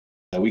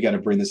we got to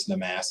bring this to the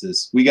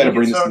masses. We got to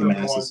bring this to the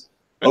masses.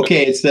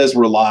 Okay, it says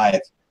we're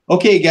live.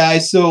 Okay,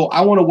 guys, so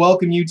I want to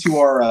welcome you to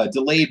our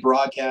delayed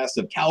broadcast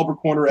of Caliber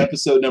Corner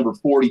episode number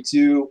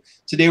 42.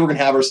 Today we're going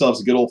to have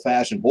ourselves a good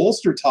old-fashioned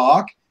holster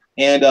talk.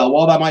 And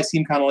while that might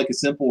seem kind of like a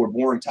simple or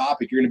boring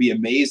topic, you're going to be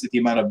amazed at the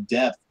amount of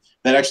depth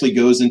that actually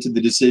goes into the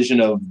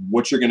decision of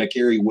what you're going to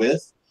carry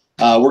with.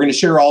 We're going to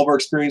share all of our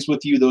experience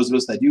with you, those of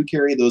us that do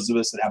carry, those of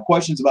us that have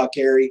questions about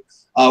carry.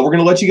 We're going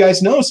to let you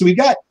guys know. So we've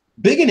got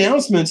big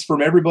announcements from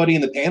everybody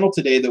in the panel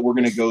today that we're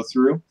going to go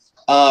through.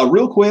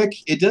 Real quick,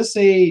 it does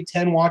say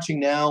 10 watching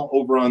now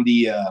over on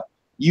the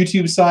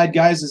YouTube side.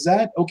 Guys, is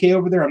that okay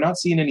over there? I'm not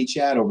seeing any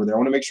chat over there. I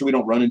want to make sure we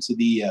don't run into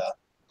the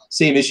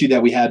same issue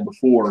that we had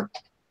before.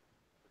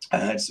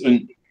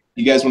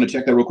 You guys want to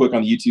check that real quick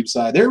on the YouTube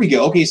side? There we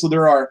go. Okay, so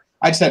there are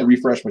 – I just had to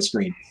refresh my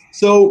screen.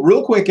 So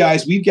real quick,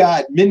 guys, we've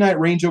got Midnight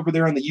Range over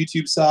there on the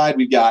YouTube side.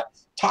 We've got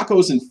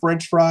tacos and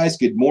French fries.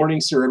 Good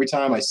morning, sir. Every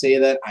time I say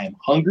that, I am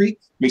hungry.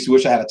 Makes me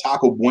wish I had a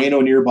Taco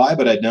Bueno nearby,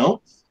 but I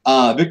don't.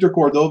 Victor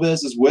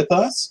Cordovez is with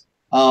us.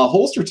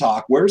 Holster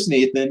Talk. Where's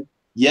Nathan?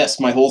 Yes,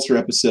 my holster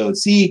episode.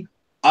 See,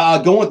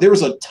 there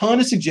was a ton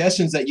of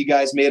suggestions that you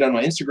guys made on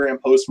my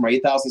Instagram post for my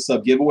 8,000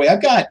 sub giveaway.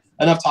 I've got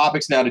enough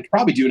topics now to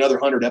probably do another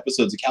 100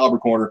 episodes of Caliber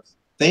Corner.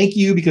 Thank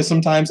you, because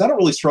sometimes I don't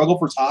really struggle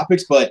for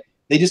topics, but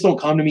they just don't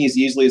come to me as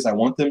easily as I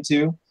want them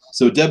to.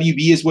 So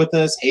WB is with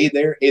us. Hey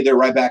there,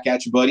 right back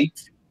at you, buddy.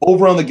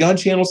 Over on the gun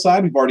channel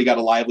side, we've already got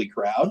a lively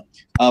crowd.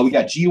 We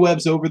got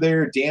G-Webs over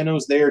there.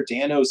 Dano's there.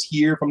 Dano's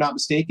here, if I'm not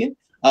mistaken.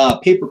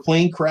 Paper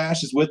Plane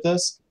Crash is with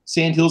us.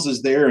 Sandhills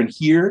is there and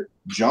here.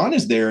 John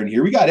is there and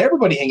here. We got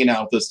everybody hanging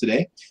out with us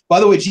today. By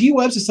the way,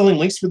 G-Webs is selling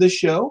links for this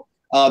show.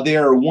 They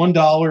are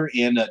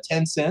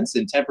 $1.10,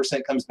 and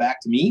 10% comes back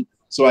to me.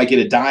 So I get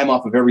a dime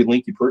off of every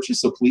link you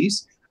purchase. So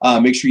please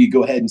make sure you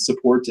go ahead and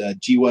support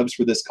G-Webs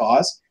for this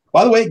cause.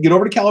 By the way, get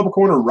over to Caliber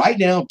Corner right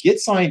now. Get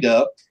signed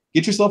up.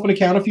 Get yourself an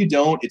account if you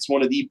don't. It's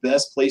one of the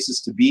best places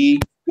to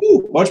be.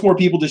 Ooh, much more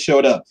people just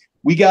showed up.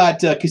 We got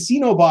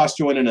Casino Boss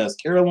joining us.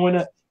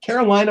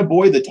 Carolina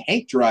Boy, the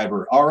tank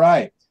driver. All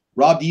right.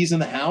 Rob D's in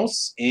the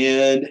house.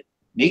 And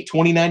Nate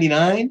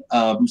 2099.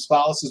 Bruce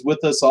Fallis is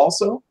with us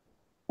also.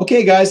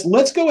 Okay, guys,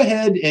 let's go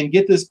ahead and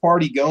get this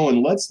party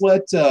going. Let's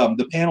let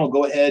the panel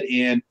go ahead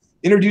and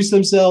introduce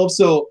themselves.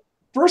 So,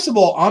 first of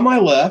all, on my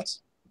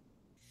left,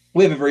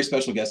 we have a very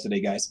special guest today,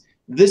 guys.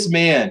 This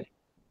man,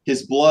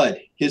 his blood,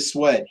 his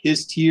sweat,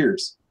 his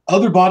tears,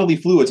 other bodily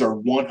fluids are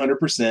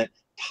 100%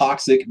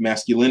 toxic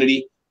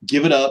masculinity.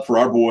 Give it up for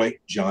our boy,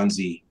 John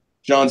Z.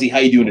 John Z, how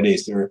you doing today,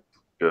 sir?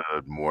 Good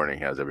morning.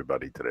 How's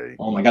everybody today?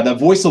 Oh my God, that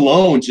voice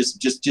alone just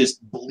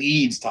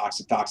bleeds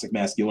toxic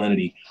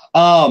masculinity.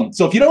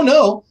 So if you don't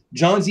know,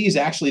 John Z is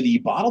actually the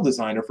bottle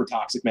designer for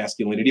Toxic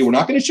Masculinity. We're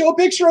not going to show a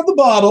picture of the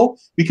bottle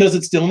because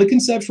it's still in the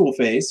conceptual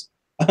phase.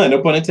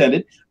 No pun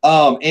intended.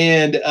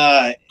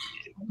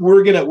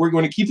 We're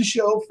going to keep the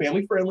show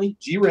family friendly,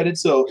 G-rated.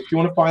 So if you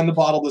want to find the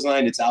bottle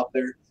design, it's out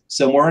there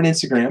somewhere on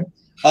Instagram.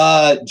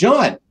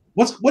 John,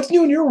 what's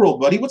new in your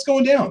world, buddy? What's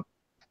going down?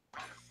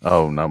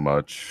 Oh, not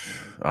much.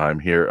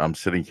 I'm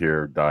sitting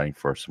here dying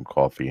for some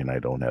coffee, and I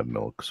don't have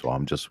milk, so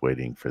I'm just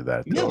waiting for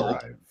that to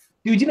arrive.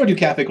 Dude, you don't do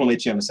cafe con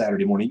leche on a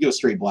Saturday morning. You go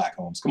straight black,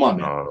 Holmes. Come on,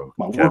 man. Come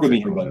on, work with me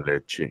here,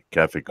 buddy.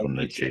 Cafe con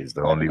leche is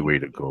the only way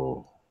to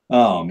go.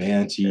 Oh,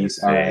 man,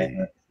 jeez. All right.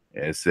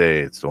 It's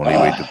the only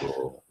way to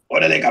go.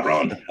 Órale,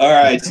 cabrón. All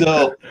right,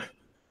 so,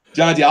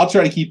 John D, I'll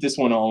try to keep this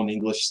one all in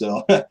English.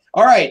 So,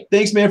 all right,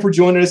 thanks, man, for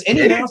joining us.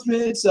 Any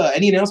announcements?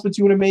 Any announcements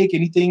you want to make?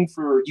 Anything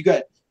for you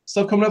got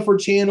stuff coming up for a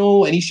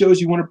channel? Any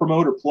shows you want to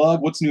promote or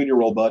plug? What's new in your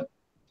role, bud?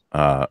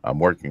 I'm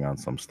working on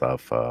some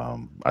stuff.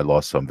 I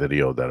lost some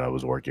video that I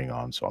was working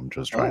on, so I'm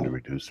just trying to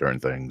reduce certain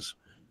things.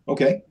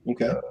 Okay.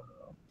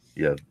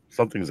 Yeah,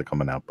 some things are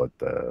coming out, but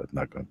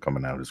not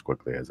coming out as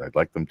quickly as I'd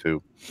like them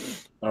to.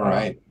 All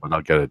right. But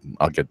I'll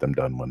get them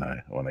done when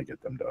I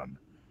get them done.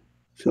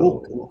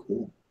 So,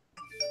 cool.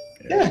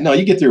 Yeah, no,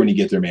 you get there when you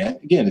get there, man.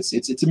 Again, it's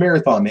a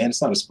marathon, man.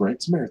 It's not a sprint.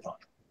 It's a marathon.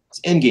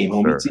 It's end game,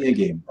 homie. It's the end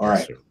game. All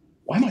right.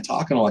 Why am I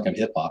talking like I'm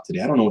hip hop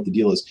today? I don't know what the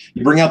deal is.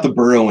 You bring out the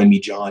burrow in me,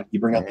 John.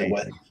 You bring out the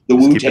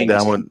Wu-Tang.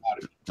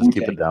 Just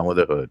keep it down with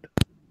the hood.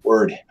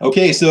 Word.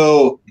 Okay,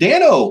 so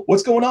Dano,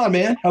 what's going on,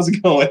 man? How's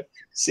it going?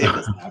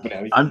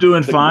 I'm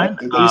doing fine.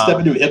 You step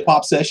into a hip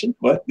hop session?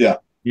 What? Yeah.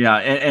 Yeah,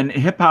 and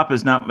hip hop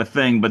is not my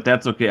thing, but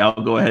that's okay.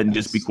 I'll go ahead and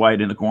just be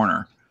quiet in the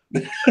corner.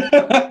 All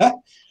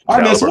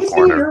right, man. So what's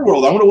new in your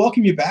world? I want to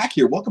welcome you back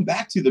here. Welcome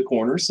back to the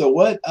corner. So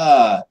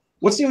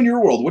what's new in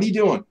your world? What are you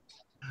doing?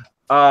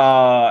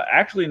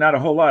 Actually, not a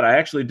whole lot. I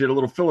actually did a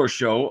little filler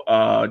show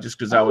just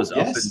because I was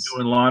up and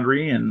doing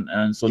laundry,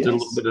 and so did a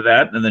little bit of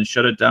that, and then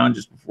shut it down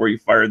just before you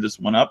fired this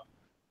one up.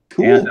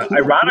 Cool.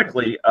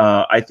 Ironically,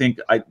 I think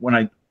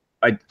when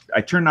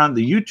I turned on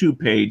the YouTube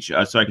page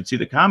so I could see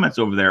the comments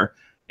over there,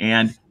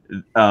 and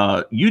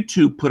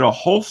YouTube put a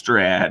holster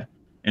ad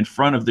in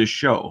front of this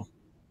show.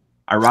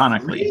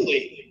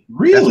 Ironically,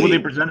 really, that's what they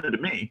presented to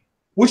me.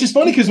 Which is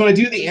funny because when I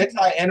do the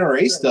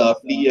anti-NRA stuff,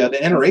 the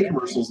NRA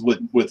commercials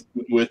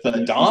with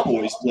Dom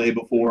always play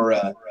before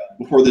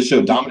the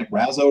show. Dominic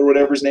Razzo or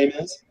whatever his name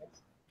is.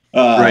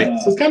 Right.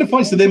 So it's kind of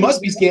funny. So they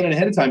must be scanning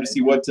ahead of time to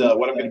see what I'm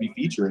going to be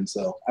featuring.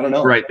 So I don't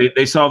know. Right.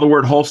 They saw the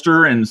word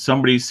holster and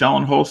somebody's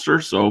selling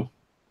holsters, so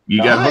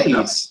you got hooked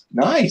up.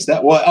 Nice.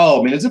 That what?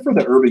 Oh man, is it for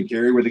the urban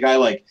carry where the guy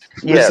like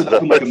lifts it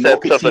up and like a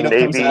milk container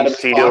comes out of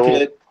his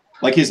pocket,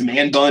 like his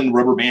man bun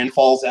rubber band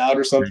falls out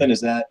or something?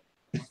 Is that?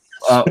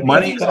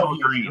 Money is all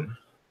green.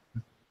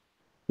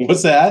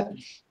 What's that?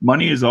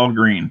 Money is all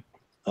green.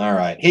 All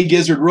right. Hey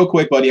Gizzard, real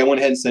quick, buddy. I went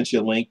ahead and sent you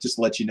a link just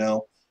to let you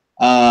know.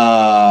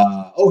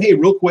 Hey,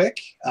 real quick.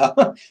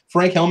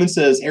 Frank Hellman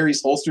says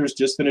Aries Holsters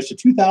just finished a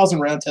 2,000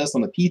 round test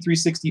on the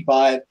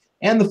P365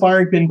 and the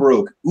firing pin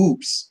broke.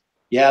 Oops.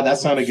 Yeah,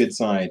 that's not a good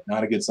sign.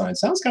 Not a good sign.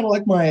 Sounds kind of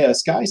like my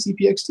Sky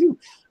CPX2.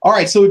 All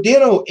right. So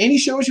Dano, any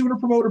shows you want to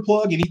promote or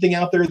plug? Anything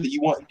out there that you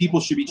want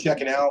people should be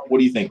checking out? What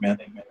do you think, man?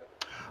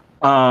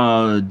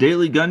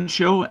 Daily Gun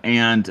Show,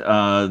 and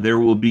there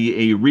will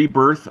be a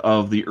rebirth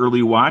of the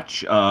Early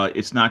Watch.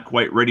 It's not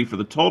quite ready for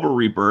the total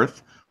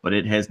rebirth, but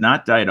it has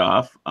not died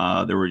off.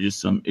 There were just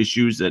some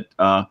issues that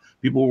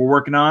people were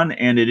working on,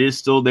 and it is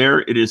still there.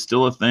 It is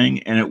still a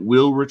thing, and it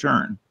will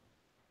return.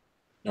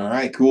 All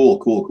right,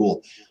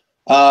 cool.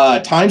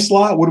 Time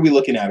slot, what are we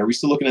looking at? Are we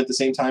still looking at the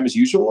same time as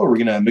usual, or are we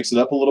going to mix it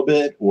up a little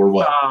bit, or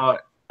what?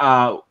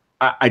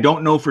 I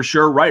don't know for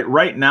sure.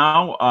 Right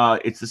now,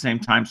 it's the same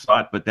time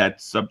slot, but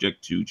that's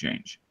subject to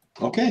change.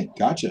 Okay,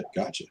 gotcha.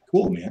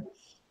 Cool, man.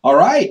 All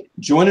right,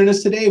 joining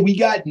us today, we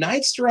got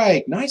Night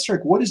Strike. Night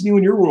Strike, what is new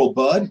in your world,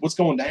 bud? What's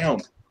going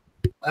down?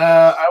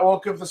 I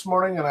woke up this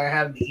morning and I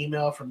had an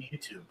email from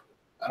YouTube.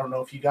 I don't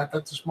know if you got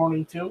that this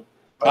morning too.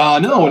 But,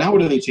 no. Now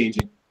what are they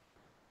changing?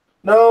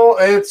 No,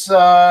 it's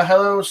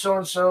hello so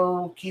and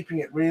so, keeping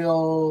it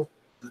real.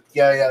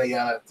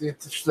 Yada.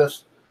 It's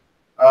just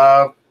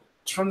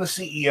it's from the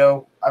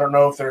CEO. I don't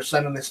know if they're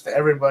sending this to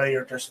everybody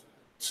or just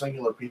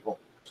singular people.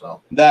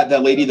 So that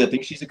lady that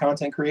thinks she's a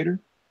content creator.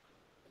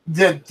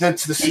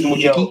 That's the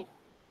CEO.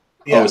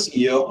 Yeah. Oh,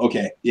 CEO.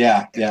 Okay.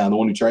 Yeah. The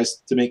one who tries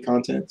to make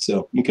content.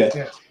 So okay.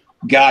 Yeah.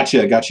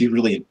 Gotcha. You're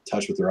really in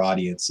touch with their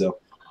audience. So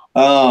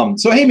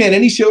hey man,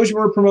 any shows you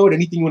want to promote?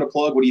 Anything you want to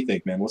plug? What do you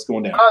think, man? What's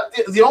going down?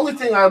 The only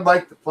thing I'd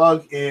like to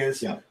plug is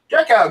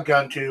check out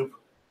GunTube.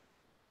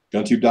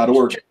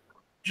 GunTube.org.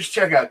 Just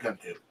check out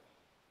GunTube.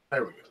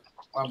 There we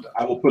go.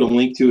 I will put a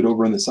link to it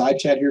over in the side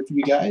chat here for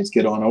you guys.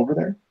 Get on over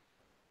there.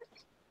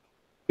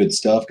 Good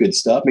stuff.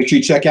 Make sure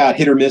you check out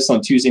Hit or Miss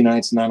on Tuesday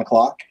nights, 9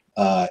 o'clock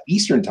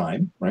Eastern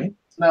time, right?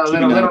 No, they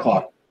don't need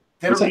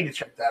to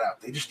check that out.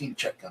 They just need to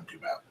check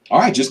GunTube out. All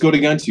right, just go to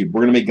GunTube.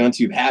 We're going to make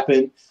GunTube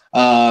happen.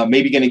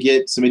 Maybe going to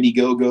get some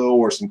Indiegogo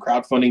or some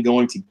crowdfunding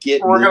going to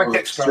get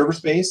more server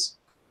space.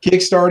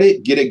 Kickstart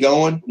it, get it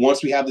going.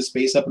 Once we have the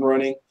space up and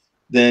running,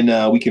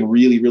 then we can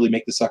really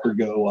make the sucker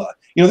go.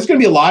 There's going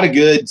to be a lot of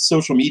good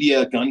social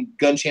media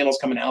gun channels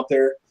coming out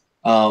there.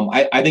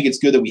 I think it's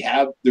good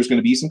that there's going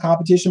to be some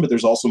competition, but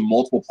there's also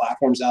multiple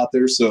platforms out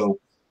there. So,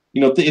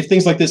 if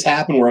things like this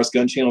happen where us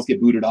gun channels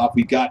get booted off,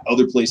 we've got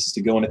other places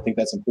to go, and I think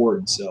that's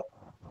important. So,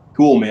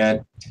 cool,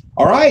 man.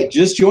 All right,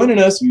 just joining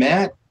us,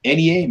 Matt,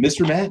 NEA,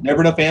 Mr. Matt,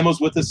 Never Enough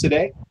Ammo's with us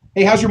today.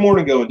 Hey, how's your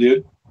morning going,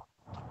 dude?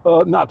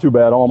 Not too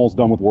bad. Almost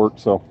done with work,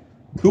 so.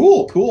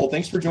 Cool.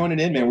 Thanks for joining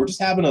in, man. We're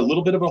just having a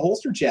little bit of a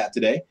holster chat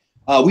today.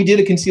 We did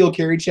a concealed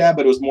carry chat,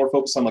 but it was more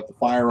focused on like the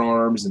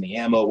firearms and the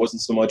ammo. It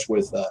wasn't so much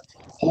with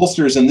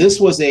holsters. And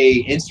this was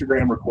a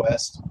Instagram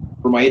request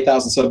for my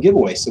 8,000 sub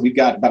giveaway. So we've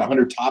got about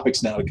 100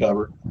 topics now to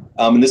cover.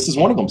 And this is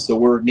one of them.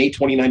 So Nate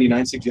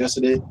 2099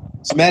 suggested it.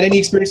 So Matt, any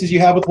experiences you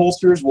have with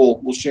holsters,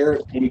 we'll share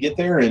it when we get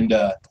there. And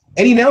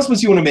any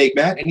announcements you want to make,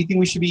 Matt? Anything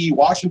we should be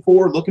watching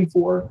for, looking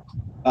for?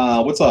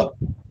 What's up?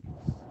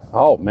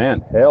 Oh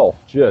man, hell,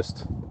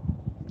 just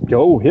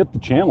go hit the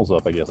channels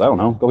up, I guess. I don't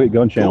know. Go hit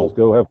gun channels.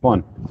 Cool. Go have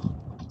fun.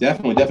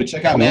 Definitely.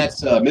 Check out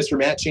Matt's Mr.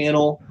 Matt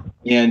channel.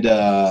 And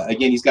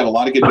again, he's got a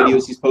lot of good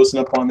videos he's posting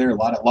up on there. A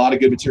lot of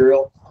good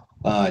material.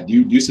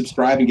 Do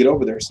subscribe and get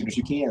over there as soon as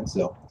you can.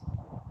 So,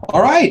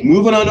 all right,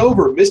 moving on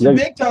over, Mr.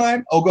 Big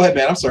Time. Oh, go ahead,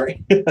 Matt. I'm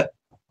sorry.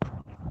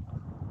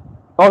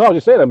 Oh no,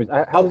 just say that. I mean,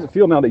 how does it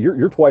feel now that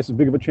you're twice as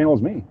big of a channel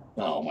as me?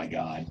 Oh my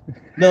God,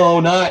 no,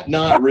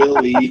 not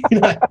really.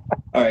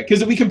 All right,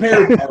 because if we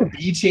compare our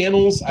B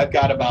channels, I've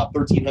got about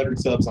 1,300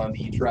 subs on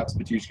the Traps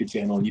Batushka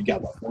channel, and you've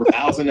got what,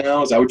 4,000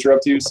 now? Is that what you're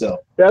up to? So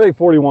yeah, I think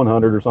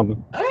 4,100 or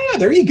something.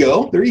 There you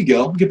go.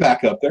 Get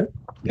back up there.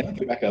 Yeah,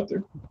 get back up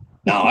there.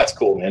 No, that's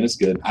cool, man. It's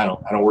good. I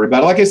don't worry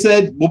about it. Like I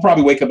said, we'll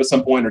probably wake up at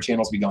some point and our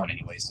channels be gone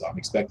anyway, so I'm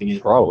expecting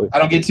it. Probably. I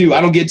don't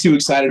get too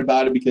excited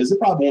about it because it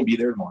probably won't be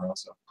there tomorrow.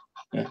 So.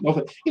 Yeah,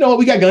 you know what?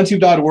 We got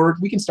GunTube.org.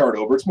 We can start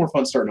over. It's more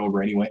fun starting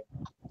over anyway.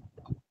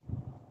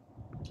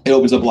 It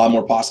opens up a lot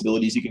more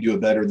possibilities. You can do it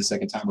better the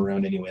second time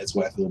around anyway. That's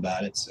what I feel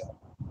about it. So,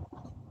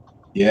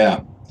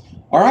 yeah.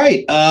 All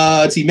right.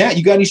 Let's see, Matt.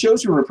 You got any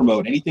shows you want to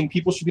promote? Anything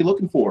people should be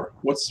looking for?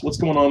 What's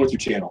going on with your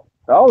channel?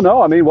 Oh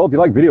no, I mean, well, if you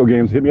like video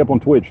games, hit me up on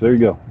Twitch. There you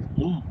go.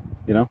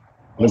 You know,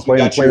 I've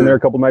been playing there a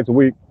couple nights a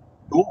week.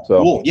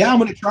 Cool. Yeah, I'm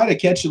going to try to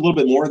catch a little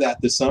bit more of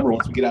that this summer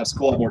once we get out of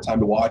school. I'll have more time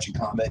to watch and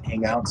comment,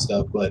 hang out and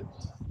stuff. But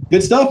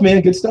good stuff,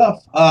 man. Good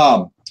stuff.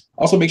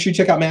 Also, make sure you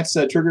check out Matt's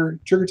Trigger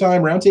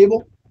Time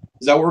Roundtable.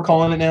 Is that what we're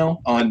calling it now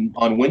on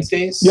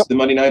Wednesdays? Yep. The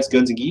Monday Nights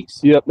Guns and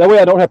Geeks? Yep. That way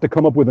I don't have to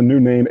come up with a new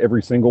name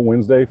every single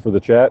Wednesday for the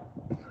chat.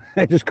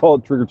 I just call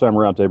it Trigger Time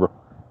Roundtable.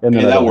 And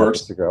then that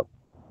works. Figure out.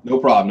 No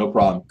problem. No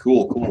problem.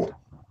 Cool.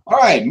 All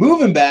right,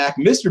 moving back,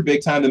 Mr.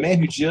 Big Time, the man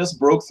who just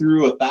broke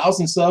through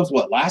 1,000 subs,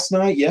 last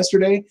night,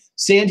 yesterday?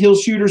 Sandhill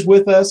Shooters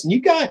with us, and we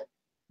got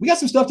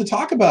some stuff to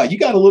talk about. You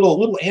got a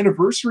little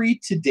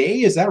anniversary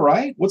today, is that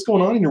right? What's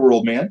going on in your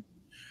world, man?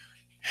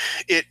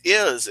 It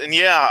is, and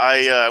yeah,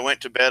 I went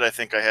to bed. I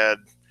think I had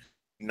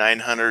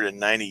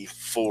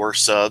 994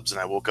 subs, and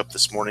I woke up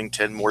this morning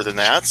 10 more than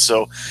that.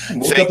 So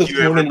thank you,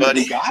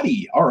 everybody.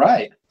 Bugatti. All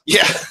right.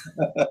 Yeah.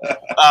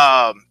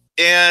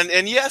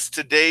 And yes,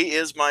 today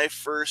is my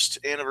first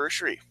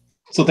anniversary.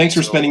 So thanks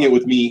for spending it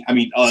with me. I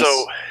mean, us.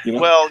 So, you know?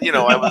 Well,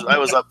 I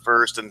was up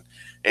first and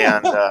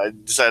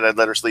decided I'd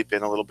let her sleep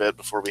in a little bit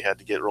before we had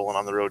to get rolling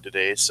on the road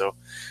today. So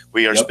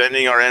we are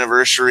spending our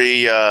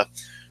anniversary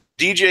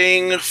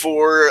DJing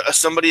for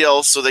somebody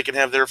else so they can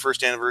have their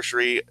first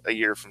anniversary a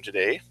year from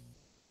today.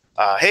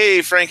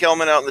 Hey, Frank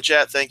Hellman out in the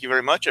chat. Thank you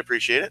very much. I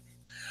appreciate it.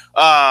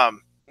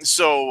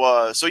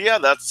 So yeah,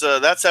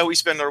 that's how we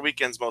spend our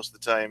weekends most of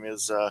the time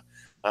is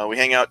we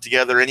hang out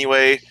together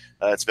anyway.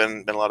 It's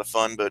been a lot of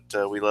fun, but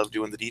we love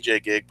doing the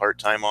DJ gig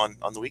part-time on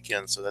the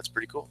weekends, so that's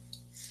pretty cool.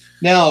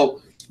 Now,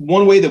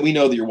 one way that we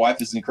know that your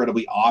wife is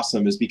incredibly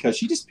awesome is because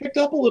she just picked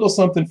up a little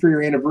something for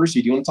your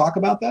anniversary. Do you want to talk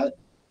about that?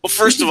 Well,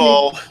 first of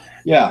all,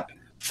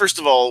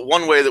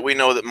 one way that we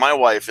know that my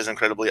wife is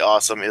incredibly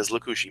awesome is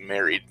look who she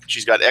married.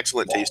 She's got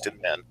excellent taste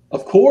in men.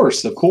 Of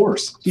course.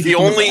 The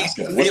only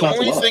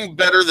thing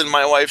better than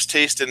my wife's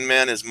taste in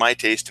men is my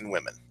taste in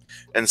women.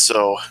 And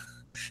so...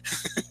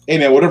 Hey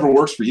man, whatever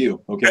works for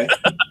you, okay?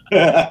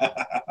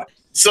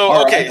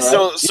 So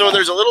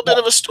there's a little bit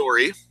of a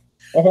story,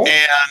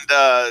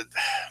 and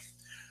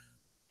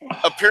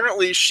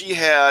apparently she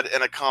had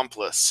an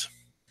accomplice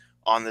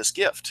on this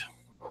gift.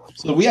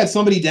 So we had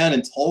somebody down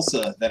in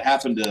Tulsa that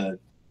happened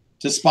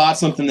to spot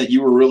something that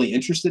you were really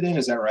interested in.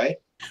 Is that right?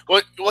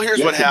 Well,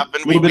 here's what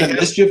happened. A little bit of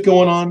mischief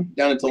going on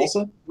down in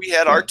Tulsa. We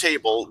had our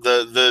table,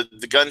 the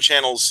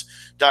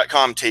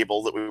gunchannels.com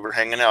table that we were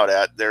hanging out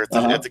at there at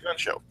the gun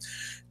show.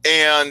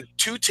 And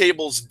 2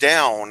 tables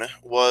down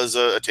was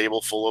a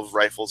table full of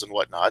rifles and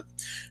whatnot.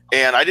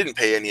 And I didn't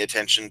pay any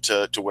attention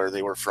to where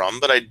they were from,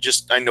 but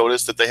I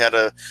noticed that they had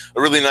a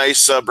really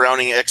nice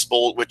Browning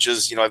X-Bolt, which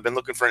is, I've been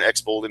looking for an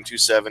X-Bolt in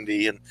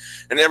 270. And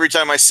every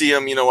time I see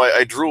them,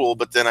 I drool,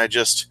 but then I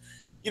just,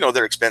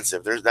 they're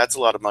expensive. That's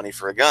a lot of money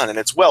for a gun, and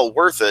it's well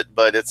worth it,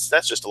 but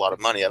that's just a lot of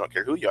money. I don't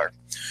care who you are.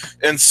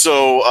 And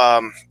so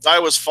I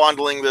was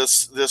fondling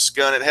this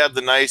gun. It had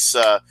the nice...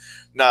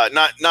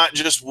 not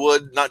just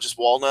wood, not just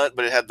walnut,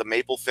 but it had the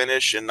maple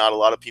finish, and not a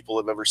lot of people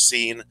have ever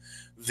seen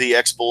the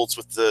X-Bolts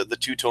with the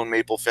two-tone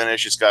maple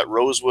finish. It's got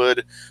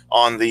rosewood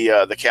on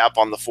the cap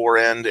on the fore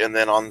end, and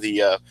then on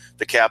the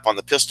cap on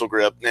the pistol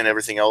grip, and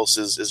everything else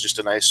is just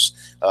a nice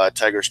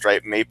tiger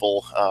stripe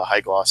maple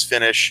high gloss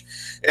finish.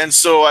 And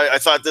so I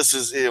thought this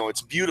is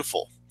it's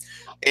beautiful.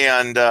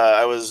 And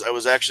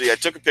I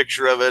took a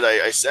picture of it.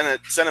 I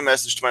sent a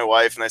message to my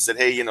wife, and I said,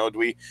 hey, do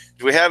we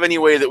have any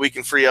way that we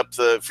can free up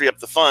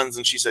the funds?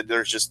 And she said,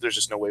 there's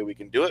just no way we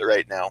can do it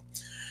right now.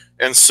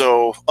 And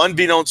so,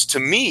 unbeknownst to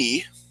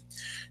me,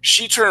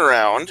 she turned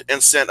around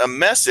and sent a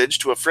message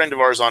to a friend of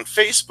ours on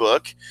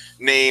Facebook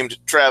named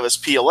Travis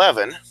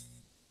P11,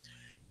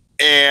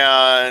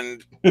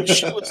 and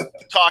she was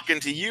talking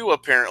to you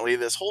apparently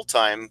this whole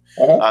time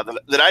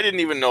that I didn't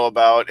even know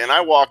about, and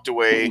I walked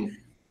away.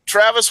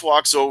 Travis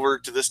walks over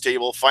to this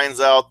table, finds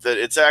out that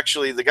it's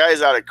actually the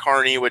guy's out at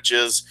Kearney, which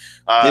is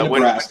in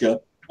Nebraska.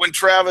 When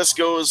Travis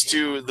goes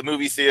to the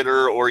movie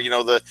theater, or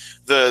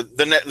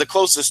the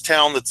closest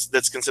town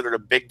that's considered a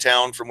big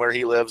town from where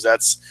he lives,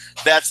 that's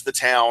the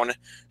town,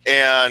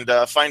 and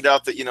find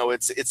out that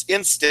it's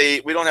in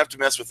state. We don't have to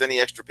mess with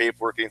any extra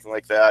paperwork, anything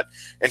like that.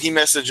 And he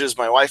messages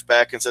my wife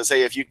back and says,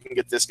 hey, if you can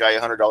get this guy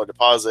 $100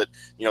 deposit,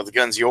 the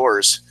gun's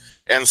yours.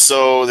 And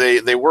so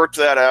they worked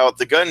that out.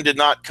 The gun did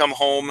not come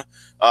home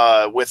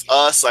with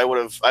us. I would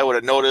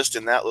have noticed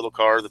in that little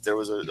car that there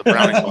was a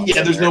Browning box.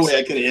 Yeah, there's no way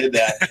I could have hid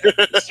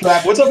that.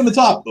 Strap. What's up in the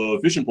top?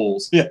 Fishing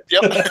poles. Yeah.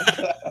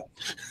 Yep.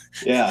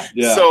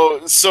 Yeah.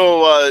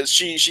 So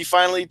she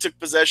finally took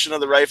possession of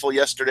the rifle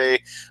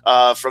yesterday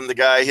from the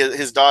guy.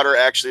 His daughter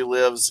actually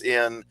lives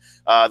in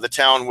the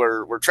town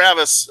where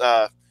Travis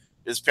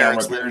his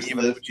parents live,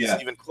 which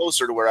is even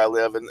closer to where I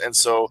live, and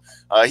so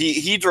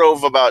he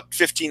drove about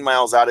 15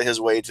 miles out of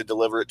his way to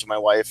deliver it to my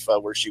wife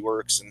where she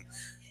works,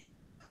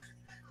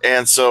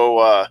 and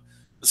so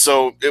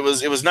it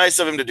was nice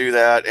of him to do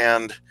that,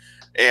 and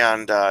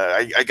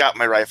I got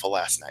my rifle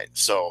last night.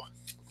 So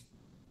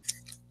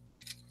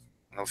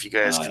I don't know if you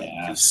guys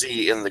can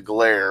see in the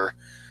glare,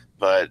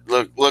 but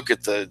look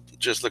at the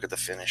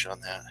finish on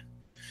that.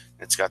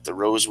 It's got the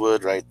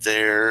rosewood right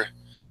there,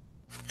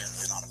 and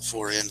then on the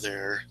fore end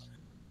there.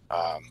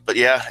 But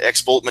yeah,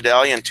 X-Bolt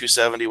medallion,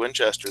 270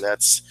 Winchester.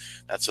 That's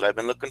what I've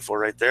been looking for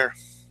right there.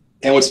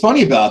 And what's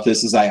funny about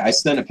this is I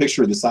sent a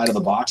picture of the side of the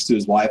box to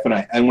his wife,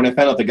 and when I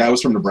found out the guy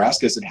was from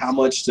Nebraska, I said, how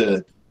much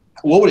to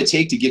what would it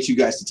take to get you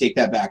guys to take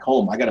that back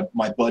home? I got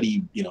my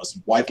buddy, his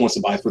wife wants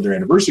to buy for their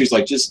anniversary. He's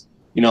like, just,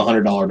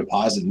 $100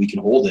 deposit, we can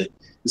hold it.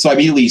 And so I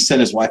immediately sent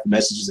his wife a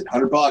message. He said,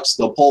 $100,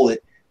 they'll pull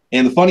it.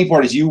 And the funny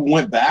part is you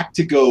went back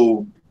to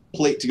go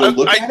look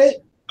at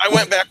it? I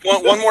went back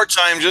one more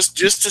time just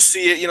to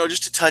see it,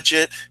 just to touch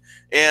it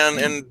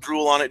and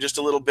drool on it just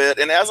a little bit.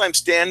 And as I'm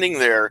standing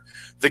there,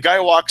 the guy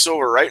walks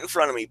over right in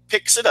front of me,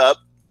 picks it up,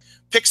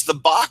 picks the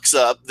box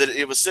up that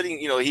it was sitting,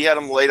 he had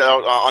them laid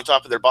out on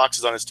top of their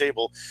boxes on his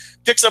table,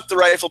 picks up the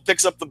rifle,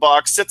 picks up the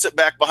box, sits it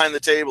back behind the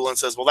table and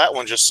says, well, that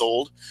one just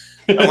sold.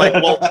 I'm like,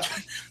 well,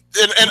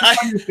 and I,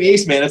 on your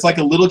face, man, it's like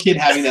a little kid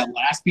having that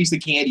last piece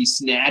of candy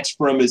snatched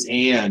from his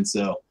hand.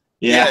 So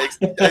yeah,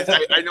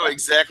 I know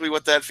exactly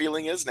what that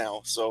feeling is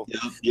now. So,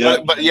 yeah.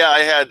 But yeah,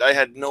 I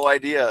had no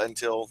idea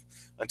until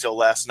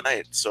last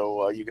night.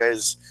 So you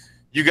guys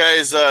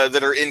that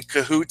are in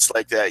cahoots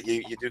like that,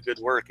 you do good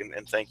work,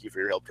 and thank you for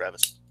your help,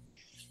 Travis.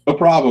 No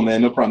problem,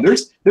 man. No problem.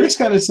 There's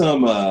kind of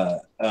some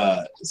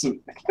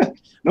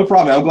no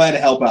problem. I'm glad to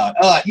help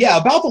out. Yeah,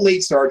 about the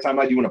late start time,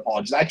 I do want to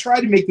apologize. I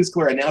tried to make this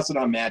clear. I announced it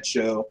on Matt's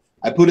show.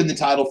 I put in the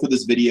title for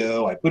this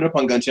video. I put it up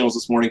on Gun Channels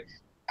this morning.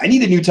 I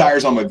needed new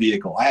tires on my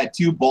vehicle. I had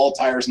 2 ball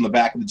tires in the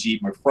back of the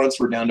Jeep. My fronts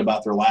were down to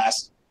about their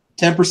last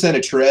 10%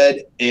 of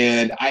tread,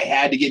 and I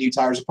had to get new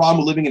tires. The problem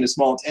with living in a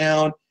small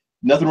town,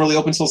 nothing really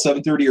open until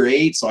 7:30 or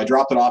 8, so I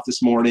dropped it off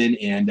this morning,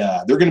 and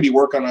they're going to be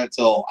working on it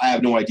until I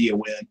have no idea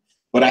when.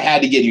 But I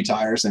had to get new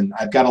tires, and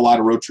I've got a lot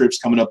of road trips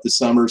coming up this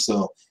summer,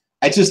 so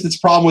it's a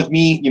problem with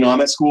me.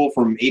 I'm at school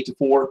from 8 to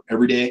 4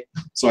 every day,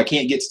 so I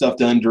can't get stuff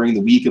done during the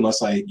week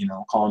unless I,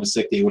 call in a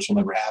sick day, which will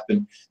never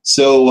happen.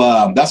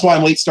 So that's why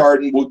I'm late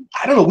starting.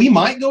 I don't know. We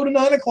might go to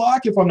 9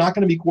 o'clock if I'm not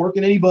going to be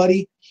quirking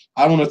anybody.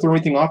 I don't want to throw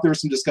anything off. There was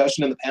some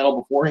discussion in the panel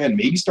beforehand.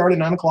 Maybe start at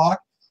 9 o'clock.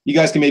 You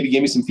guys can maybe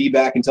give me some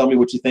feedback and tell me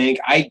what you think.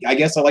 I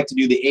guess I like to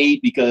do the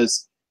 8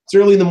 because it's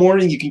early in the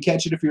morning. You can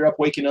catch it if you're up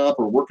waking up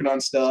or working on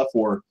stuff,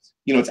 or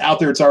it's out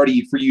there. It's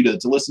already for you to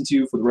listen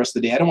to for the rest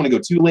of the day. I don't want to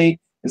go too late.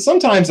 And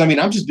sometimes, I'm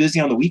just busy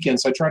on the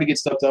weekends, so I try to get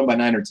stuff done by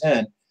 9 or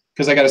 10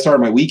 because I got to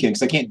start my weekend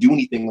because I can't do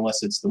anything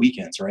unless it's the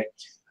weekends, right?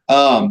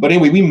 But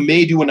anyway, we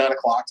may do a 9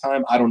 o'clock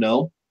time. I don't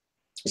know.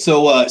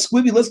 So,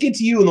 Squibby, let's get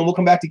to you, and then we'll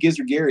come back to Giz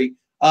or Gary.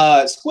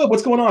 Squib,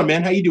 what's going on,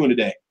 man? How you doing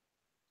today?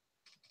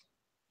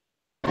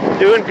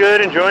 Doing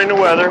good, enjoying the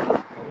weather.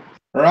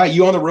 All right,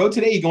 you on the road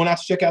today? You going out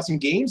to check out some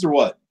games or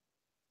what?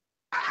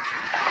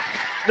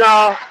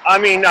 No,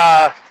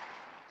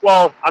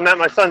 well, I'm at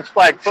my son's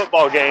flag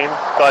football game,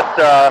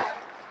 but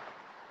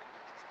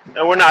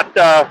we're not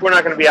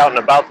going to be out and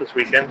about this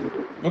weekend.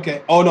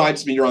 Okay. Oh no, I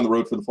just mean you're on the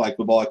road for the flag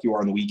football like you are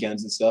on the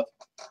weekends and stuff.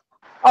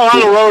 Oh, on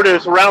the road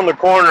is around the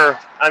corner.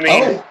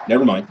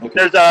 Never mind.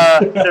 Okay. There's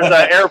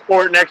an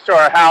airport next to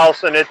our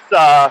house, and it's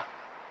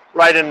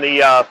right in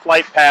the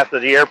flight path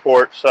of the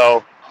airport.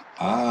 So.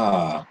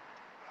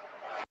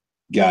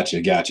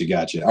 Gotcha.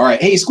 All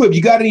right. Hey, Squib,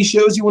 you got any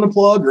shows you want to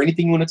plug or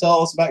anything you want to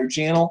tell us about your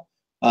channel?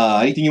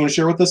 Anything you want to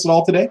share with us at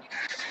all today?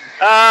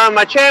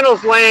 My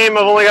channel's lame.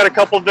 I've only got a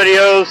couple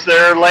videos.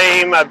 They're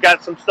lame. I've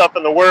got some stuff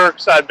in the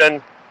works. I've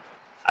been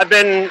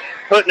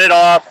putting it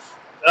off.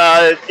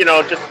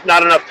 Just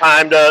not enough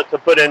time to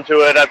put into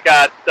it. I've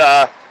got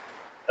a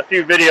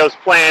few videos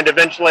planned.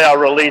 Eventually, I'll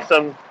release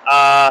them.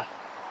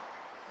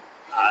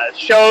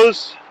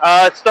 Shows.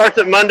 It starts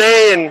at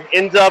Monday and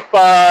ends up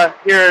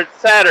here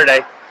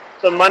Saturday.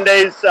 So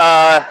Mondays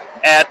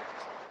at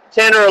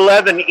 10 or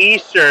 11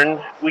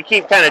 Eastern, we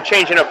keep kind of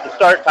changing up the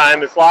start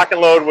time. It's Lock and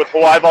Load with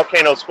Hawaii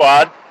Volcano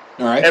Squad.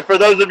 All right. And for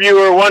those of you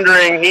who are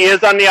wondering, he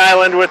is on the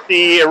island with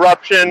the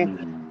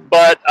eruption,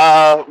 but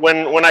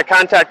when I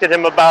contacted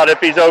him about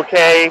if he's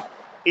okay,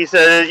 he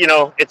said,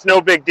 it's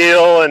no big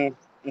deal, and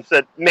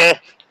said, meh,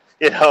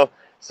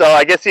 So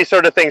I guess these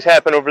sort of things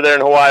happen over there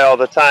in Hawaii all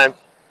the time.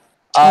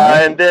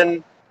 And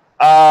then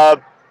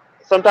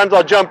sometimes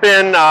I'll jump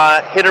in,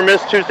 hit or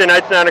miss Tuesday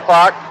nights, 9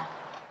 o'clock.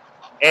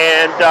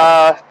 And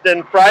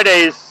then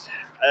Fridays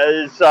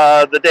is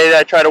the day that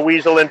I try to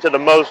weasel into the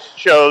most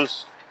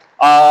shows.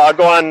 I'll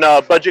go on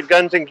Budget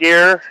Guns and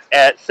Gear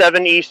at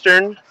 7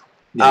 Eastern.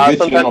 Yeah,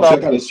 good channel.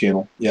 Check out his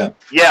channel. Yeah.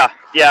 Yeah.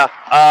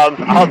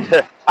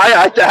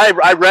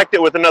 I wrecked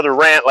it with another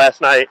rant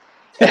last night.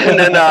 And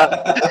then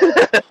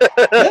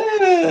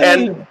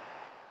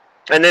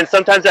and then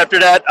sometimes after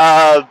that,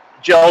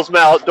 Gelsma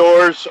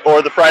Outdoors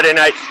or the Friday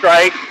Night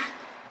Strike.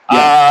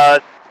 Yeah.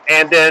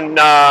 And then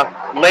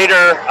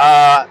later,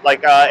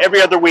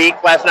 every other week,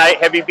 last night,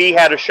 Heavy B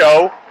had a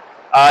show.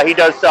 He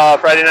does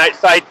Friday Night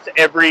Sights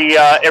every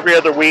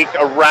other week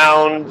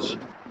around,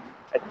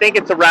 I think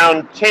it's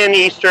around 10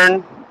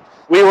 Eastern.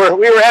 We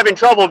were having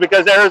trouble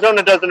because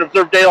Arizona doesn't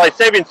observe daylight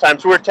savings time,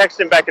 so we were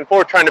texting back and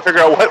forth trying to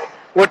figure out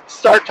what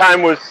start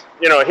time was,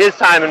 his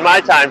time and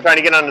my time, trying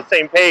to get on the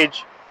same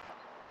page.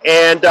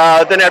 And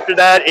then after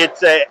that,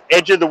 it's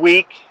Edge of the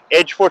Week,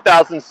 Edge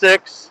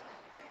 4006.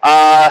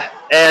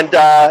 And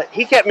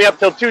he kept me up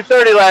till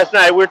 2:30 last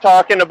night. We were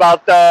talking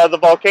about the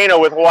volcano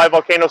with Hawaii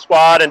Volcano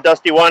Squad and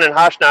Dusty One and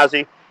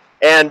Hashnazi.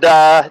 And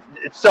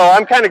so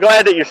I'm kind of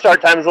glad that your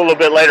start time is a little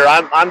bit later.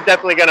 I'm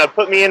definitely going to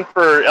put me in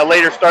for a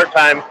later start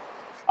time.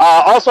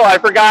 Also, I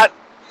forgot,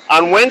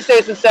 on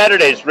Wednesdays and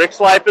Saturdays, Rick's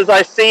Life as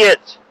I See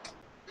It.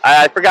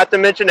 I forgot to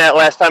mention that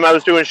last time I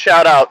was doing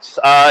shout-outs.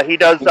 He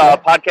does a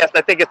podcast,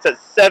 I think it's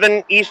at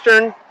 7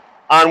 Eastern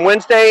on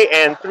Wednesday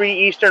and 3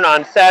 Eastern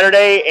on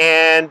Saturday,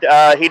 and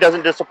he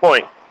doesn't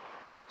disappoint.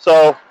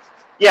 So,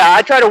 yeah,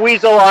 I try to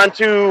weasel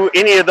onto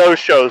any of those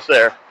shows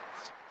there.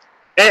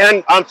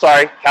 And I'm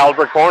sorry,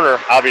 Caliber Corner,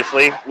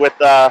 obviously, with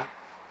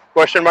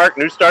question mark,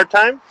 new start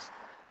time?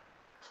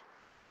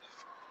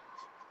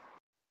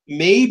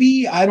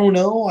 Maybe, I don't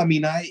know. I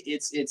mean,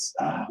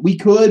 we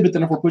could, but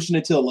then if we're pushing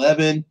it to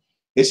 11,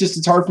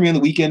 it's hard for me on the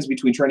weekends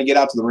between trying to get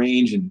out to the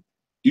range and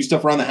do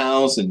stuff around the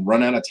house and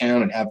run out of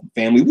town and have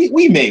family.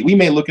 We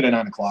may look at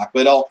 9 o'clock,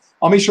 but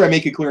I'll make sure I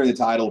make it clear in the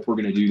title if we're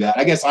going to do that.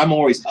 I guess I'm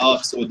always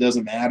up, so it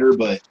doesn't matter,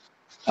 but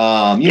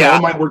you know,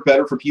 it might work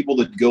better for people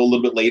to go a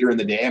little bit later in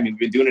the day. I mean, we've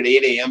been doing it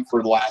 8 a.m.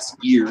 for the last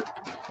year,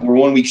 and we're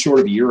 1 week short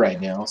of a year right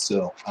now,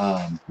 so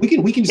we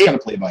can just kind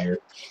of play by ear.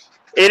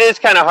 It is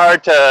kind of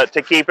hard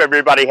to keep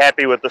everybody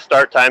happy with the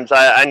start times.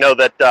 I know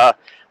that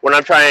when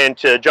I'm trying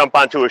to jump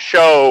onto a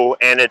show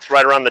and it's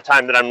right around the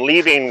time that I'm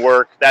leaving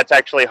work, that's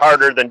actually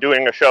harder than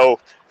doing a show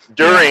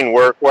during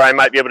work where I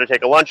might be able to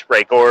take a lunch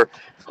break. Or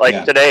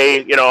like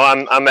today, you know,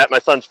 I'm at my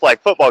son's flag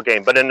football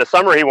game, but in the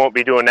summer he won't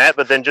be doing that.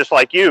 But then just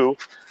like you,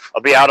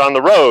 I'll be out on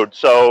the road.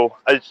 So,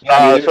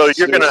 so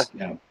you're gonna,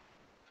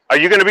 are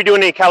you gonna be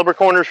doing any Caliber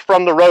Corners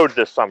from the road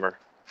this summer?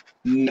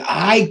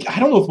 I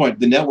don't know if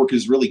the network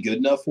is really good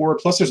enough for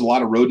it. Plus, there's a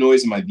lot of road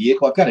noise in my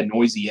vehicle. I've got a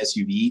noisy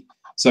SUV.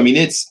 So, I mean,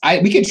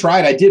 we can try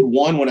it. I did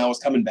one when I was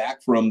coming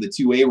back from the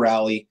 2A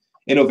rally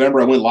in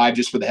November. I went live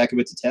just for the heck of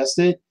it to test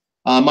it.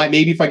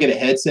 Maybe if I get a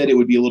headset, it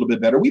would be a little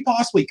bit better. We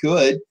possibly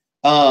could.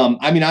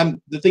 I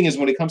mean, the thing is,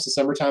 when it comes to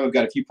summertime, I've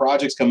got a few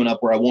projects coming up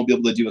where I won't be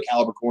able to do a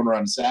Caliber Corner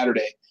on a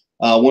Saturday.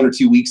 1 or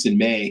 2 weeks in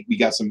May, we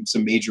got some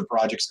major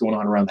projects going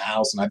on around the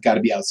house, and I've got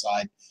to be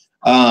outside.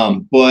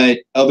 But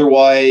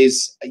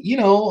otherwise, you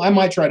know, I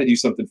might try to do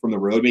something from the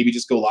road, maybe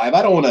just go live.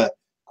 I don't want to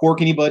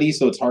cork anybody,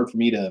 so it's hard for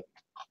me to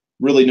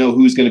really know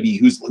who's going to be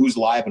who's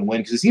live and when,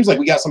 because it seems like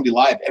we got somebody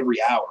live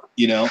every hour,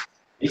 you know.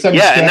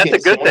 Yeah, and that's a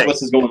good thing. One of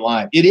us is going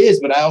live. It is,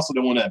 but I also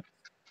don't want to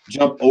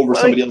jump over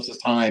somebody else's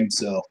time.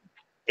 So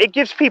it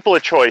gives people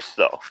a choice,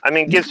 though. I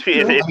mean, if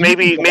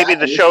maybe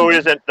the show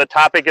isn't, the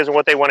topic isn't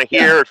what they want to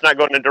hear, or it's not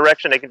going in a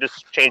direction, they can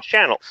just change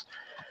channels.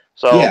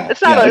 So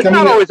it's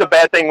not always a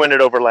bad thing when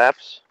it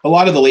overlaps. A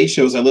lot of the late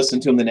shows, I listen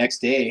to them the next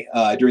day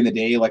during the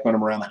day, like when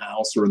I'm around the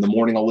house, or in the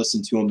morning, I'll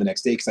listen to them the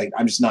next day because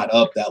I'm just not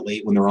up that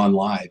late when they're on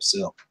live.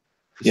 So,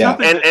 yeah.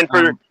 And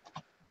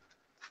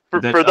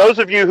for those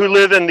of you who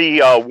live in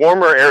the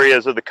warmer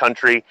areas of the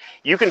country,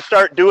 you can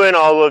start doing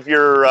all of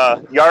your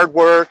yard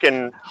work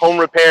and home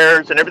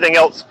repairs and everything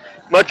else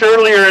much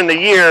earlier in the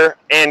year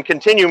and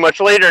continue much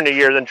later in the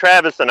year than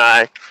Travis and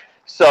I.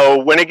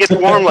 So when it gets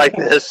warm like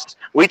this,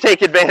 we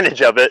take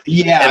advantage of it.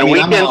 Yeah, and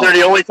weekends are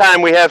the only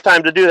time we have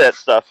time to do that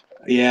stuff.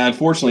 Yeah,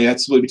 unfortunately,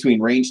 that's split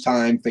between range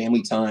time,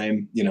 family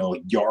time, you know,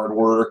 yard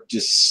work,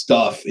 just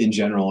stuff in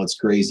general. It's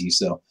crazy.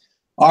 So,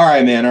 all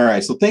right, man. All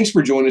right. So thanks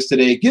for joining us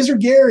today.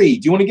 Gizzard Gary,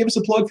 do you want to give us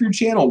a plug for your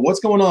channel?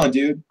 What's going on,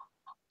 dude?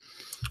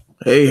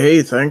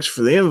 Hey, thanks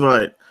for the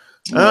invite.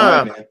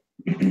 Right,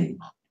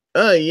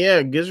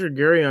 yeah, Gizzard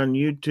Gary on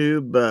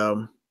YouTube,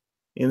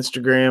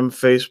 Instagram,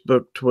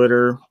 Facebook,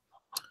 Twitter.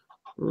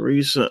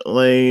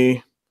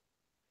 Recently,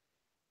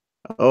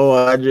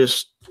 I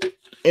just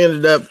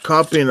ended up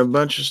copying a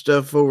bunch of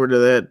stuff over to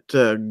that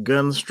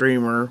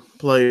Gunstreamer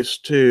place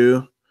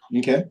too.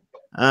 Okay.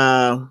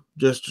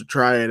 Just to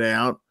try it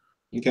out.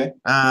 Okay.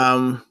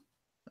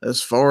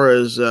 As far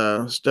as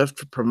stuff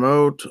to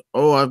promote,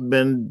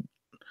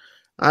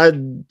 I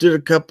did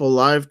a couple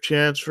live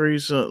chats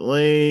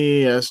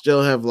recently. I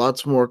still have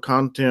lots more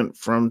content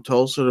from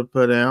Tulsa to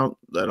put out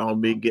that I'll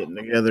be getting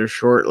together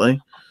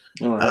shortly.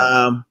 All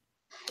right.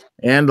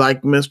 And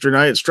like Mr.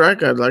 Night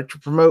Strike, I'd like to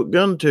promote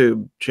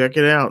GunTube. Check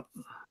it out.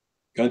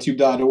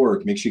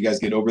 GunTube.org. Make sure you guys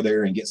get over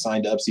there and get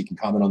signed up so you can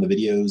comment on the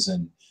videos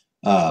and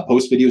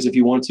post videos if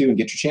you want to and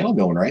get your channel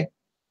going, right?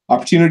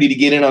 Opportunity to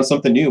get in on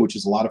something new, which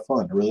is a lot of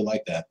fun. I really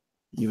like that.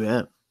 You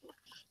bet.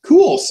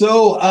 Cool.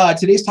 So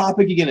today's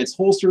topic, again, it's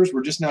holsters.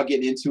 We're just now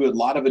getting into it. A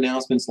lot of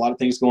announcements, a lot of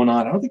things going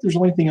on. I don't think there's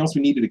anything else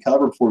we needed to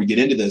cover before we get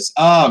into this.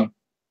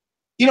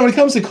 You know, when it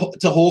comes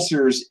to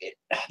holsters,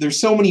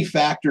 there's so many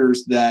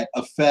factors that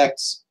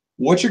affect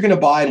what you're going to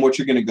buy and what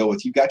you're going to go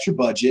with. You've got your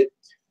budget.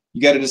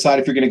 You got to decide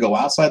if you're going to go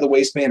outside the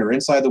waistband or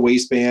inside the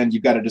waistband.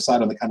 You've got to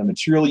decide on the kind of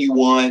material you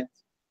want.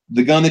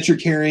 The gun that you're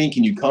carrying,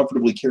 can you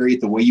comfortably carry it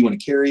the way you want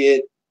to carry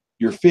it?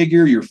 Your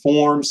figure, your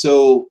form.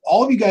 So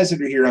all of you guys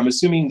that are here, I'm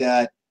assuming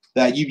that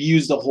you've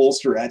used a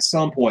holster at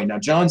some point. Now,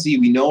 John Z,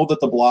 we know that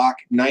the Block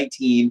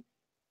 19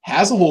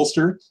 has a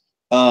holster,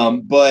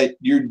 but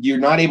you're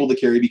not able to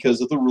carry because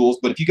of the rules.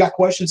 But if you got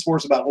questions for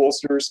us about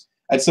holsters,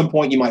 at some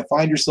point you might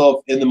find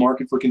yourself in the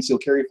market for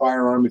concealed carry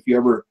firearm. If you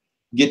ever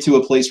get to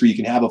a place where you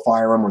can have a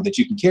firearm or that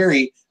you can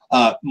carry,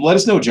 let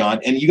us know,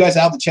 John. And you guys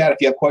out in the chat, if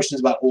you have questions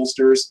about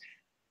holsters,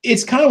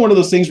 it's kind of one of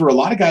those things where a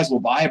lot of guys will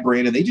buy a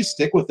brand and they just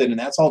stick with it, and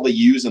that's all they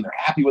use, and they're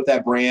happy with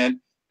that brand.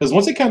 Because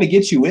once it kind of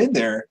gets you in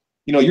there,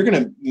 you know, you're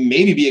going to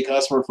maybe be a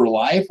customer for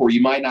life, or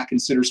you might not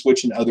consider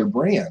switching to other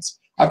brands.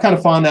 I've kind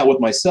of found that with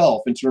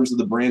myself in terms of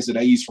the brands that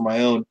I use for my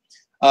own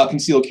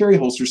concealed carry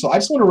holster. So I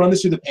just want to run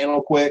this through the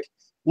panel quick.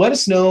 Let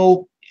us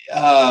know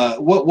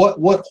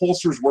what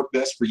holsters work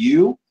best for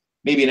you.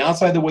 Maybe an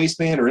outside the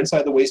waistband or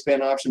inside the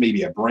waistband option,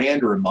 maybe a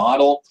brand or a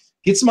model.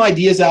 Get some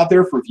ideas out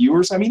there for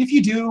viewers. I mean, if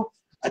you do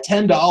a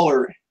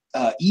 $10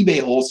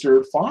 eBay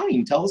holster,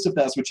 fine. Tell us if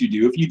that's what you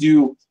do. If you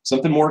do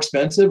something more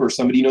expensive or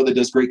somebody you know that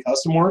does great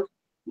custom work,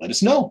 let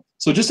us know.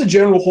 So just a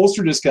general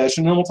holster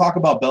discussion, and then we'll talk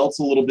about belts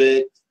a little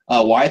bit,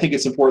 why I think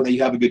it's important that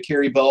you have a good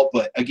carry belt.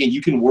 But again,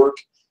 you can work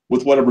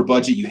with whatever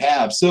budget you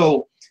have.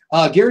 So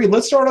Gary,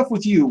 let's start off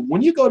with you.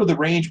 When you go to the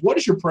range, what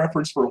is your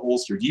preference for a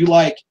holster? Do you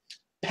like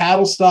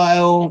paddle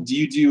style? Do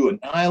you do a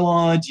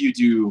nylon? Do you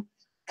do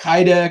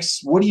Kydex?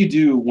 What do you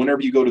do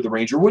whenever you go to the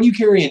range, or what do you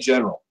carry in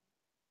general?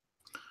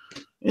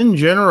 In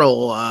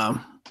general,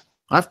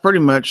 I've pretty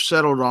much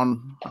settled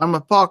on, I'm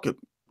a pocket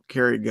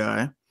carry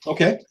guy.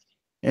 Okay.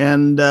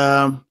 And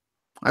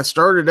I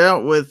started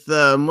out with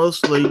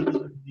mostly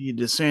the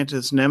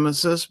DeSantis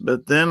Nemesis,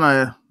 but then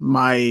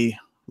my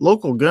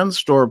local gun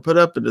store put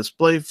up a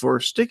display for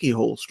sticky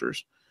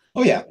holsters.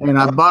 Oh, yeah. And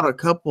I bought a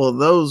couple of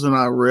those, and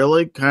I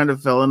really kind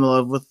of fell in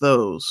love with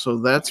those. So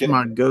that's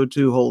my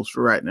go-to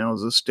holster right now,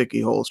 is a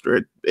sticky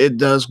holster. It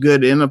does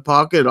good in a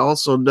pocket,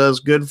 also does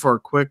good for a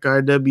quick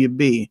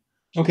IWB.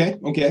 Okay.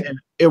 And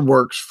it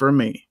works for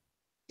me.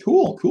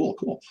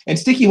 Cool. And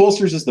Sticky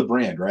Holsters is the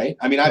brand, right?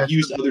 I mean, I've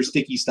used other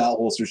sticky style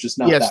holsters, just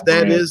not yes, that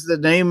brand. that is the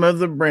name of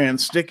the brand,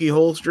 Sticky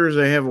Holsters.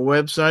 They have a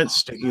website,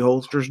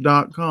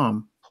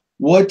 stickyholsters.com.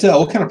 What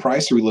kind of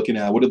price are we looking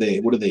at? What do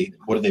they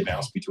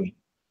bounce between?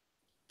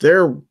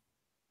 There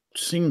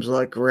seems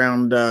like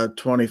around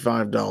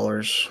 $25,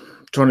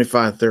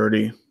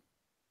 $25-$30.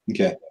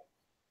 Okay.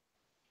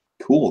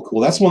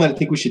 Cool. That's one that I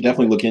think we should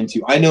definitely look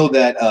into. I know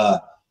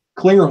that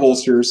Klinger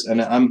Holsters,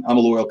 and I'm a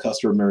loyal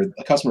customer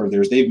of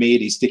theirs. They've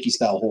made a sticky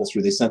style holster.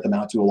 They sent them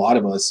out to a lot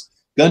of us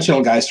gun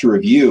channel guys to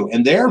review,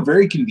 and they're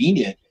very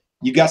convenient.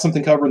 You've got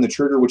something covering the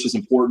trigger, which is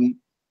important.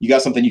 You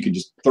got something you can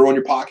just throw in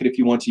your pocket if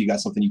you want to. You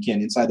got something you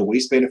can inside the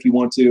waistband if you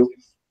want to.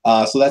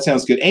 So that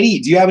sounds good. Do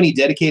you have any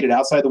dedicated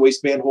outside the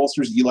waistband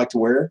holsters that you like to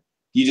wear?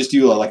 Do you just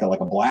do like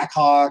a Black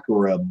Hawk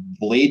or a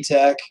Blade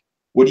Tech?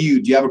 Do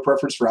you have a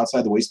preference for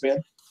outside the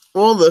waistband?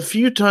 Well, the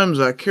few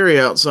times I carry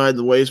outside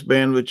the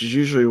waistband, which is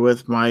usually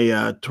with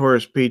my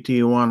Taurus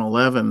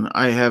PT-111,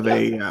 I have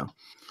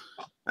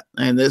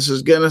and this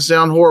is going to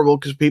sound horrible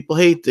because people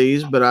hate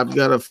these, but I've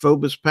got a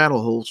Phobos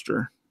paddle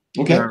holster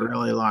that I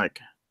really like.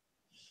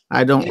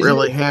 I don't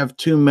really have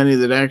too many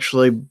that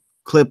actually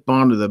clip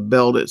onto the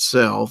belt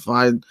itself.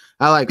 I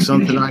like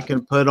something I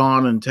can put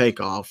on and take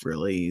off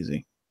really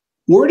easy.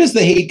 Where does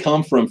the hate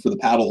come from for the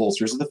paddle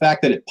holster? Is it the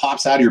fact that it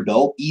pops out of your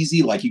belt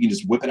easy, like you can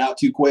just whip it out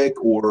too quick?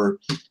 Or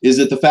is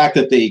it the fact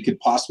that they could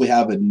possibly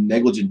have a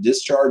negligent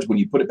discharge when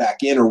you put it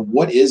back in? Or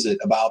what is it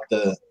about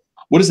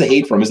what is the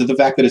hate from? Is it the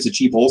fact that it's a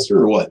cheap holster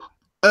or what?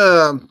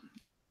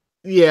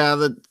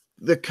 Yeah,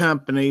 the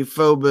company,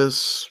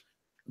 Phobos,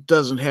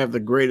 doesn't have the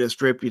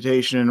greatest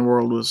reputation in the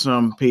world with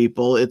some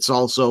people. It's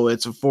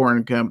a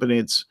foreign company.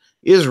 It's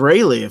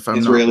Israeli, if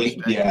I'm not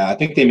mistaken. Yeah, I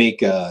think they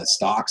make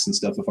stocks and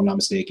stuff, if I'm not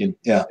mistaken.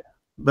 Yeah.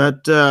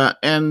 But at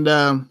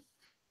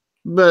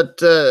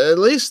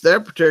least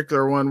that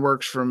particular one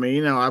works for me.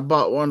 Now, I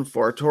bought one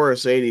for a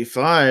Taurus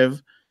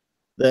 85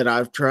 that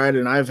I've tried,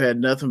 and I've had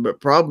nothing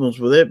but problems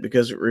with it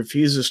because it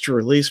refuses to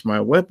release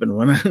my weapon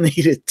when I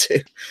need it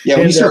to. Yeah,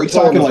 when you start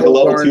talking like a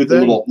level 2 with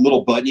the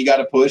little button you got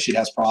to push, it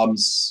has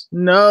problems.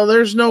 No,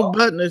 there's no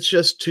button. It's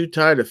just too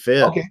tight to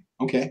fit.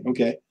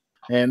 Okay.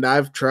 And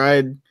I've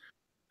tried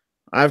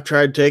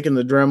taking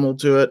the Dremel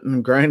to it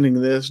and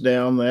grinding this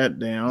down, that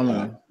down,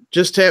 and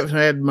just haven't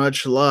had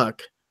much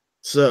luck.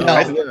 So,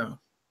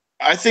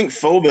 I think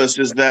Phobos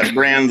is that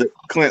brand that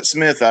Clint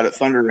Smith out at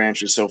Thunder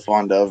Ranch is so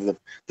fond of, the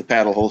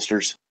paddle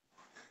holsters.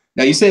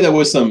 Now, you say that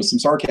with some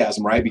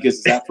sarcasm, right? Because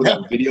is that for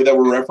that video that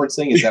we're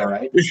referencing? Is that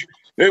right?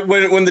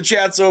 When the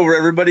chat's over,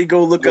 everybody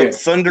go look up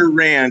Thunder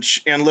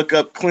Ranch and look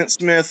up Clint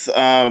Smith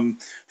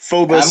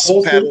Phobos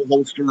paddle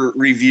holster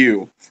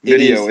review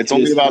video. It's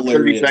only about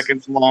 30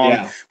 seconds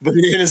long, but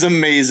it is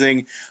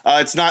amazing.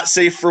 It's not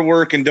safe for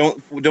work, and don't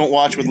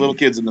watch with little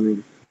kids in the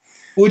room.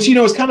 Which,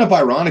 is kind of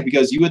ironic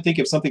because you would think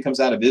if something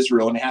comes out of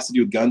Israel and it has to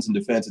do with guns and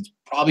defense, it's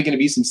probably going to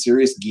be some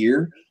serious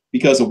gear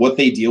because of what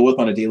they deal with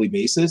on a daily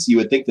basis. You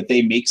would think that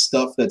they make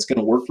stuff that's going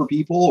to work for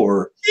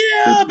people,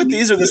 but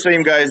these are the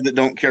same guys that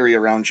don't carry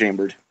around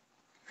chambered.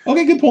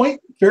 Okay, good point.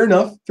 Fair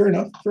enough.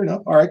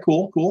 All right,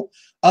 cool.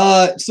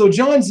 So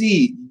John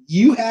Z,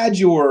 you had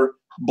your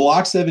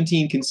Block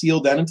 17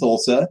 concealed down in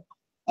Tulsa.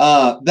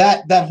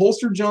 That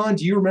holster, John,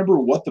 do you remember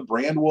what the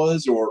brand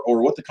was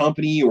or what the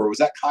company, or was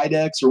that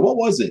Kydex, or what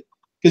was it?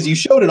 Because you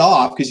showed it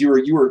off because you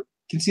were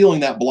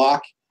concealing that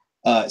block.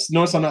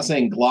 Notice I'm not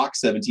saying Glock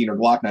 17 or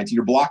Glock 19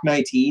 or Block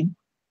 19.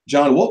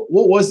 John, what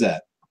was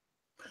that?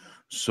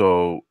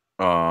 So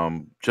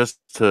Just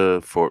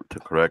to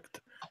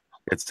correct,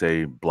 it's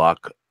a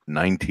Block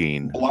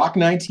 19. Block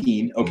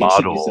 19. Okay,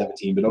 model, should be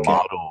 17, but okay.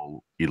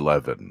 Model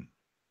 11.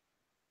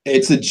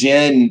 It's a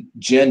Gen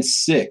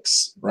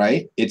 6,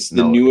 right? It's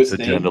the newest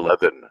thing. Gen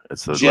 11.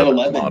 It's a Gen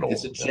 11 model.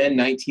 It's a Gen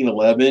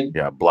 1911.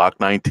 Yeah, Block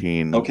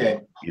 19.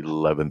 Okay.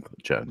 11th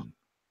gen.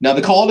 Now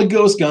they call it a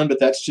ghost gun, but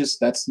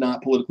that's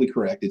not politically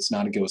correct. It's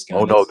not a ghost gun.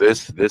 Oh no,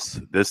 this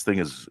thing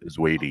is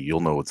weighty.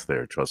 You'll know it's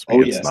there. Trust me.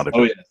 Oh it's yes. not a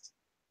oh yes.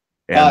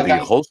 And the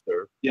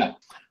holster. Yeah.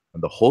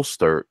 The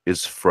holster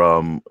is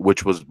from,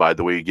 which was, by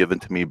the way, given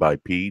to me by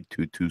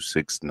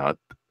P226 Nut.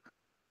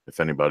 If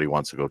anybody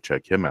wants to go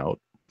check him out.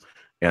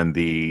 And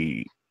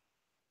the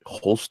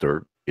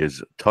holster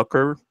is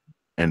Tucker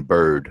and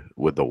Bird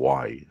with a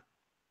Y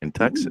in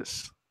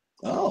Texas.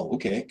 Oh,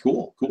 okay.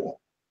 Cool.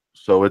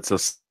 So it's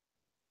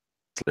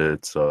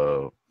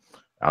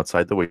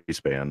outside the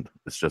waistband.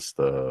 It's just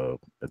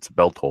it's a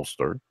belt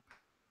holster.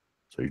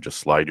 So you just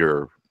slide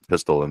your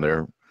pistol in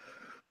there,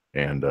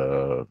 and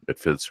it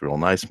fits real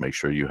nice. Make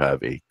sure you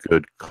have a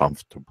good,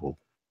 comfortable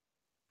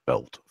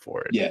belt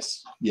for it.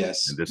 Yes.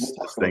 And this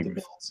thing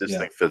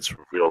fits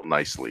real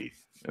nicely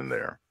in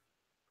there.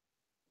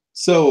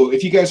 So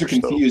if you guys are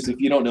confused, if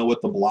you don't know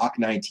what the Block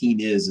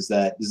 19 is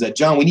that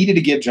John, we needed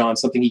to give John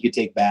something he could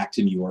take back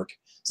to New York,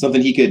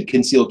 something he could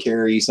conceal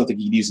carry, something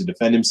he could use to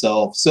defend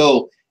himself.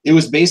 So it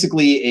was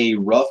basically a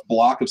rough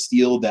block of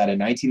steel that a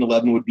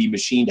 1911 would be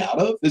machined out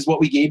of, is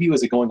what we gave you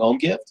as a going home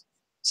gift.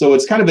 So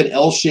it's kind of an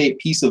L-shaped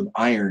piece of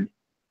iron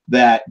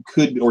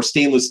or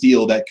stainless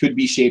steel that could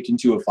be shaped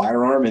into a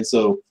firearm. And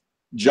so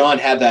John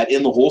had that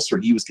in the holster.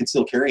 He was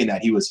concealed carrying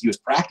that. He was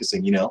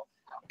practicing,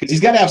 because he's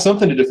got to have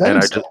something to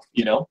defend himself,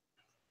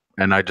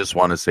 And I just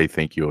want to say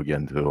thank you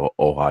again to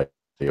Ohio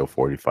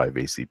 45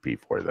 ACP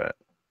for that.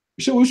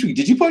 So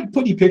did you put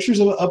any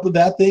pictures up of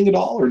that thing at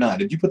all or not?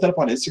 Did you put that up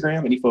on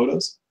Instagram? Any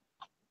photos?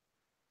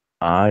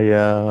 I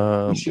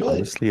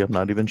honestly, I'm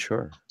not even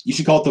sure. You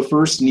should call it the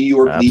first New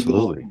York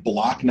legal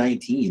Block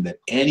 19 that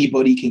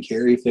anybody can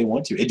carry if they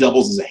want to. It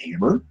doubles as a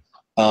hammer.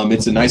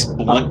 It's a nice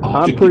blunt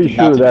object. I'm pretty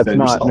sure that's not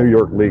yourself. New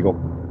York legal.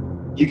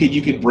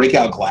 You could break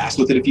out glass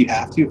with it if you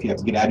have to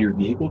get out of your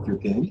vehicle if you're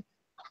pinned.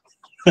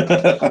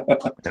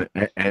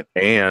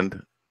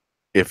 and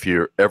if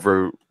you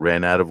ever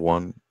ran out of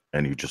one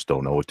and you just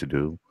don't know what to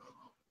do,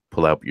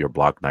 pull out your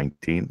Block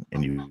 19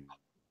 and you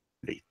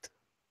wait.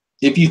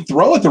 If you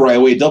throw it the right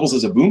way, it doubles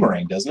as a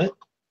boomerang, doesn't it?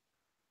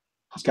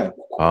 It's kind of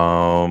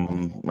I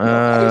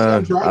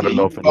don't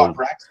know if it'll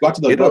practice. Go out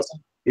to the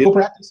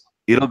practice.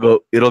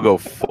 It'll go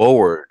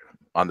forward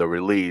on the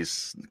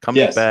release.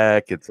 Coming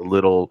back, it's a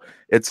little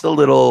it's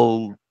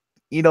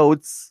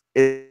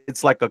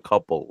like a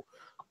couple.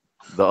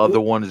 The other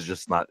one is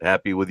just not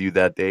happy with you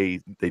that day.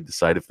 They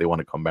decide if they want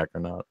to come back or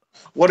not.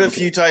 What if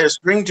you tie a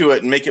string to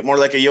it and make it more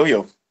like a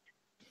yo-yo?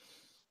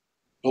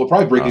 It'll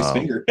probably break his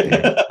finger.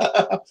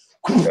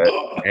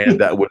 And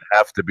that would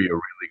have to be a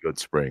really good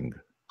spring.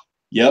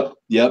 Yep,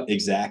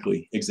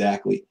 exactly.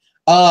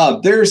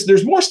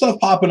 There's more stuff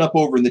popping up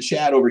over in the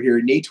chat over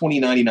here.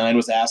 Nate2099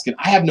 was asking,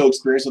 I have no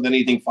experience with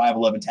anything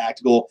 511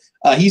 tactical.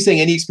 He's saying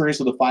any experience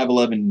with the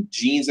 511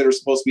 jeans that are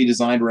supposed to be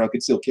designed around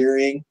concealed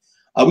carrying.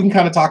 We can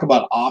kind of talk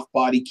about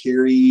off-body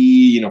carry,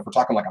 if we're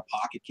talking like a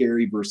pocket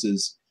carry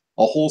versus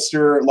a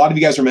holster. A lot of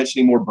you guys are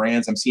mentioning more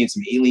brands. I'm seeing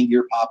some Alien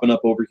Gear popping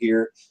up over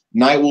here.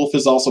 Nightwolf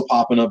is also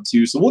popping up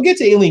too. So we'll get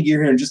to Alien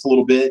Gear here in just a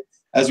little bit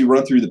as we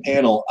run through the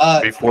panel.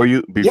 Before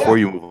you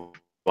move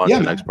on to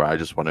the next part, I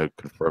just want to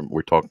confirm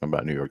we're talking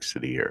about New York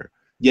City here.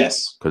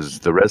 Yes. Because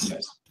the rest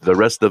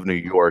of New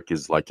York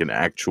is like an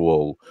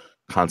actual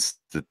part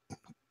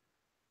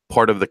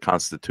of the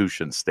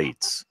Constitution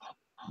states.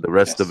 The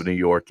rest of New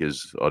York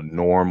is a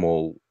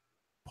normal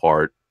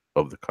part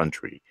of the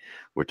country.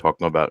 We're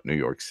talking about New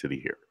York City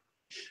here.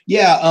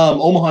 Yeah,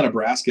 Omaha,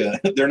 Nebraska,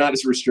 they're not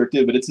as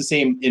restrictive, but it's the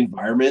same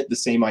environment, the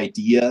same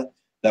idea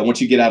that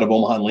once you get out of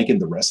Omaha and Lincoln,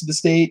 the rest of the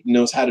state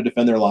knows how to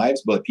defend their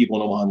lives, but people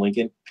in Omaha and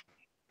Lincoln.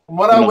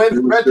 What I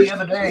read the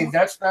other day,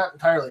 that's not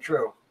entirely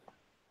true.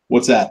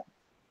 What's that?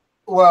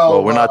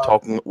 Well, we're not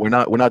talking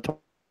about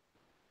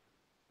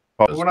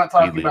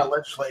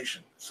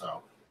legislation,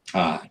 so.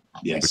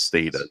 Yes. The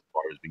state as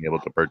far as being able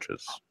to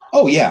purchase.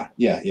 Oh yeah.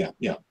 I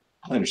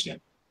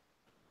understand.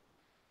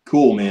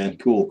 Cool, man.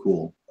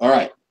 Cool. All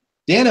right,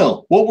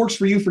 Dano, what works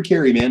for you for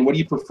carry, man? What do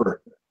you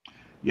prefer?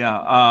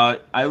 Yeah,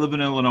 I live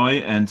in Illinois,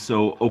 and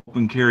so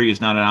open carry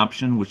is not an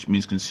option, which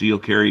means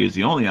concealed carry is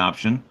the only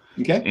option.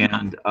 Okay.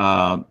 And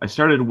I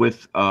started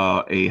with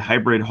a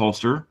hybrid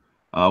holster,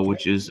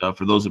 which is,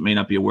 for those that may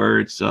not be aware,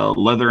 it's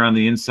leather on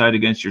the inside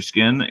against your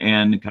skin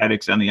and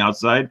Kydex on the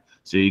outside.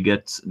 So you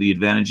get the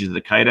advantages of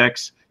the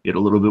Kydex, you get a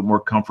little bit more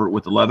comfort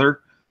with the leather.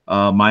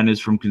 Mine is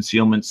from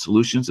Concealment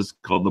Solutions. It's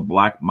called the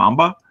Black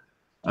Mamba.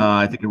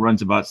 I think it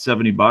runs about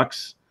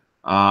 $70.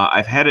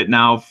 I've had it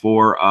now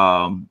for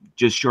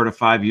just short of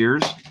 5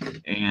 years.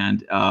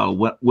 And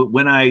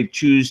when I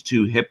choose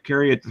to hip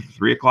carry at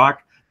 3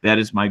 o'clock, that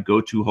is my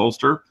go-to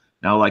holster.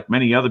 Now, like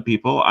many other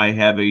people, I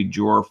have a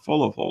drawer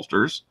full of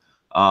holsters.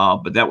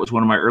 but that was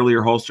one of my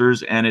earlier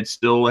holsters, and it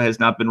still has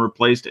not been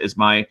replaced as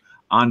my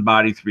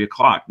on-body 3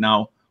 o'clock.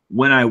 Now,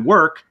 when I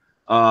work,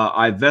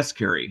 I vest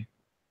carry,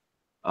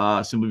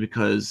 simply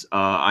because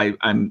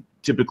I'm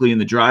typically in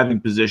the driving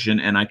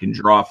position and I can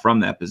draw from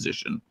that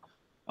position.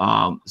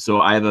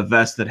 So I have a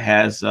vest that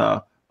has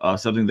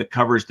something that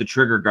covers the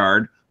trigger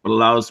guard, but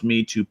allows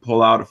me to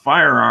pull out a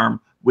firearm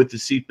with the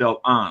seatbelt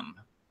on,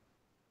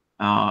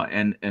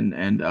 and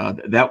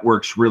that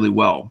works really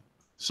well.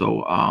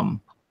 So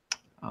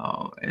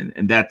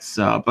and that's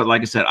but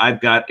like I said,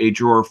 I've got a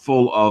drawer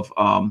full of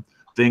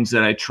things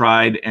that I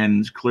tried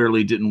and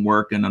clearly didn't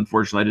work, and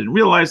unfortunately I didn't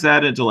realize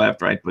that until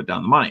after I put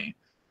down the money.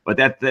 But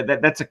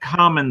that's a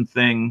common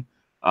thing.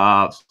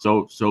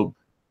 So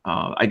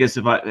I guess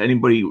if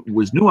anybody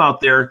was new out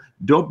there,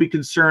 don't be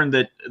concerned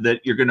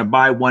that you're going to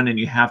buy one and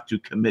you have to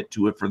commit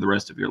to it for the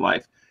rest of your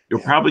life. You're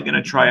probably going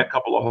to try a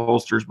couple of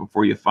holsters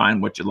before you find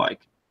what you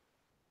like.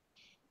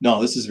 No,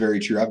 this is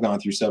very true. I've gone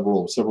through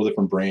several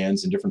different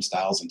brands and different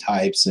styles and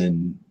types,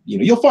 and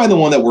you'll find the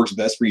one that works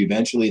best for you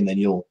eventually, and then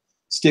you'll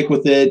stick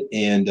with it.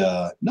 And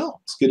no,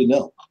 it's good to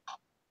know.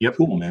 Yep.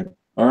 Cool, man.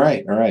 All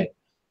right.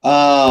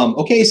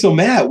 Okay, so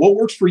Matt, what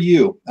works for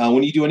you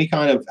when you do any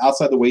kind of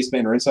outside the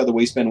waistband or inside the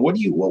waistband? What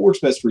works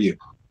best for you?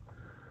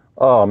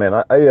 Oh man,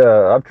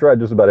 I've tried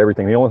just about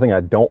everything. The only thing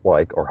I don't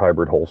like are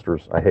hybrid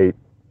holsters. I hate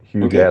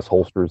huge ass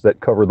holsters that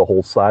cover the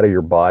whole side of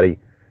your body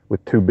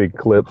with 2 big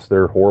clips.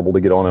 They're horrible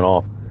to get on and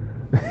off.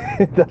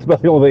 That's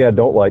about the only thing I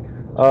don't like.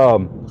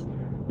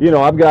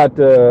 I've got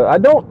I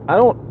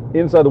don't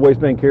inside the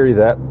waistband carry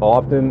that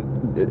often.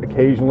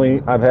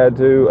 Occasionally I've had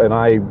to,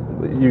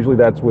 and usually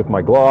that's with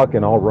my Glock,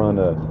 and I'll run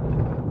a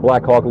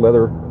Black Hawk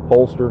leather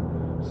holster,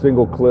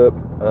 single clip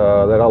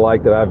that I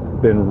like.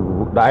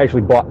 I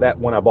actually bought that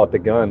when I bought the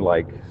gun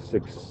like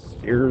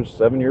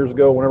 7 years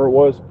ago, whenever it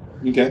was.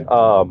 Okay.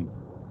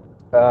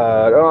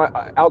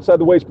 Outside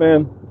the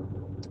waistband,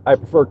 I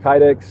prefer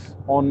Kydex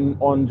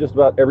on just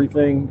about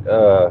everything.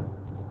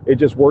 It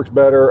just works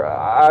better.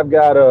 I've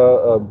got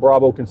a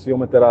Bravo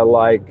concealment that I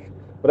like,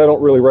 but I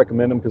don't really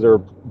recommend them because there are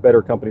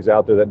better companies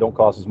out there that don't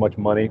cost as much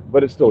money,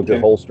 but it's still a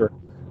good holster.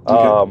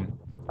 Okay.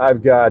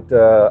 I've got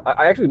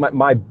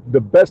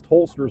the best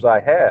holsters I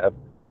have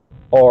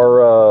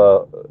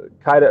are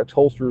Kydex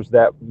holsters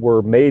that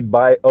were made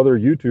by other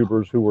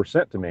YouTubers who were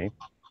sent to me.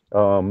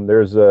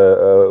 There's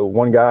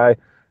one guy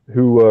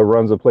who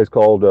runs a place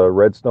called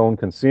Redstone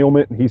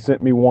Concealment, and he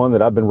sent me one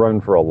that I've been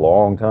running for a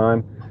long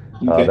time.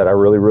 That I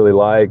really, really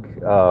like.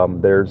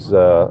 There's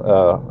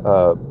Armed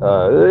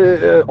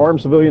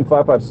Civilian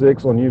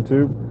 556 on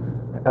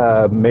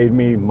YouTube. Made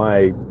me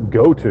my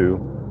go-to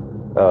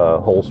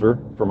holster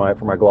for my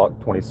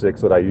Glock 26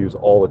 that I use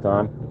all the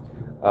time.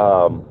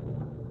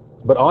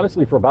 But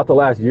honestly, for about the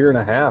last year and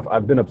a half,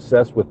 I've been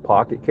obsessed with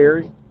pocket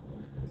carry.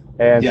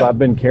 And so I've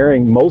been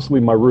carrying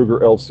mostly my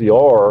Ruger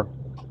LCR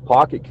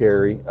pocket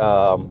carry,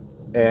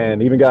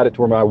 and even got it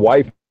to where my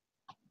wife.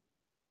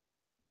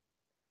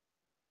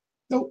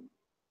 Nope.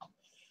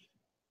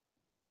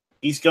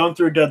 He's going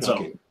through a dead zone.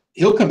 Okay.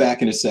 He'll come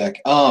back in a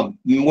sec.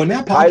 When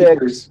Matt pocket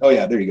carries, oh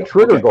yeah, there you go.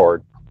 Trigger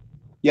guard.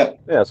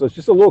 Yep. Yeah, so it's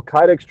just a little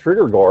Kydex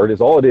trigger guard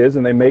is all it is,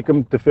 and they make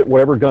them to fit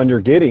whatever gun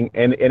you're getting,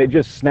 and it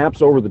just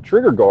snaps over the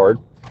trigger guard,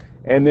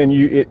 and then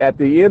at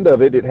the end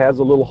of it, it has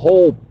a little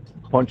hole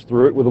punched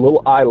through it with a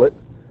little eyelet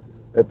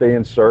that they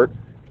insert,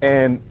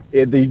 and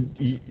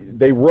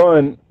they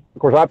run. Of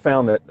course, I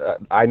found that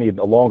I need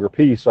a longer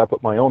piece, so I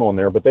put my own on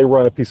there, but they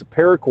run a piece of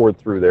paracord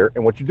through there,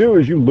 and what you do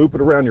is you loop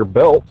it around your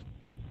belt,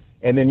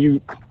 and then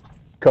you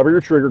cover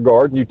your trigger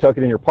guard, and you tuck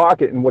it in your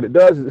pocket, and what it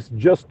does is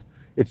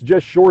it's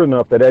just short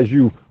enough that as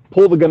you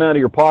pull the gun out of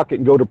your pocket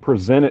and go to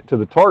present it to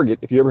the target,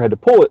 if you ever had to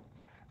pull it,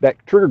 that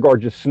trigger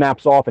guard just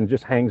snaps off and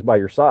just hangs by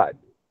your side.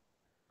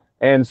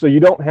 And so you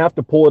don't have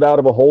to pull it out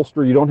of a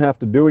holster, you don't have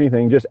to do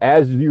anything, just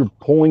as you're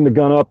pulling the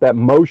gun up, that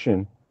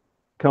motion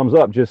comes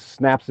up, just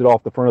snaps it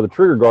off the front of the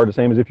trigger guard, the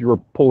same as if you were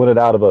pulling it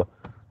out of a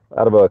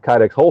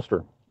Kydex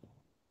holster.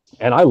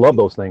 And I love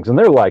those things, and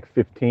they're like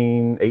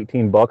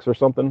 $15-18 or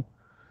something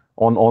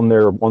on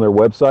their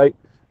website.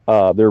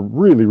 They're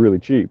really, really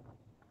cheap,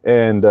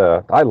 and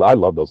I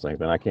love those things,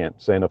 man. I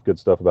can't say enough good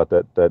stuff about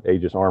that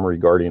Aegis Armory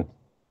Guardian.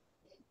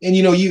 And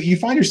you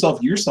find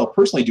yourself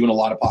personally doing a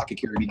lot of pocket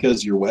carry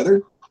because your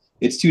weather.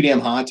 It's too damn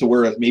hot to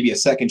wear maybe a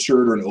second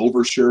shirt or an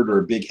overshirt or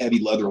a big heavy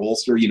leather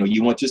holster.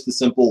 You want just the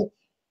simple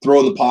throw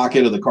in the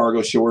pocket of the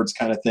cargo shorts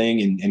kind of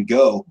thing and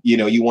go.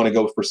 You want to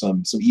go for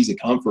some ease of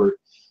comfort.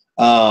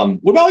 What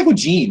about like with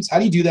jeans? How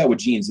do you do that with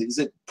jeans? Is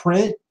it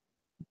print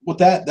with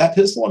that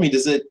pistol? I mean,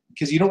 does it,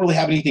 because you don't really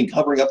have anything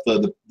covering up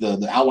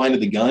the outline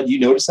of the gun. Do you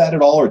notice that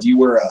at all, or do you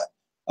wear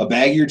a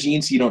baggier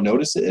jeans so you don't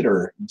notice it,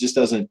 or it just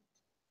doesn't?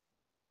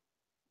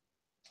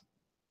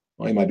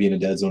 Well, you might be in a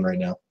dead zone right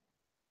now.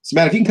 So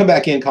Matt, if you can come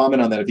back in,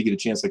 comment on that if you get a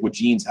chance. Like with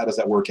jeans, how does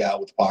that work out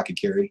with the pocket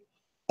carry?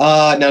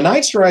 Now,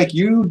 Night Strike,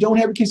 you don't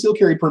have a concealed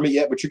carry permit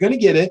yet, but you're going to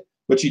get it.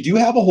 But you do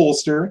have a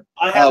holster.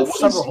 I have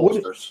several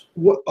holsters.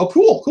 Oh,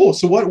 cool.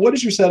 So what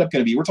is your setup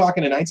going to be? We're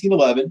talking a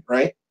 1911,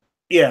 right?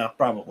 Yeah,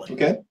 probably.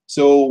 Okay.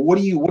 So what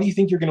do you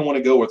think you're going to want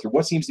to go with, or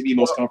what seems to be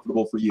most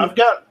comfortable for you?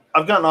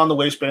 I've gotten on the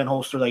waistband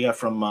holster that I got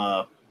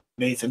from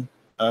Nathan.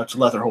 It's a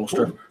leather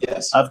holster. Cool.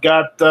 Yes. I've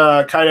got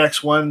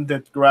Kydex one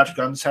that Garage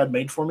Guns had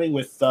made for me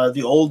with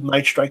the old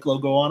Night Strike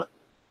logo on it.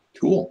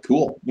 Cool.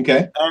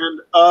 Okay.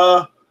 And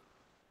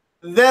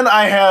then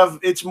I have,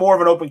 it's more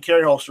of an open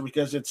carry holster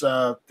because it's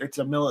a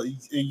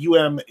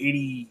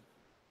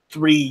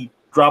UM-83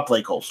 drop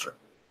leg holster.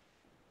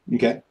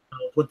 Okay.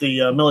 What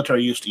the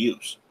military used to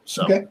use.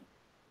 So. Okay.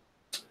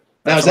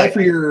 Now is that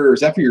for your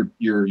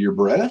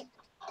Beretta?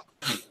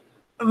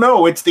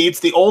 No, it's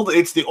the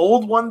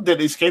old one that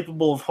is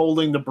capable of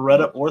holding the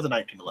Beretta or the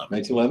 1911.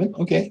 1911.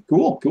 Okay.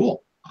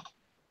 Cool.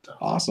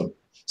 Awesome.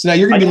 So now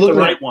you're going to be looking at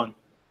the right one.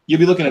 You'll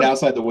be looking at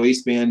outside the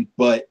waistband,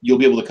 but you'll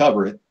be able to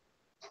cover it.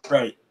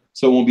 Right.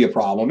 So it won't be a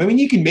problem. I mean,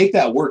 you can make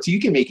that work. So you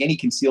can make any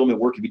concealment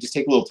work if you just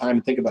take a little time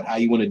and think about how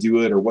you want to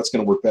do it or what's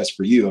going to work best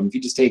for you. I mean, if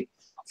you just take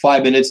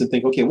 5 minutes and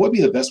think, okay, what would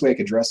be the best way I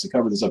could dress to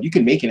cover this up? You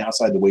can make an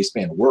outside the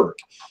waistband work.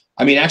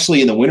 I mean,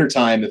 actually in the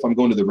wintertime, if I'm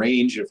going to the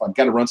range, if I've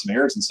got to run some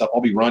errands and stuff,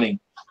 I'll be running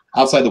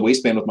outside the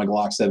waistband with my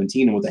Glock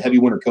 17, and with a heavy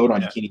winter coat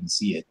on, you can't even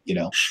see it, you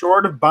know?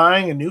 Short of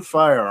buying a new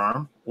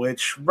firearm,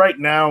 which right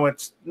now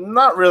it's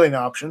not really an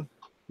option.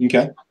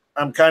 Okay.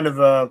 I'm kind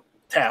of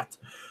tapped.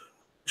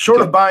 Short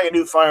of buying a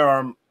new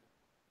firearm,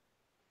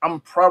 I'm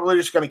probably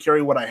just going to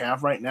carry what I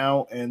have right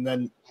now, and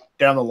then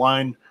down the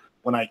line,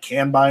 when I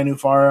can buy a new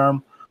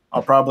firearm,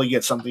 I'll probably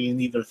get something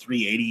in either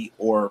 380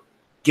 or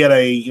get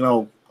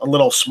a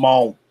little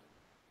small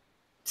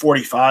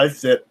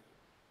 45 that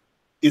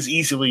is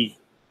easily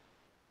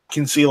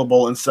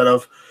concealable instead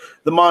of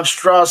the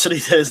monstrosity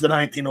that is the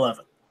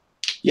 1911.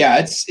 Yeah,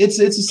 it's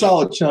a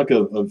solid chunk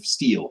of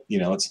steel. You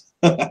know, it's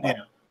yeah.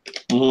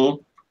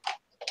 Mm-hmm.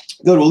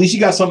 Good. Well, at least you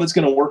got something that's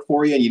going to work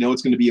for you, and you know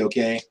it's going to be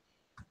okay.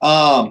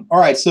 All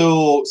right.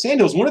 So,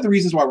 Sandos, one of the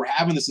reasons why we're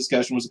having this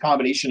discussion was a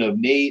combination of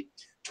Nate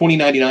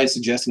 2099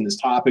 suggesting this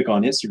topic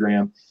on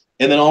Instagram,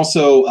 and then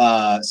also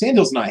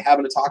Sandos and I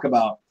having to talk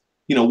about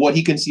what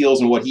he conceals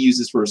and what he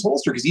uses for his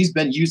holster, because he's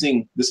been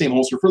using the same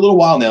holster for a little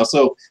while now.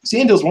 So,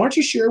 Sandos, why don't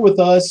you share with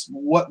us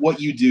what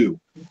you do?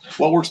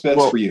 What works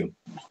best for you?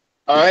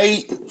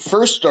 I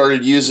first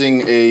started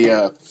using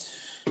an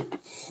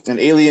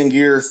Alien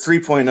Gear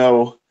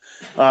 3.0.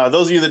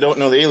 Those of you that don't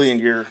know the Alien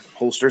Gear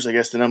holsters, I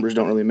guess the numbers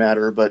don't really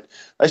matter, but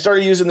I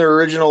started using their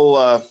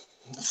original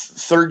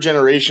third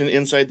generation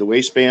inside the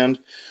waistband.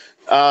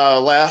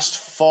 Last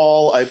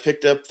fall, I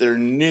picked up their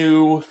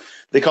new,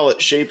 they call it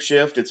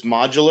Shapeshift. It's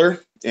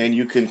modular, and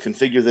you can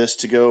configure this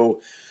to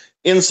go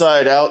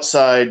inside,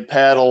 outside,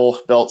 paddle,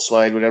 belt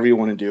slide, whatever you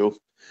want to do.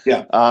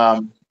 Yeah.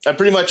 I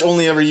pretty much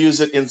only ever use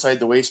it inside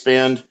the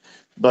waistband,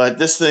 but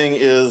this thing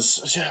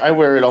is, I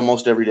wear it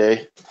almost every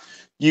day.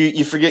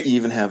 You forget you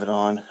even have it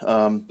on.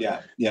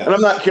 Yeah. And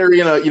I'm not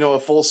carrying a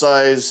full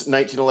size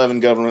 1911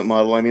 government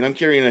model. I mean, I'm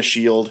carrying a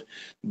Shield,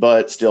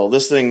 but still,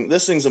 this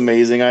thing's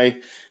amazing. I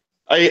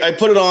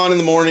put it on in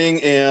the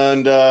morning,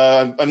 and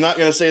I'm not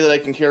going to say that I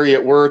can carry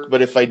at work,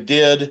 but if I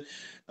did,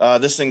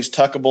 this thing's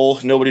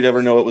tuckable. Nobody'd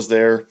ever know it was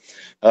there.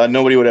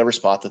 Nobody would ever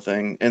spot the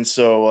thing, and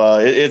so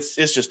it's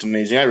just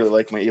amazing. I really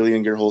like my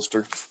Alien Gear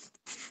holster.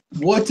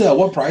 What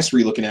price were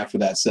you looking at for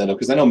that setup?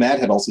 Because I know Matt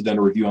had also done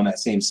a review on that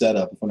same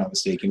setup, if I'm not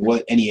mistaken.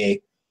 What NEA?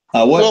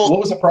 What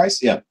was the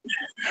price? Yeah,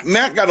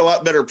 Matt got a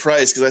lot better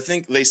price because I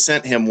think they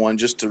sent him one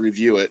just to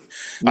review it.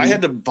 Mm-hmm. I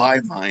had to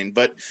buy mine,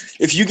 but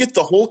if you get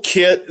the whole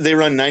kit, they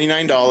run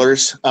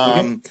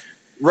 $99.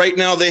 Right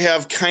now, they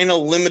have kind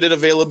of limited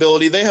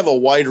availability. They have a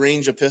wide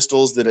range of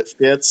pistols that it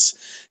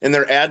fits, and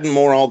they're adding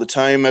more all the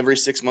time. Every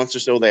 6 months or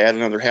so, they add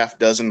another half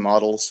dozen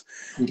models.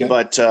 Okay.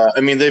 But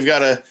I mean, they've got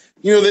to,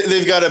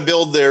 they've got to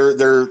build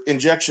their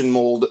injection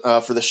mold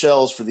for the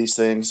shells for these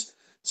things.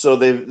 So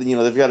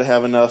they've got to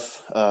have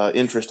enough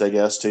interest, I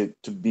guess, to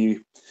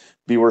be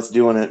worth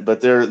doing it. But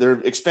they're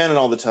expanding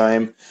all the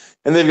time,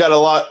 and they've got a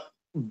lot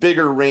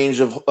bigger range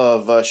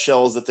of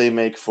shells that they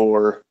make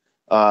for.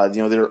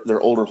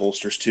 They're older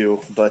holsters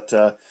too, but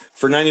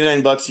for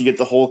 $99 you get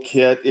the whole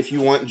kit. If you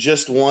want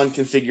just one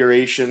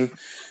configuration,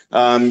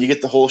 you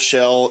get the whole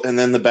shell and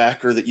then the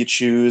backer that you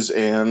choose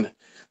and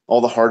all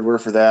the hardware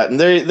for that. And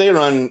they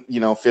run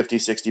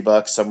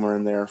 $50-$60 somewhere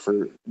in there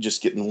for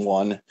just getting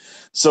one.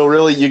 So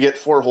really you get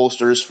 4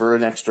 holsters for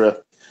an extra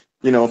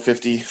 $40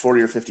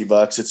 or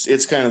 $50.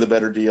 It's kind of the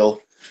better deal.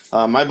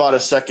 I bought a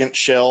second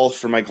shell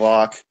for my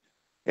Glock,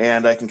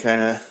 and I can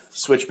kind of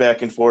switch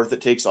back and forth.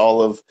 It takes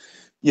all of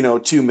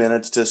 2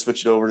 minutes to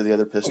switch it over to the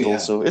other pistol. Oh, yeah.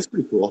 So it's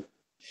pretty cool.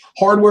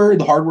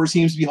 The hardware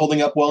seems to be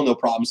holding up well. No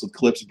problems with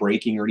clips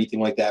breaking or anything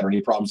like that, or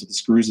any problems with the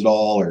screws at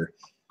all, or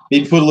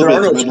maybe put a little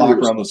bit of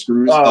threadlock around those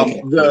screws.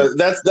 Okay.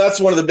 That's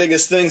one of the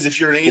biggest things. If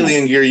you're an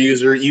Alien Gear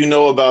user,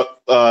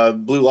 about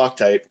blue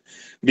Loctite,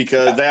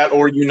 because that,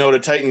 or to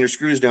tighten your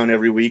screws down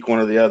every week, one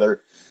or the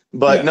other.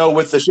 But no,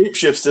 with the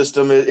Shapeshift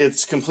system,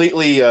 it's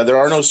completely, there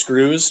are no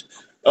screws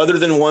other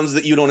than ones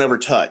that you don't ever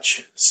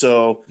touch.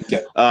 So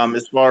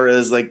as far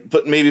as like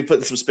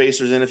putting some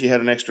spacers in, if you had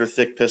an extra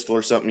thick pistol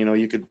or something,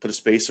 you could put a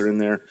spacer in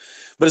there.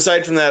 But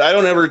aside from that, I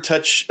don't ever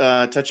touch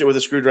it with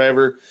a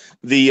screwdriver.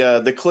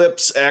 The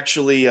clips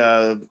actually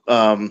are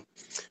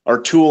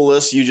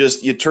toolless.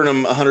 You turn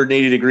them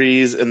 180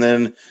 degrees, and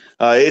then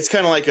it's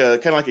kind of like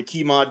a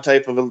key mod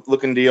type of a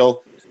looking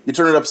deal. You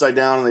turn it upside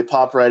down, and they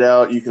pop right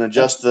out. You can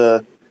adjust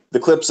the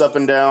clips up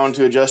and down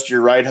to adjust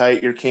your ride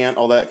height, your cant,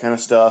 all that kind of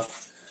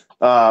stuff.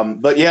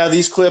 But yeah,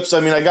 these clips.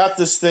 I mean, I got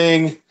this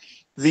thing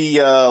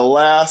the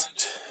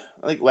last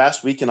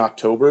week in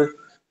October,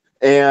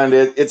 and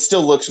it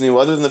still looks new.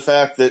 Other than the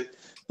fact that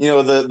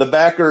the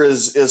backer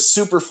is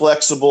super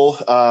flexible.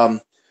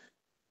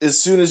 As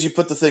soon as you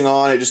put the thing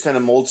on, it just kind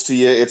of molds to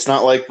you. It's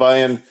not like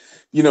buying,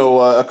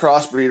 a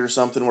crossbreed or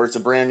something where it's a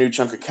brand new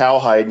chunk of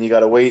cowhide and you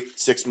got to wait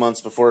 6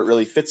 months before it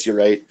really fits you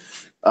right.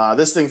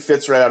 This thing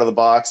fits right out of the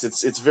box.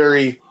 It's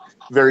very,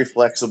 very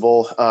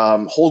flexible.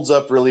 Holds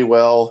up really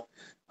well.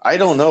 I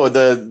don't know,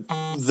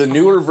 the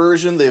newer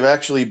version, they've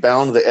actually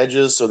bound the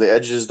edges so the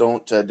edges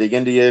don't dig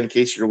into you in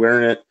case you're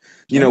wearing it,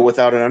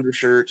 without an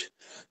undershirt.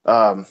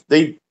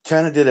 They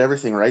kind of did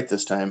everything right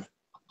this time.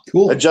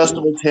 Cool.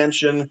 Adjustable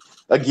tension.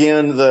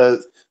 Again,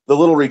 the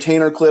little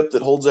retainer clip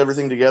that holds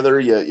everything together,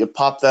 you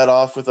pop that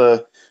off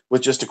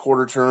with just a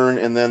quarter turn,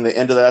 and then the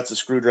end of that's a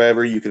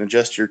screwdriver. You can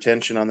adjust your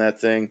tension on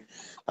that thing.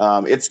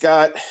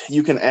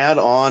 You can add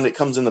on, it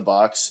comes in the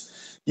box,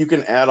 you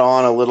can add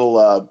on a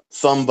little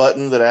thumb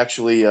button that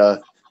actually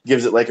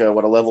gives it like a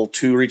level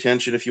 2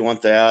 retention if you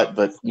want that.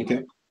 But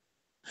okay.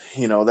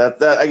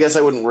 That I guess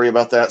I wouldn't worry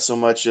about that so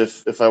much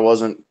if I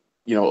wasn't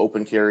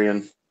open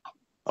carrying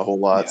a whole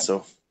lot. Yeah.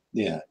 So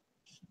yeah.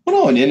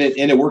 Well, no, and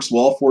it works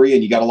well for you,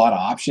 and you got a lot of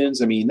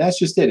options. I mean, that's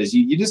just it. Is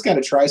you just got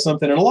to try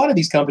something, and a lot of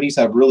these companies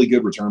have really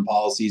good return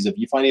policies. If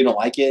you find you don't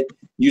like it,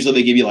 usually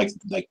they give you like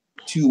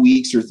 2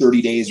 weeks or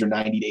 30 days or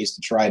 90 days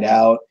to try it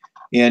out,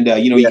 and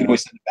you can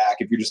always send it back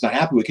if you're just not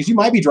happy with it, because you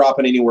might be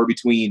dropping anywhere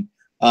between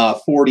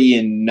 $40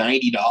 and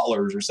 $90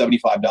 or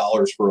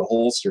 $75 for a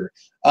holster.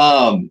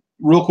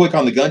 Real quick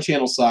on the gun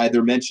channel side,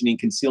 they're mentioning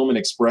Concealment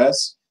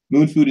Express.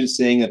 Moon Food is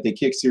saying that they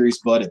kick Series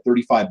Bud at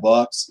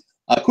 $35.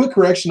 Quick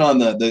correction on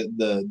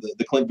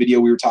the Clint video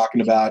we were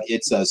talking about.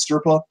 It's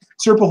Serpa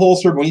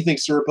holster. When you think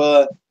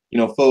Serpa,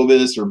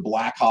 Phobos or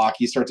Blackhawk,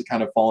 you start to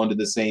kind of fall into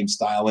the same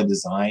style and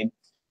design.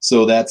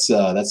 So that's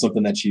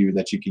something that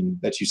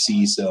you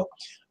see. So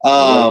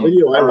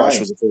video I watched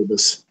was a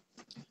Phobos.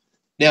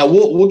 Now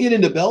we'll get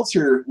into belts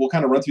here. We'll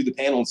kind of run through the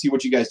panel and see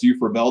what you guys do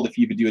for a belt, if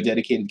you even do a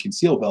dedicated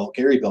conceal belt,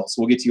 carry belt.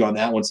 So we'll get to you on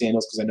that one,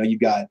 Sandals, because I know you've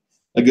got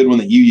a good one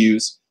that you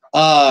use.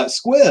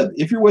 Squib,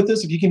 if you're with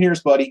us, if you can hear us,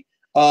 buddy.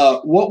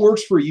 What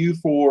works for you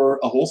for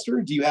a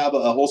holster? Do you have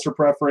a holster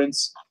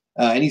preference?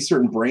 Any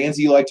certain brands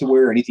you like to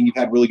wear? Anything you've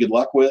had really good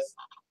luck with?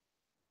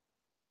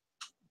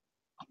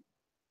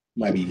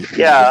 Might be.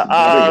 Yeah.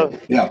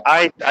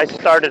 I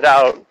started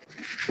out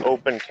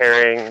open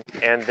carrying,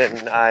 and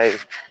then I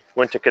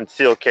went to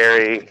conceal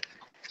carry.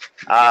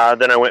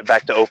 Then I went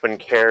back to open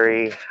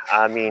carry.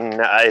 I mean,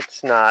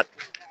 it's not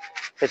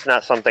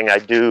something I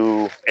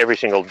do every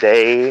single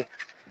day.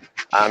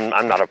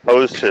 I'm not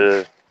opposed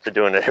to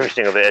doing it every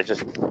single day. I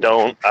just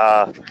don't.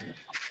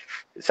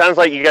 It sounds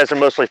like you guys are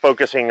mostly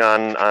focusing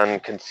on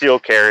conceal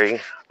carry.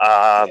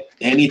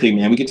 Anything,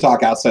 man. We can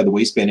talk outside the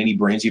waistband. Any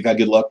brands you've had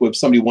good luck with? If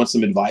somebody wants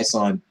some advice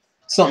on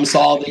something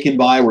solid they can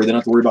buy where they don't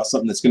have to worry about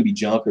something that's going to be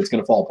junk or it's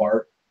going to fall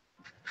apart.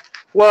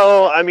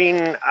 Well, I mean,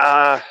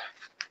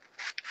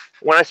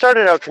 when I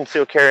started out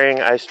conceal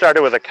carrying, I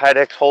started with a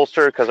Kydex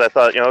holster because I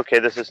thought, okay,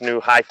 this is new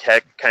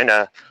high-tech kind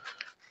of,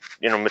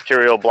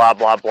 material, blah,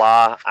 blah,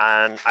 blah.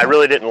 And I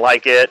really didn't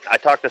like it. I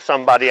talked to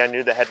somebody I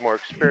knew that had more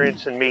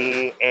experience than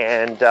me,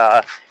 and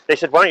they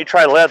said, why don't you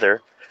try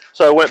leather?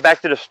 So I went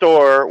back to the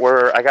store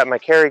where I got my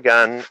carry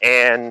gun,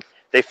 and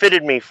they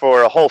fitted me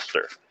for a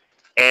holster.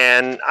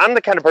 And I'm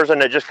the kind of person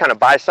that just kind of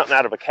buys something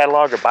out of a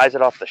catalog or buys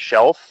it off the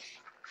shelf.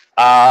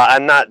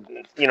 I'm not,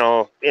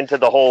 into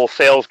the whole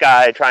sales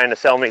guy trying to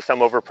sell me some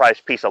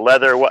overpriced piece of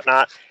leather or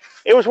whatnot.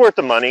 It was worth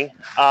the money.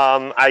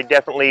 I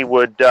definitely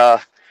would,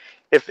 when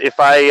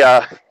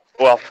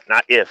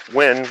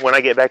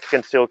I get back to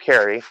concealed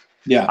carry,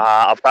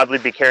 I'll probably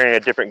be carrying a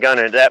different gun.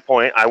 And at that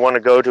point, I want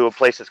to go to a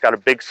place that's got a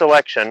big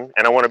selection,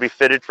 and I want to be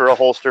fitted for a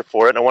holster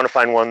for it. And I want to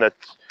find one that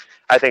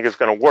I think is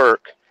going to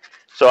work.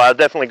 So I'll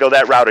definitely go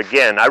that route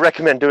again. I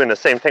recommend doing the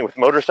same thing with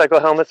motorcycle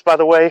helmets, by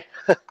the way.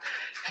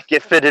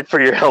 Get fitted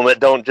for your helmet.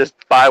 Don't just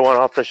buy one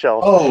off the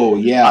shelf. Oh,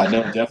 yeah.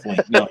 No,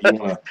 definitely. No, you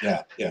want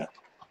to, yeah.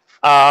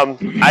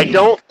 I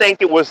don't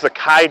think it was the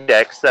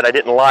Kydex that I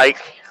didn't like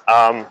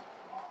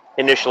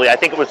initially. I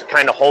think it was the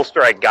kind of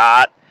holster I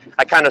got.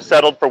 I kind of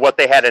settled for what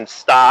they had in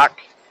stock.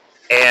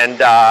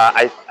 And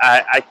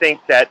I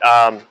think that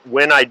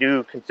when I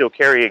do conceal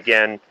carry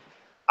again,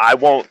 I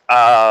won't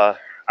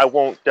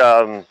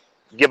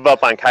give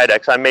up on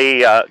Kydex. I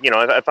may,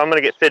 if I'm going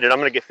to get fitted, I'm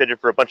going to get fitted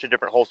for a bunch of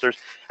different holsters,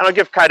 and I'll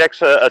give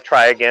Kydex a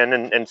try again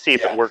and see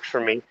if it works for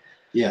me.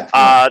 Yeah.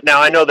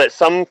 Now I know that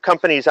some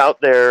companies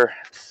out there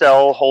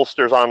sell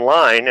holsters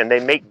online, and they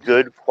make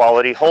good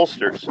quality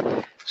holsters.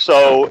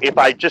 So if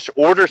I just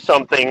order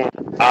something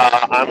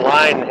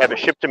online and have it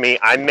shipped to me,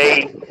 I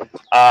may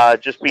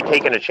just be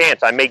taking a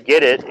chance. I may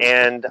get it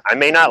and I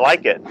may not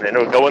like it, and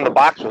it'll go in the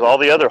box with all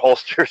the other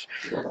holsters.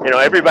 You know,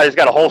 everybody's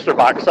got a holster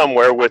box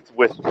somewhere with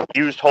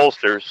used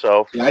holsters.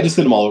 So yeah, I just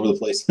send them all over the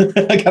place.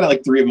 I got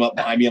like 3 of them up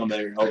behind me on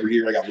there, over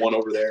here. I got 1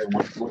 over there,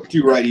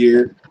 2 right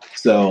here.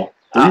 So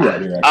 3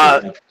 right here.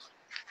 Actually.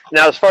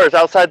 Now, as far as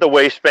outside the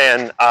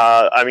waistband,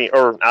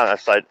 or not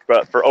outside,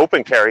 but for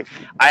open carry,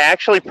 I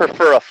actually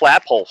prefer a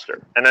flap holster.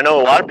 And I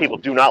know a lot of people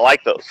do not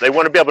like those. They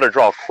want to be able to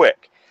draw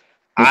quick.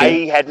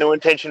 Okay. I had no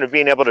intention of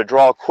being able to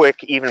draw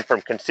quick even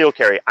from concealed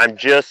carry. I'm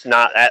just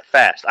not that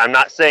fast. I'm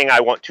not saying I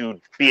want to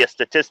be a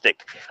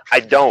statistic. I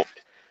don't.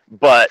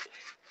 But,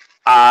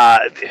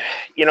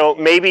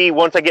 maybe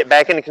once I get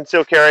back into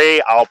concealed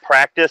carry, I'll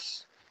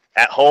practice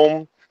at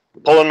home,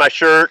 pulling my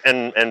shirt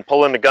and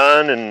pulling the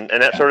gun and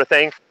that sort of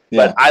thing.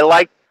 Yeah. But I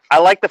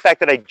like the fact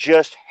that I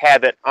just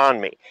have it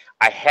on me.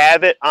 I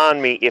have it on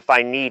me if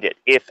I need it.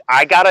 If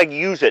I got to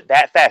use it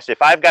that fast,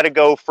 if I've got to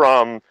go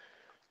from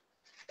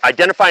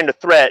identifying the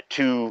threat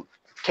to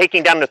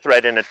taking down the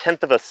threat in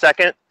 1/10 of a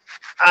second,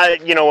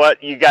 you know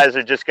what? You guys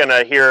are just going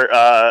to hear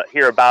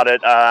about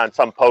it on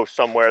some post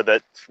somewhere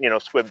that,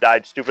 Squib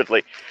died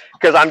stupidly,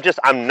 because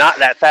I'm not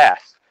that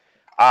fast.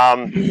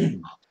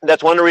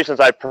 That's one of the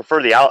reasons I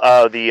prefer the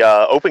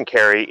open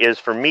carry. Is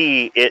for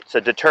me, it's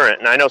a deterrent.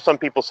 And I know some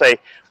people say,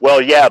 well,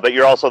 yeah, but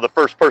you're also the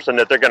first person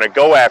that they're going to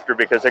go after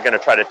because they're going to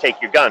try to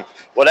take your gun.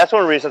 Well, that's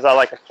one of the reasons I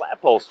like a flap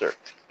holster.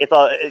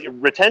 It's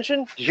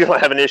retention. You don't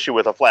have an issue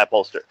with a flap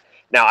holster.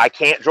 Now, I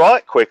can't draw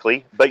it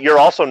quickly, but you're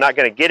also not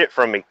going to get it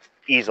from me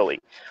easily.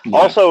 Yeah.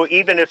 Also,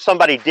 even if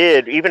somebody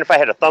did, even if I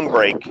had a thumb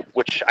break,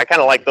 which I kind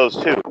of like those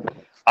too.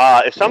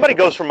 If somebody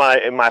goes for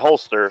my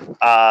holster,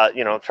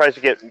 tries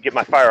to get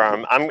my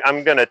firearm,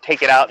 I'm going to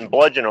take it out and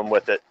bludgeon them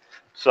with it.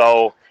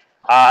 So,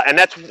 and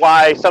that's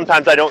why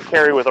sometimes I don't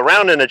carry with a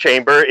round in the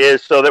chamber,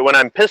 is so that when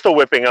I'm pistol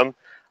whipping them,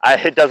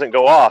 it doesn't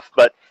go off.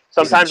 But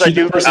sometimes I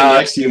do. The person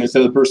next to you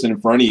instead of the person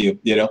in front of you,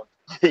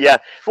 Yeah.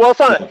 Well,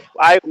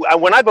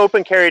 when I've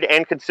open carried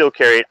and concealed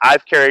carried,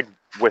 I've carried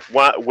with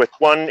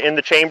one in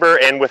the chamber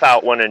and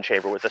without one in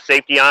chamber, with the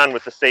safety on,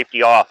 with the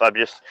safety off. I'm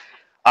just.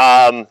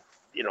 I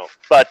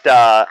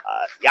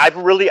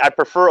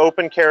prefer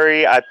open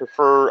carry. I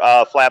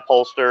prefer flap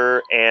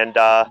holster, and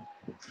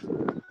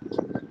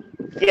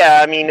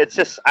it's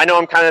just, I know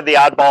I'm kind of the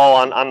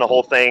oddball on the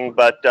whole thing,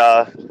 but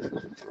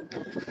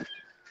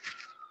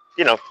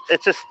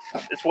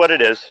it's what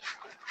it is.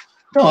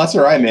 No, that's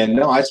all right, man.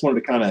 No, I just wanted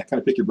to kind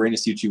of pick your brain to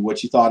see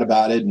what you thought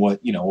about it and what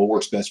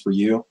works best for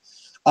you.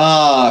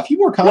 A few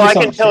more comments.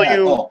 Well, I can tell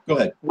you. Oh, go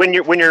ahead. When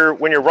you're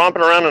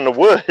romping around in the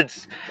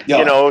woods,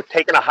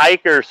 taking a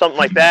hike or something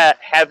like that,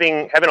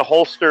 having a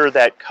holster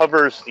that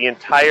covers the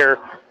entire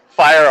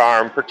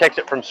firearm, protects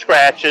it from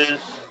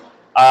scratches,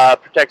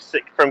 protects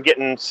it from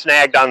getting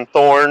snagged on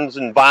thorns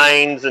and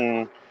vines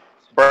and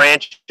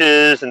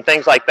branches and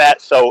things like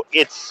that. So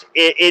it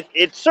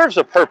serves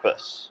a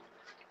purpose.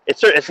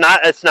 It's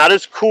not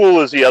as cool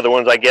as the other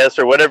ones, I guess,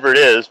 or whatever it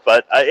is,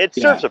 but it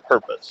serves a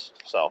purpose.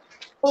 So.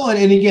 Well,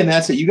 and again,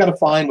 that's it. You got to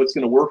find what's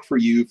going to work for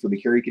you, for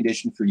the carry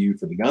condition for you,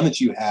 for the gun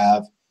that you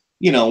have.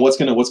 What's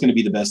going to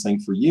be the best thing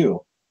for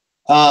you.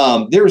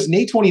 There was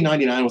Nate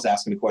 2099 was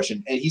asking a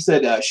question, and he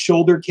said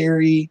shoulder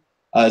carry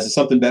is it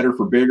something better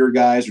for bigger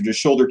guys or just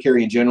shoulder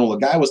carry in general? A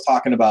guy was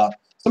talking about,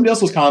 somebody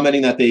else was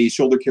commenting that they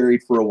shoulder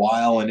carried for a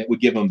while and it would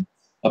give them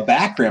a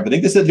back cramp. I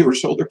think they said they were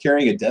shoulder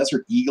carrying a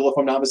Desert Eagle, if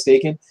I'm not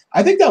mistaken.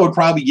 I think that would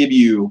probably give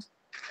you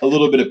a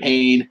little bit of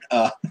pain.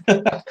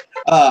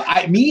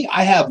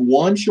 I have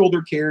one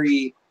shoulder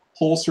carry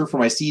holster for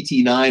my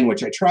CT9,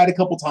 which I tried a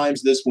couple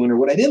times this winter.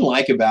 What I didn't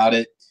like about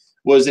it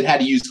was it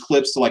had to use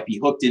clips to be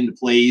hooked into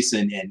place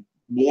and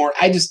more.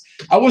 I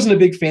wasn't a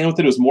big fan with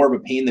it. It was more of a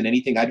pain than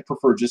anything. I'd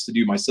prefer just to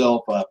do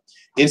myself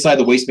inside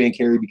the waistband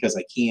carry because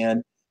I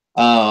can.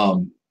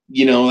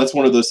 That's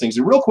one of those things.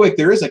 And real quick,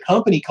 there is a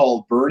company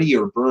called Bernie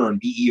or Berne,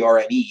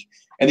 B-E-R-N-E,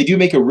 and they do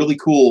make a really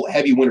cool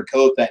heavy winter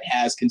coat that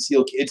has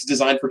concealed. It's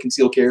designed for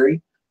concealed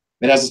carry.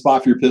 It has a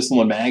spot for your pistol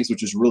and mags,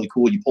 which is really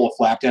cool. You pull a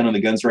flap down and the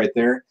gun's right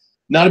there.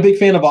 Not a big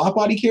fan of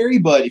off-body carry,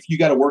 but if you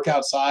got to work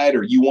outside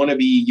or you want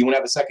to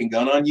have a second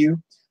gun on you,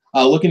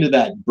 look into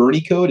that Bernie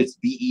coat. It's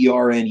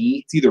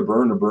B-E-R-N-E. It's either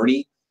Berne or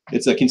Bernie.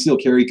 It's a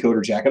concealed carry coat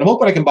or jacket. I'm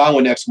hoping I can buy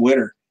one next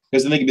winter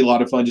because I think it'd be a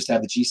lot of fun just to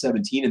have the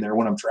G17 in there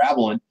when I'm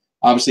traveling.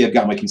 Obviously, I've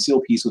got my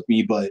concealed piece with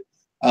me, but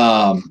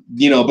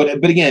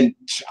but again,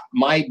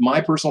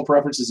 my personal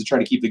preference is to try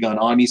to keep the gun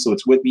on me so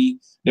it's with me.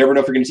 Never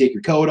know if you're going to take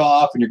your coat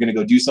off and you're going to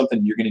go do something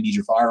and you're going to need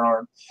your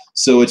firearm.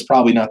 So it's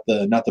probably not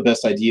the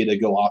best idea to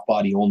go off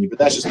body only, but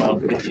that's just my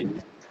own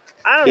opinion.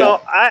 I don't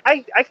know.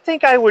 I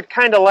think I would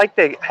kind of like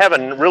to have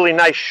a really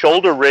nice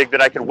shoulder rig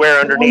that I could wear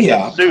underneath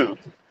the suit.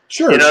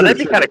 Sure, that'd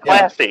be kind of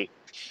classy.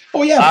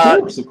 Oh yeah,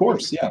 of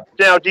course, yeah.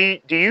 Now, do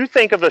you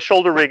think of a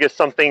shoulder rig as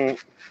something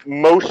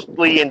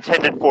mostly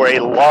intended for a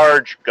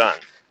large gun?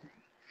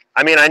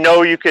 I mean, I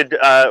know you could.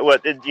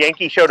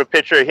 Yankee showed a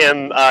picture of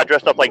him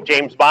dressed up like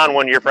James Bond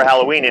one year for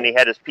Halloween, and he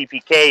had his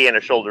PPK in a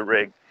shoulder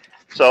rig.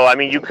 So I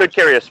mean, you could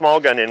carry a small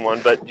gun in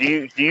one, but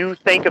do you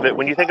think of it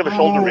when you think of a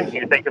shoulder rig? Do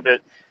you think of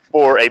it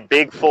for a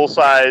big full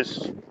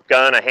size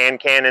gun, a hand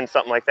cannon,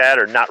 something like that,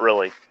 or not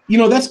really? You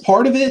know, that's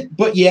part of it,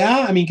 but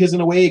yeah, I mean, because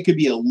in a way it could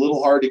be a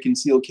little hard to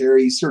conceal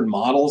carry certain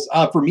models.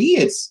 For me,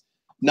 it's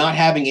not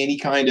having any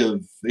kind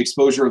of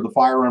exposure of the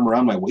firearm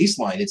around my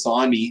waistline. It's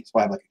on me. So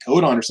I have like a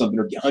coat on or something,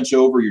 or if you hunch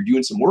over, you're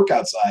doing some work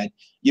outside,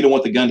 you don't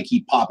want the gun to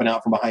keep popping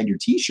out from behind your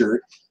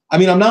t-shirt. I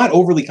mean, I'm not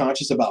overly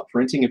conscious about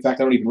printing. In fact,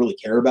 I don't even really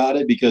care about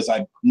it because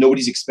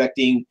nobody's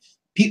expecting,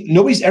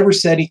 nobody's ever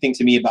said anything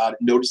to me about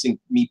noticing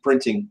me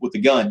printing with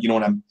the gun. You know,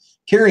 when I'm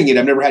carrying it,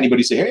 I've never had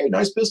anybody say, hey,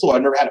 nice pistol.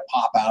 I've never had it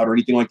pop out or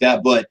anything like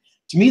that. But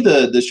to me,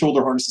 the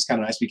shoulder harness is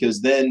kind of nice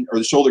because then, or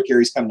the shoulder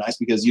carry is kind of nice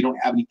because you don't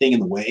have anything in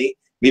the way.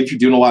 Maybe if you're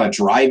doing a lot of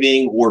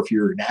driving or if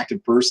you're an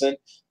active person,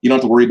 you don't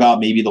have to worry about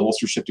maybe the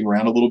holster shifting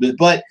around a little bit.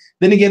 But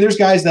then again, there's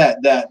guys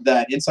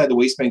that inside the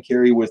waistband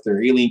carry with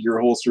their Alien Gear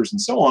holsters and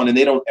so on, and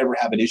they don't ever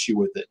have an issue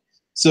with it.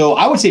 So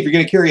I would say if you're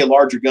going to carry a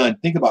larger gun,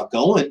 think about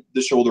going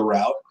the shoulder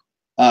route,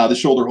 the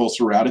shoulder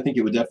holster route. I think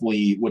it would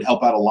definitely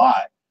help out a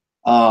lot.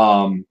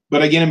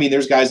 But again, I mean,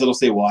 there's guys that'll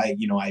say, well,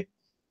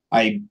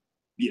 I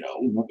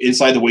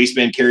inside the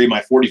waistband carry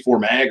my 44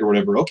 mag or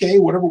whatever. Okay,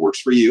 whatever works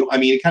for you. I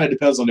mean, it kind of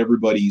depends on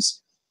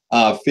everybody's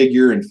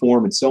figure and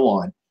form and so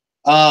on.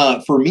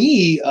 For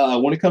me,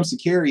 when it comes to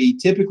carry,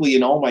 typically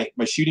in all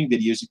my shooting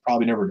videos, you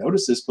probably never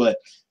noticed this, but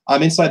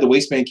I'm inside the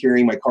waistband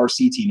carrying my Car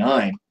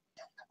CT9.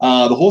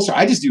 The holster,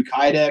 I just do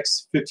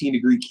Kydex,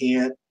 15-degree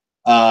cant.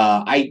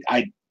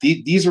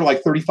 These are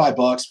like $35,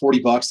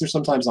 $40. They're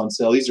sometimes on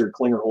sale. These are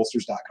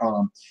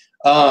KlingerHolsters.com.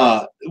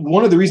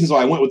 One of the reasons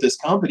why I went with this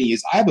company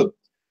is I have a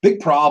big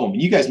problem,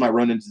 and you guys might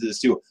run into this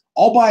too.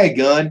 I'll buy a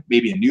gun,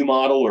 maybe a new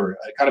model or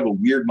a kind of a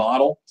weird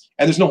model,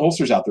 and there's no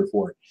holsters out there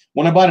for it.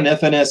 When I bought an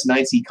FNS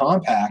 9C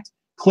Compact,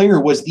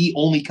 Klinger was the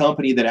only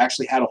company that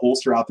actually had a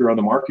holster out there on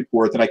the market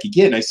for it that I could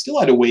get, and I still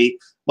had to wait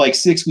like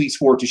 6 weeks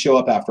for it to show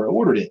up after I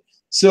ordered it.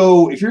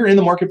 So if you're in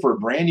the market for a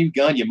brand new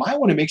gun, you might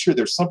want to make sure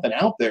there's something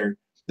out there,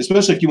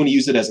 especially if you want to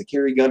use it as a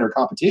carry gun or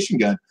competition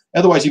gun.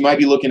 Otherwise, you might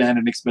be looking at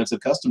an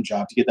expensive custom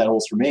job to get that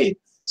holster made.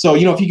 So,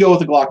 you know, if you go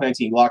with a Glock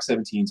 19, Glock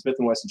 17, Smith &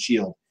 Wesson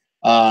Shield,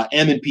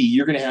 M&P,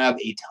 you're going to have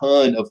a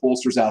ton of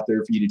holsters out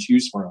there for you to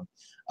choose from.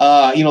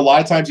 You know, a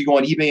lot of times you go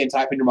on eBay and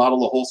type in your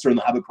model of holster and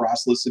they'll have it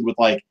cross-listed with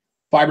like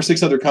 5 or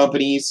 6 other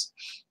companies.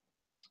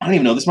 I don't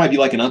even know. This might be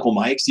like an Uncle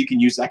Mike's. I can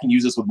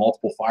use this with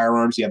multiple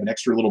firearms. You have an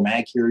extra little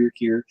mag carrier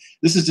here.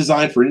 This is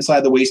designed for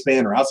inside the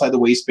waistband or outside the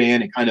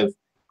waistband. It kind of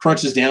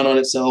crunches down on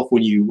itself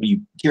when you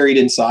carry it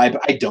inside.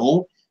 But I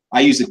don't.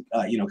 I use a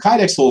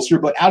Kydex holster.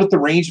 But out at the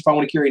range, if I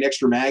want to carry an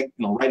extra mag,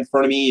 right in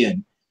front of me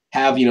and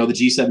have the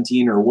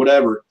G17 or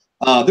whatever,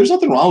 there's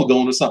nothing wrong with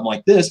going with something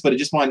like this. But it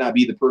just might not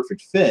be the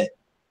perfect fit.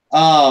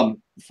 And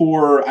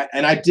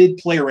I did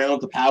play around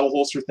with the paddle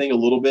holster thing a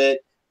little bit.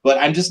 But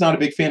I'm just not a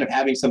big fan of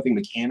having something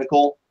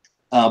mechanical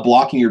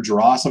blocking your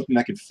draw, something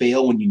that could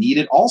fail when you need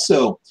it.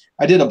 Also,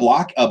 I did a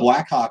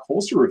Blackhawk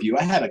holster review.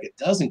 I had like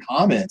a dozen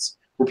comments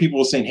where people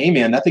were saying, hey,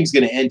 man, that thing's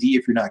going to ND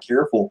if you're not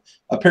careful.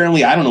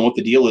 Apparently, I don't know what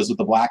the deal is with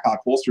the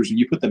Blackhawk holsters. When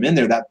you put them in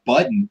there, that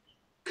button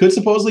could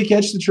supposedly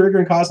catch the trigger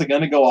and cause the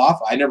gun to go off.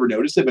 I never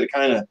noticed it, but it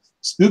kind of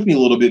spooked me a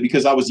little bit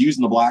because I was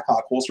using the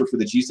Blackhawk holster for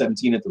the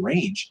G17 at the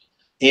range.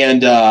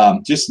 And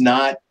just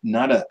not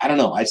a, I don't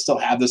know. I still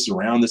have this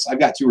around this. I've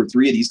got 2 or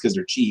 3 of these because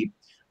they're cheap.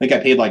 I think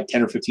I paid like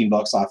 10 or 15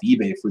 bucks off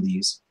eBay for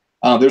these.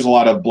 There's a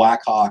lot of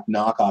Blackhawk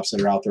knockoffs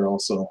that are out there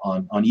also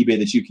on eBay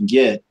that you can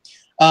get.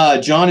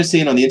 John is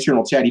saying on the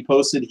internal chat, he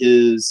posted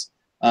his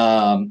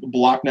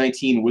Block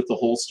 19 with the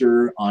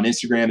holster on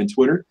Instagram and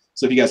Twitter.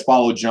 So if you guys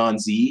follow John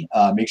Z,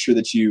 make sure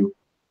that you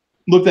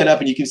look that up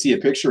and you can see a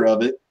picture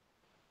of it.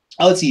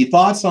 Let's see,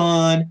 thoughts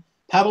on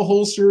paddle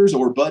holsters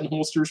or button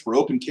holsters for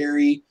open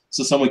carry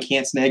so someone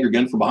can't snag your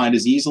gun from behind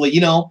as easily.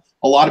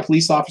 A lot of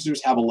police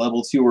officers have a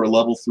level 2 or a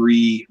level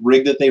 3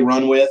 rig that they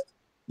run with.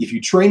 If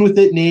you train with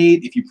it,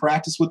 Nate, if you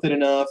practice with it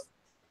enough,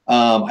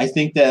 I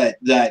think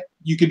that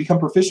you could become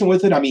proficient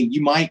with it. I mean,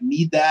 you might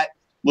need that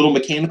little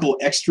mechanical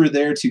extra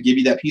there to give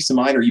you that peace of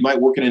mind, or you might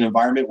work in an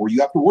environment where you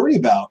have to worry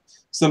about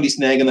somebody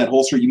snagging that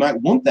holster. You might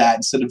want that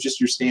instead of just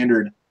your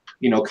standard,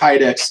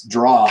 Kydex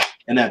draw,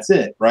 and that's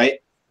it, right?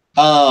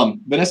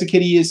 Vanessa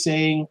Kitty is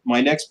saying, my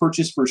next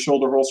purchase for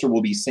shoulder holster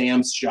will be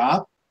Sam's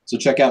Shop. So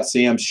check out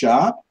Sam's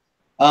Shop.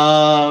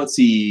 Let's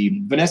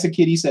see. Vanessa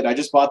Kitty said, I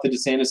just bought the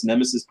DeSantis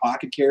Nemesis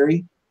pocket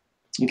carry.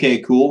 Okay,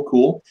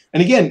 cool.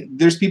 And again,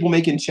 there's people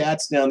making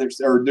chats down there,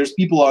 or there's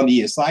people on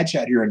the side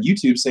chat here on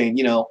YouTube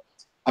saying,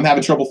 I'm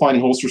having trouble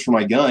finding holsters for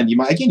my gun. You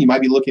might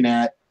be looking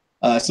at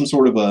some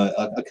sort of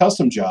a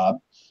custom job.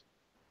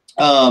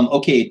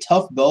 Okay,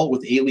 Tough Belt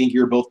with Alien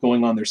Gear both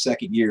going on their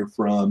 2nd year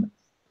from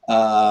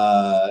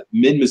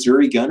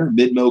Mid-Missouri Gunner,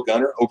 Mid-Mo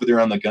Gunner over there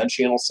on the gun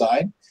channel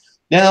side.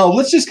 Now,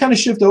 let's just kind of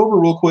shift over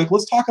real quick.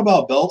 Let's talk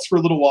about belts for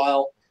a little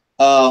while.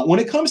 When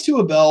it comes to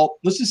a belt,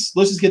 let's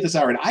just get this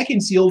out right. I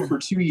concealed for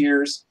 2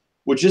 years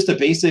with just a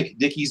basic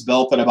Dickies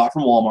belt that I bought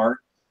from Walmart.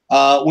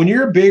 When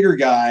you're a bigger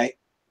guy,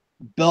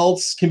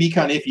 belts can be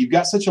kind of iffy. You've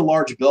got such a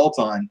large belt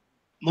on.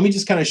 Let me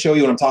just kind of show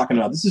you what I'm talking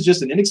about. This is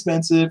just an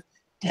inexpensive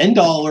 $10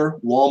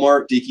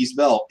 Walmart Dickies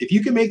belt. If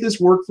you can make this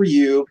work for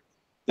you,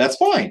 that's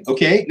fine.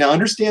 Okay. Now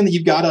understand that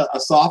you've got a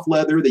soft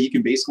leather that you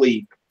can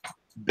basically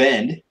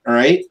bend. All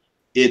right.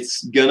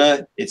 It's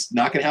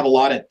not gonna have a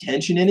lot of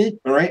tension in it.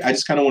 All right. I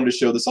just kind of wanted to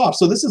show this off.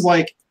 So this is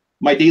like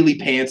my daily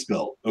pants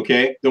belt.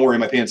 Okay. Don't worry,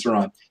 my pants are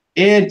on.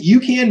 And you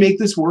can make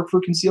this work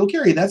for concealed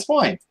carry. That's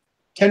fine.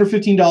 $10 or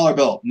 $15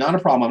 belt, not a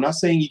problem. I'm not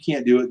saying you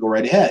can't do it. Go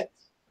right ahead.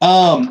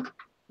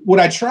 What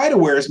I try to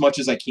wear as much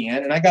as I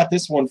can, and I got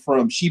this one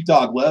from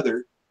Sheepdog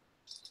Leather.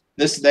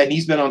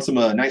 He's been on some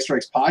Night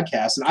Strikes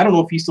podcasts, and I don't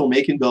know if he's still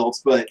making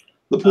belts, but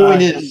the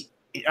point is,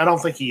 I don't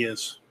think he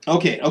is.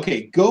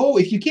 Okay. Go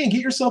if you can,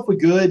 get yourself a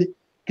good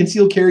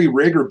concealed carry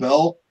rig or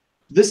belt.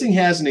 This thing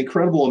has an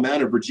incredible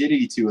amount of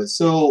rigidity to it.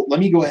 So let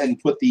me go ahead and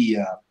put the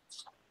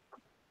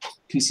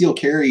concealed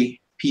carry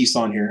piece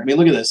on here. I mean,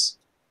 look at this.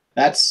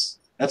 That's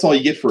all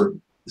you get for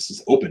this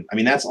is open. I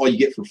mean, that's all you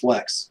get for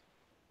flex.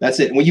 That's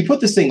it. And when you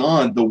put this thing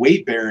on, the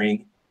weight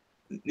bearing,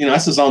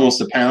 this is almost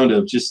a pound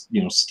of just,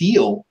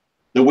 steel.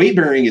 The weight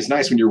bearing is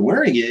nice. When you're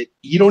wearing it,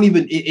 you don't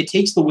even, it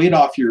takes the weight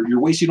off your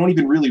waist. You don't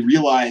even really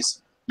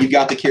realize you've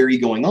got the carry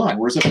going on.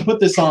 Whereas if you put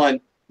this on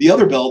the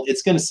other belt,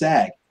 it's going to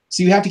sag.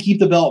 So you have to keep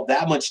the belt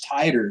that much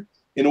tighter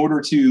in order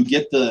to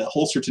get the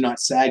holster to not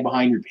sag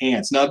behind your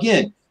pants. Now,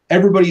 again,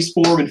 everybody's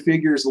form and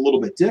figure is a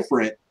little bit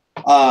different.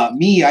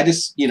 Me, I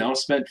just,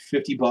 spent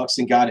 $50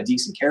 and got a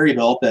decent carry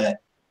belt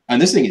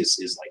and this thing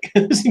is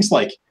like, this thing's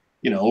like,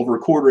 over a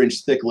 1/4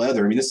 inch thick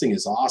leather. I mean, this thing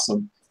is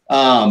awesome.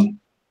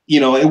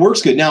 It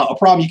works good. Now, a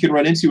problem you can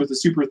run into with a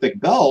super thick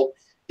belt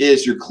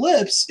is your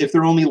clips, if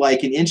they're only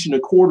like 1.25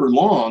 inches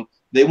long,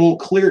 they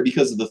won't clear it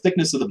because of the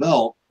thickness of the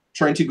belt,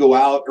 trying to go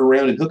out,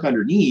 around, and hook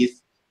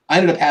underneath. I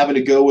ended up having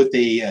to go with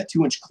a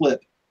 2-inch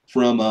clip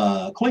from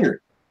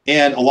Klinger.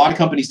 And a lot of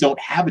companies don't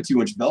have a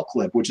 2-inch belt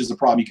clip, which is a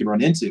problem you can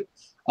run into.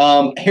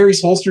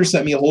 Harry's Holster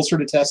sent me a holster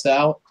to test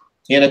out.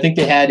 And I think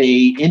they had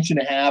a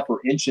 1.5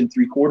 or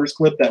 1.75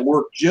 clip that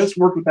worked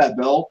with that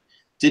belt.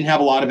 Didn't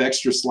have a lot of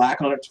extra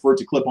slack on it for it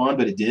to clip on,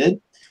 but it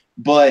did.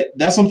 But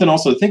that's something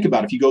also to think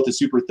about if you go with a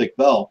super thick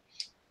belt.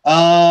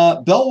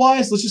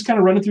 Belt-wise, let's just kind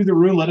of run it through the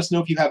room. Let us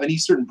know if you have any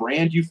certain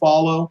brand you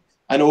follow.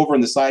 I know over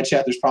in the side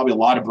chat, there's probably a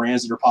lot of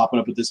brands that are popping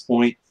up at this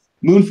point.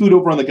 Moonfood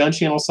over on the Gun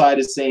Channel side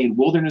is saying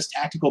Wilderness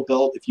Tactical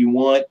Belt if you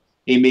want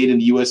a made in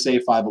the USA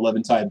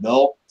 511 type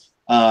belt.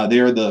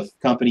 They're the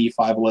company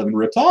 511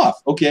 ripped off.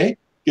 Okay.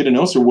 Good to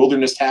know. So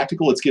Wilderness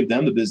Tactical, let's give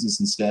them the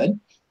business instead.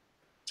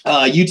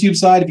 YouTube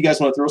side, if you guys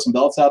want to throw some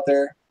belts out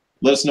there,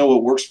 let us know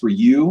what works for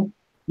you.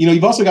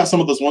 You've also got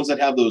some of those ones that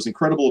have those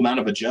incredible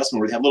amount of adjustment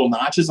where they have little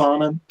notches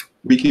on them.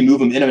 We can move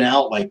them in and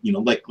out like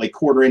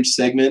 1/4 inch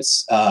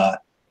segments.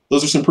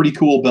 Those are some pretty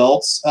cool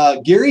belts.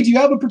 Gary, do you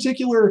have a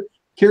particular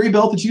carry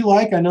belt that you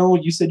like? I know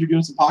you said you're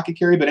doing some pocket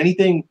carry, but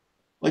anything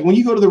like when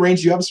you go to the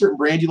range, do you have a certain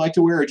brand you like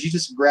to wear, or do you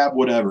just grab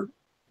whatever?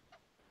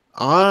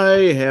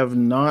 I have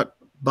not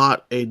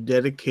bought a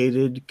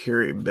dedicated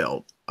carry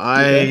belt.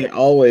 I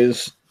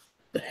always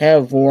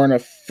have worn a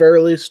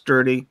fairly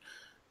sturdy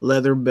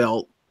leather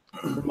belt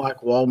from like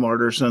Walmart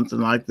or something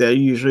like that,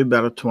 usually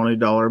about a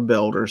 $20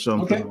 belt or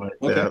something like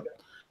that.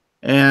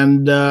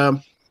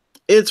 And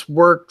it's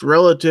worked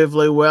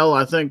relatively well.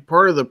 I think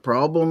part of the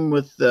problem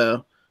with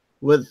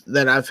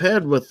that I've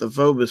had with the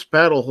Phobos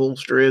paddle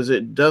holster is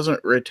it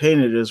doesn't retain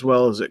it as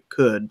well as it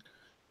could.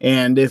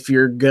 And if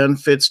your gun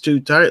fits too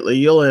tightly,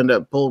 you'll end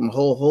up pulling the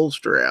whole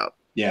holster out.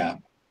 Yeah.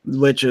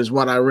 Which is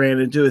what I ran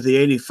into with the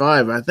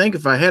 85. I think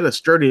if I had a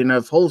sturdy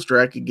enough holster,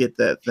 I could get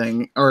that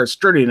thing, or a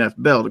sturdy enough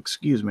belt,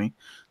 excuse me,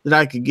 that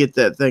I could get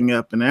that thing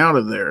up and out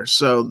of there.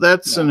 So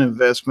that's an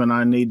investment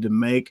I need to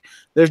make.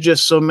 There's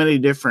just so many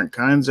different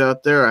kinds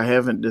out there. I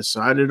haven't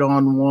decided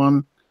on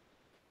one.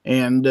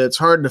 And it's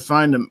hard to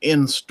find them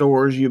in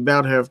stores. You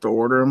about have to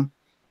order them.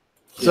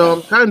 So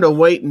I'm kind of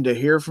waiting to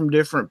hear from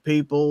different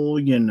people,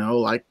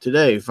 like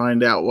today,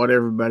 find out what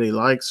everybody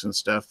likes and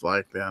stuff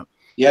like that.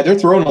 Yeah, they're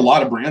throwing a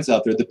lot of brands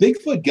out there. The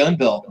Bigfoot gun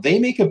belt, they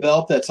make a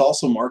belt that's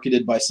also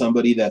marketed by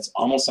somebody that's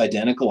almost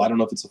identical. I don't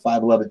know if it's a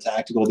 511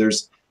 Tactical.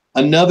 There's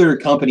another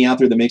company out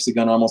there that makes a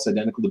gun almost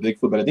identical to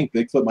Bigfoot, but I think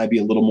Bigfoot might be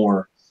a little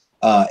more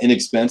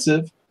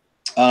inexpensive.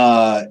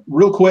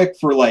 Real quick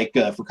for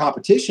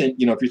competition,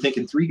 if you're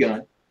thinking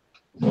 3-gun,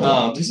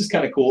 this is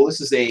kind of cool.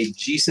 This is a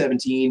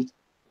G17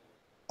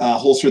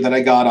 holster that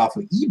I got off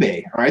of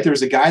eBay. All right,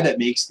 there's a guy that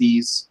makes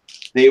these.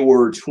 They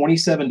were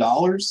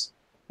 $27,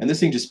 and this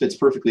thing just fits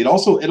perfectly. It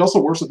also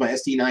works with my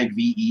SD9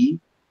 VE.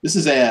 This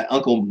is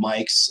Uncle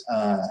Mike's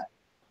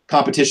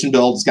competition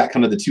belt. It's got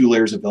kind of the 2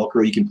 layers of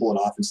Velcro. You can pull it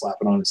off and slap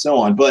it on and so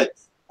on. But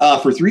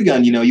for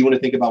 3-gun, you want to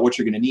think about what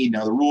you're going to need.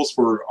 Now, the rules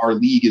for our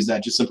league is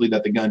that just simply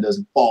that the gun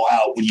doesn't fall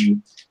out when you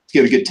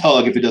give a good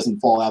tug. If it doesn't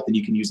fall out, then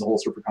you can use the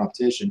holster for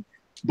competition.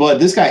 But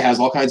this guy has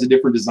all kinds of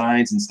different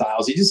designs and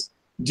styles. You just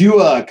do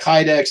a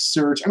Kydex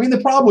search. I mean,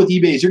 the problem with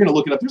eBay is you're going to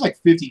look it up. There's like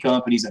 50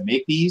 companies that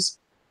make these.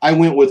 I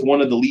went with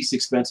one of the least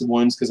expensive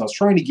ones because I was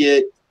trying to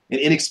get an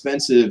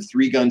inexpensive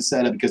 3-gun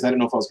setup because I didn't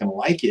know if I was going to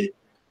like it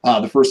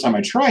the first time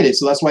I tried it.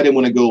 So that's why I didn't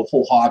want to go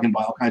whole hog and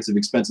buy all kinds of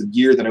expensive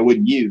gear that I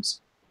wouldn't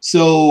use.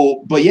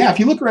 So, but yeah, if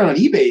you look around on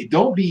eBay,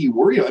 don't be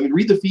worried. I mean,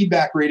 read the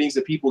feedback ratings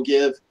that people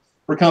give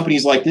for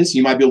companies like this.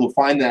 You might be able to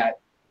find that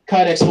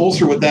Kydex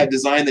holster with that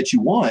design that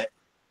you want,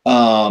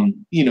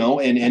 you know,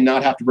 and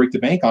not have to break the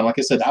bank on. Like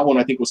I said, that one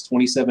I think was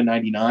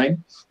 $27.99.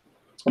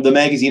 The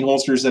magazine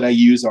holsters that I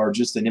use are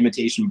just an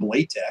imitation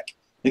Blade Tech.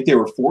 I think they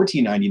were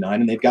 $14.99,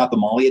 and they've got the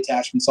MOLLE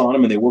attachments on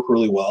them, and they work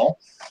really well.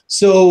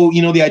 So,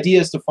 you know, the idea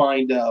is to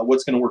find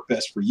what's going to work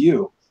best for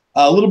you.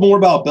 A little more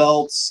about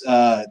belts.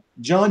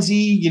 John Z,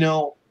 you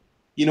know,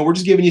 we're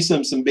just giving you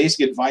some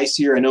basic advice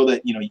here. I know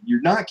that, you know,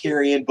 you're not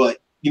carrying, but,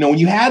 you know, when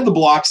you had the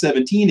Block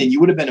 17, and you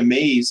would have been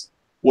amazed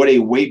what a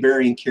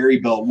weight-bearing carry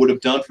belt would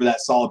have done for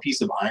that solid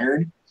piece of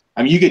iron.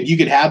 I mean, you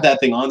could have that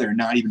thing on there and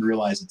not even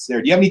realize it's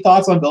there. Do you have any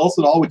thoughts on belts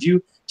at all? Would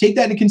you take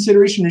that into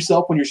consideration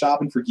yourself when you're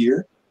shopping for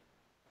gear?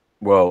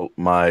 Well,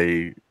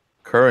 my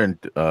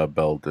current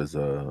belt is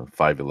a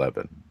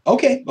 511.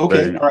 Okay.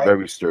 Very, all right.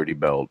 Very sturdy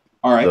belt.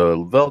 All right. The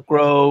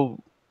Velcro,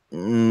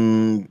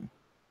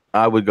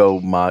 I would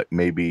go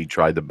maybe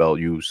try the belt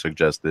you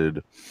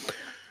suggested.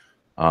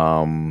 You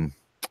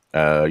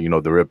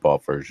know, the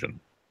rip-off version,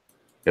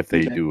 if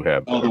they do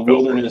have. Oh, the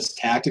Wilderness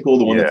Tactical,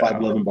 the one that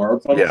 511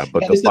 borrowed from. Yeah,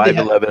 but the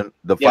 511,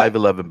 the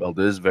 511 belt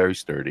is very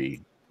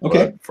sturdy.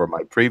 Okay. But for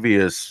my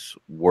previous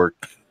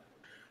work,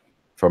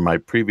 for my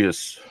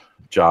previous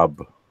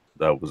job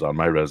that was on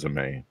my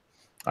resume,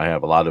 I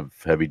have a lot of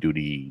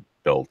heavy-duty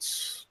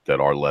belts that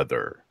are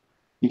leather.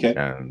 Okay.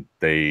 And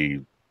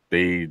they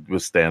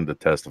withstand the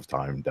test of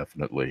time,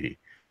 definitely.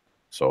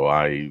 So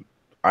I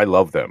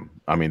love them.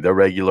 I mean, they're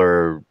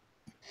regular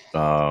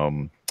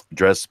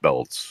dress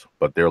belts,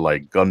 but they're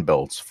like gun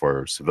belts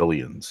for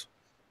civilians.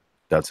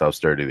 That's how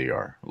sturdy they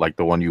are. Like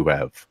the one you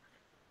have.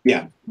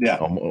 Yeah.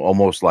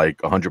 Almost like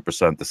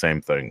 100% the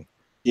same thing.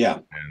 Yeah.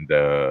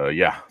 And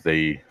yeah,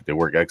 they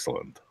work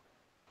excellent.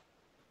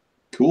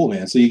 Cool,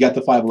 man. So you got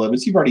the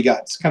 511s. You've already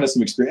got kind of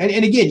some experience.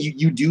 And again,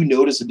 you do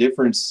notice a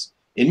difference.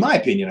 In my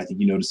opinion, I think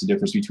you notice a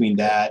difference between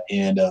that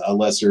and a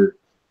lesser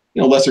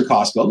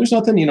cost belt. There's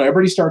nothing, you know,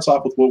 everybody starts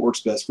off with what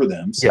works best for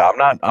them. So. Yeah,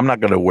 I'm not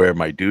going to wear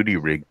my duty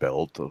rig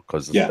belt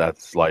because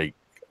that's like,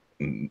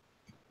 you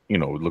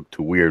know, look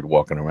too weird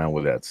walking around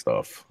with that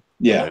stuff.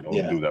 Yeah, I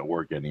don't do that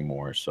work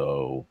anymore.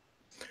 So,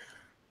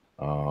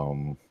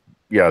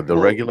 yeah,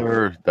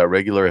 that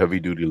regular heavy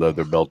duty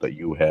leather belt that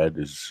you had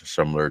is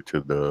similar to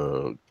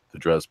the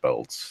dress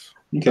belts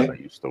that I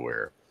used to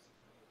wear,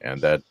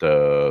 and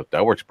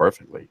that works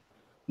perfectly.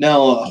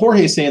 Now,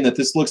 Jorge's saying that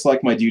this looks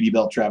like my duty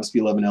belt, Travis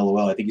P11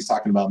 LOL. I think he's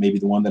talking about maybe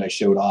the one that I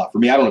showed off. For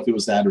me, I don't know if it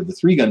was that or the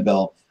 3-gun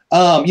belt.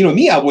 You know,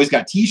 me, I've always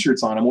got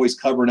T-shirts on. I'm always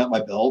covering up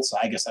my belts.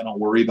 I guess I don't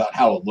worry about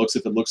how it looks.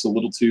 If it looks a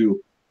little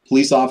too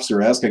police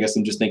officer-esque, I guess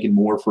I'm just thinking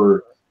more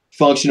for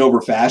function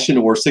over fashion,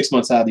 or 6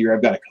 months out of the year,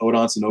 I've got a coat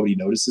on so nobody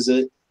notices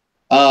it.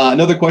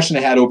 Another question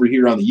I had over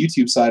here on the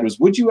YouTube side was,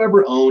 would you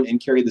ever own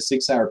and carry the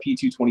 6-hour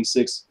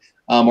P226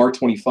 Mark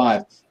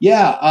 25?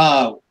 Yeah,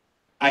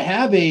 I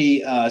have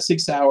a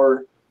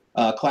 6-hour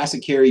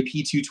classic carry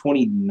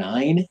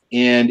P229,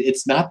 and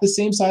it's not the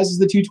same size as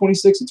the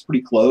 226. It's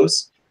pretty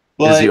close.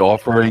 But is he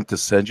offering to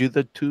send you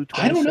the 226?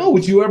 I don't know.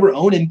 Would you ever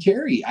own and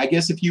carry? I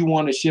guess if you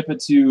want to ship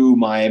it to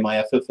my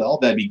FFL,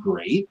 that'd be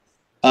great.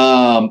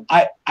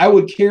 I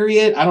would carry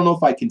it. I don't know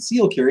if I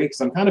conceal carry it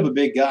because I'm kind of a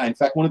big guy. In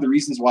fact, one of the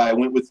reasons why I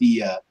went with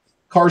the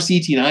Car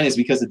CT9 is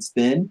because it's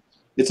thin.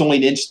 It's only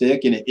an inch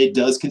thick, and it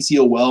does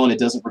conceal well, and it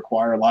doesn't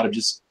require a lot of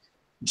just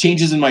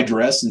changes in my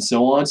dress and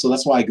so on. So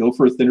that's why I go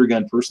for a thinner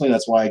gun personally.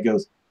 That's why I go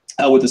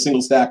with a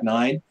single stack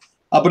 9.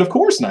 But of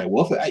course,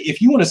 Nightwolf,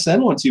 if you want to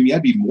send one to me,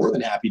 I'd be more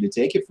than happy to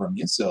take it from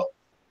you. So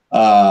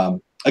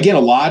again,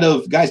 a lot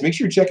of guys, make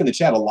sure you're checking the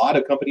chat. A lot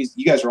of companies,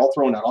 you guys are all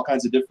throwing out all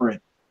kinds of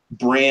different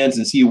brands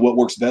and see what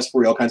works best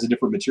for you, all kinds of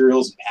different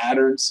materials and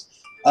patterns.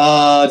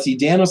 Let's see,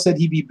 Dano said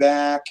he'd be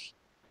back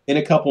in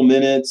a couple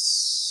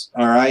minutes.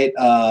 All right.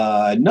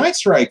 Night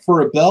Strike,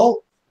 for a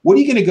belt, what are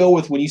you going to go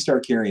with when you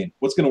start carrying?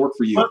 What's going to work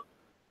for you?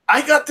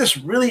 I got this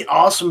really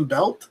awesome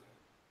belt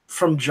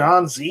from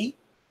John Z.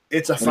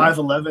 It's a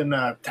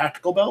 511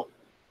 tactical belt.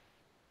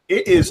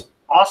 It is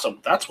awesome.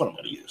 That's what I'm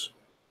going to use.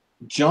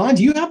 John,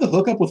 do you have the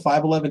hookup with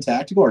 511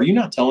 tactical? Are you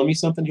not telling me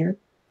something here?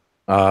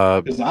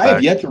 Because I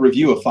have yet to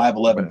review a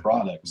 511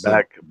 product.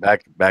 So.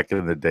 Back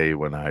in the day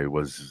when I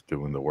was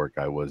doing the work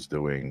I was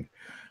doing,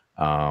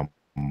 I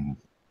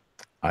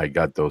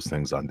got those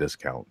things on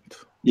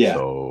discount. Yeah.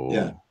 So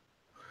yeah.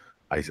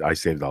 I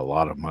saved a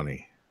lot of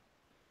money.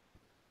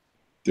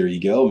 There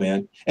you go,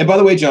 man. And by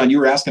the way, John, you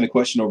were asking a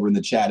question over in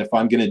the chat if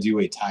I'm going to do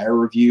a tire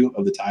review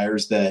of the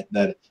tires that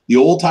the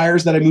old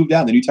tires that I moved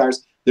out, the new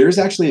tires. There's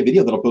actually a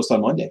video that I'll post on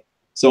Monday.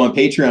 So on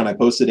Patreon, I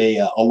posted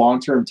a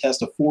long-term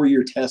test, a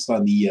 4-year test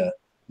on the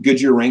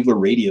Goodyear Wrangler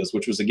radios,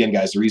 which was, again,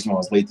 guys, the reason why I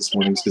was late this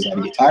morning is because I had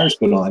to get tires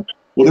put on.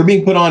 Well, they're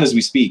being put on as we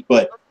speak.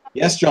 But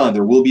yes, John,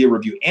 there will be a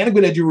review. And I'm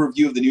going to do a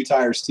review of the new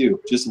tires too,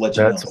 just to let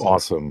you know. That's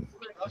awesome.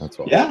 That's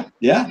awesome.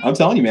 Yeah. I'm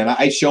telling you, man.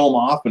 I show them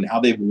off and how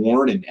they've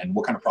worn and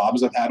what kind of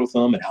problems I've had with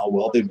them and how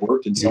well they've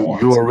worked and so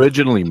on. You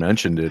originally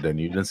mentioned it and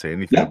you didn't say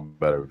anything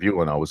about a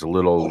review, and I was a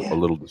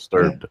little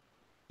disturbed.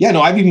 Yeah,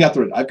 no, I've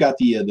got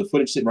the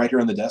footage sitting right here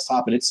on the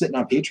desktop, and it's sitting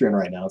on Patreon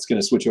right now. It's going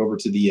to switch over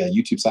to the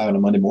YouTube side on a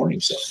Monday morning.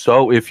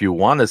 So if you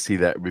want to see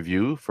that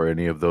review, for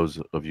any of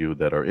those of you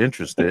that are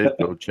interested,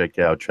 go check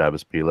out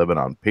Travis P. Levin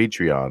on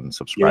Patreon.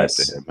 Subscribe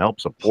to him, help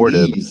support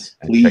him,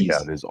 and check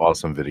out his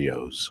awesome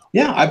videos.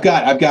 Yeah, I've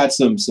got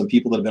some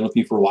people that have been with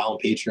me for a while on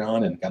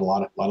Patreon, and got a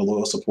lot of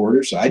loyal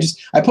supporters. So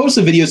I post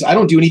the videos. I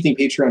don't do anything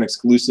Patreon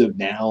exclusive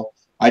now.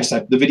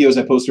 The videos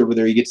I post over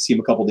there, you get to see them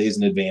a couple days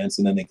in advance,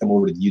 and then they come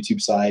over to the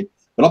YouTube side.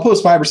 But I'll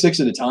post 5 or 6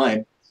 at a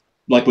time.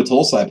 Like with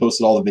Tulsa, I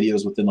posted all the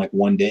videos within like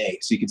one day,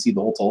 so you can see the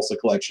whole Tulsa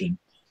collection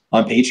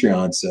on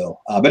Patreon. So,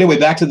 but anyway,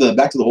 back to the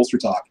holster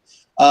talk.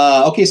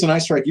 Okay, so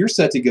Nice Strike, you're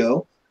set to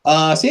go.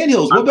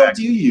 Sandhills, what belt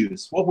do you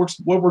use? What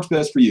works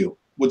best for you?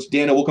 Which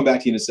Dana, we'll come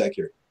back to you in a sec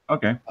here.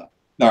 Okay. All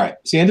right,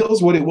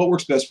 Sandhills, what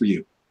works best for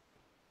you?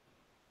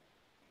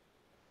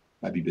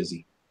 Might be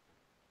busy.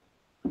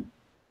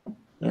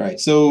 All right,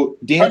 so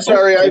Dan. I'm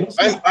sorry,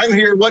 I'm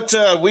here. What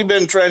we've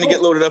been trying to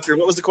get loaded up here.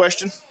 What was the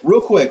question? Real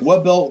quick,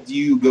 what belt do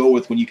you go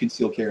with when you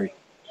conceal carry?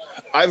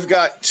 I've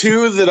got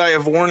 2 that I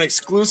have worn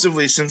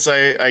exclusively since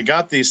I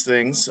got these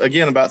things.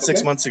 Again, about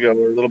 6 months ago,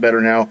 or a little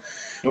better now.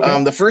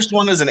 Okay. The first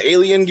one is an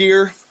Alien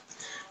Gear,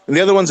 and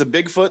the other one's a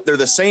Bigfoot. They're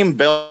the same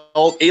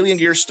belt. Alien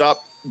Gear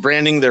stopped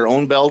branding their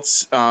own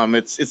belts.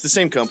 It's the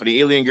same company.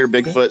 Alien Gear,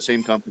 Bigfoot,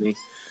 same company.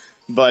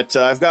 But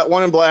I've got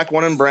one in black,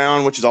 one in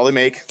brown, which is all they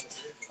make.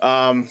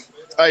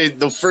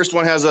 The first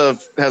one has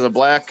a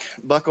black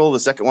buckle. The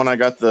second one I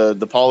got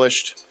the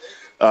polished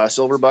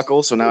silver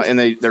buckle. So now, and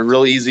they're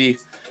real easy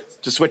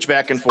to switch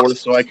back and forth.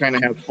 So I kind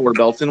of have 4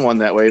 belts in one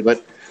that way.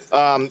 But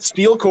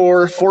steel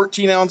core,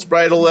 14-ounce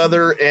bridle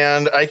leather,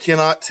 and I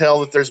cannot tell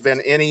that there's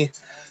been any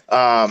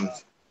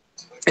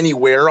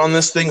wear on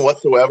this thing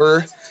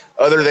whatsoever.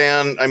 Other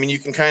than, I mean, you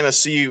can kind of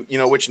see,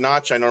 which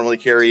notch I normally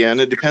carry in.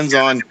 It depends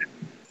on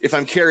if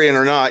I'm carrying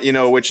or not,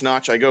 which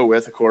notch I go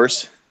with, of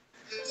course.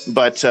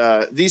 But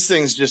these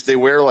things they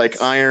wear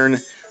like iron.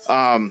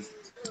 I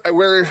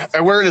wear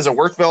it as a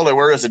work belt. I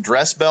wear it as a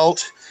dress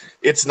belt.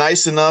 It's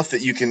nice enough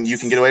that you can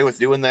get away with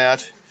doing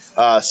that.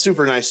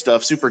 Super nice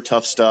stuff, super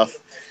tough stuff,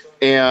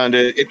 and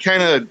it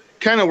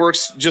kind of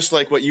works just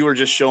like what you were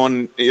just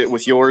showing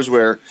with yours,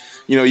 where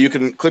you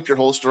can clip your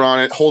holster on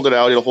it, hold it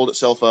out, it'll hold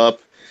itself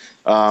up.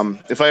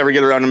 If I ever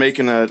get around to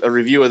making a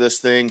review of this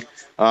thing,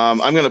 I'm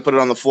going to put it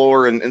on the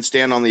floor and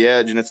stand on the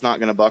edge, and it's not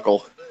going to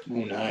buckle. Oh,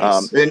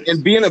 nice.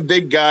 And being a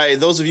big guy,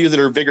 those of you that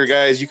are bigger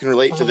guys, you can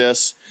relate to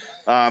this.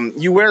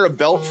 You wear a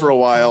belt for a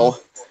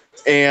while,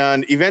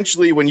 and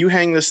eventually when you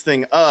hang this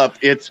thing up,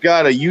 it's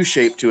got a U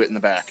shape to it in the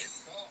back.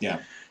 Yeah.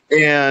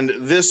 And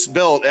this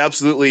belt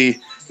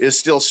absolutely is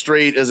still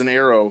straight as an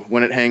arrow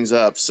when it hangs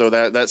up. So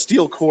that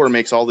steel core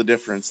makes all the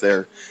difference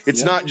there.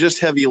 It's not just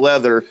heavy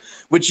leather,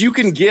 which you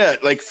can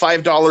get like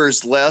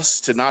 $5 less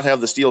to not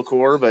have the steel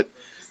core, but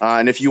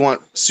and if you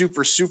want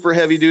super, super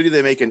heavy duty,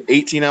 they make an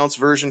 18-ounce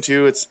version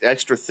too. It's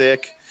extra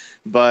thick.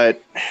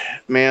 But,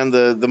 man,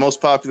 the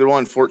most popular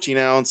one,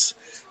 14-ounce,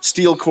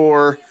 steel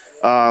core.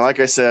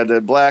 Like I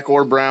said, black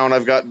or brown.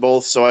 I've got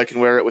both, so I can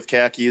wear it with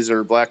khakis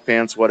or black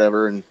pants,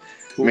 whatever. And,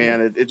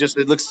 man, it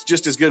looks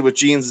just as good with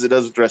jeans as it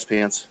does with dress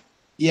pants.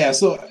 Yeah,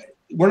 so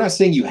we're not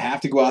saying you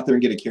have to go out there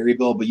and get a carry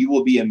belt, but you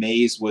will be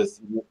amazed with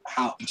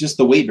how just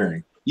the weight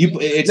bearing.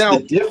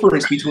 The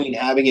difference between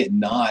having it and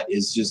not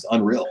is just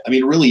unreal. I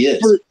mean, it really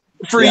is.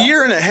 For a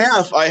year and a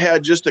half, I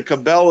had just a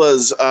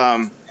Cabela's,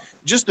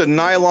 just a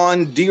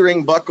nylon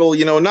D-ring buckle.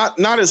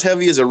 Not as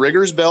heavy as a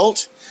rigger's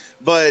belt,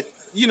 but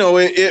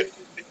it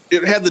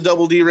had the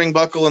double D-ring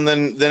buckle, and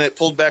then it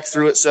pulled back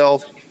through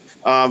itself,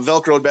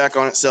 velcroed back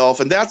on itself,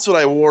 and that's what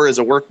I wore as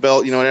a work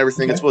belt. And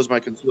everything. It was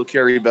my concealed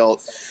carry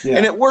belt,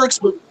 and it works.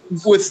 But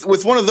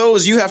with one of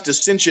those, you have to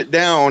cinch it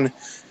down.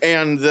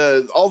 And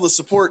all the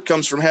support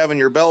comes from having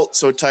your belt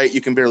so tight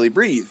you can barely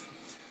breathe.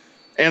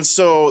 And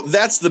so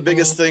that's the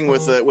biggest thing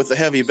with a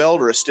heavy belt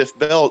or a stiff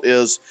belt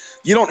is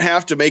you don't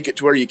have to make it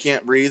to where you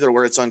can't breathe or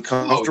where it's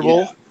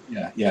uncomfortable.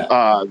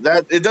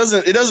 That it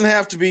doesn't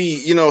have to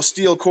be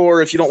steel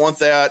core if you don't want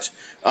that.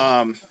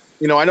 I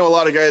know a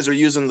lot of guys are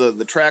using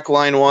the track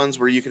line ones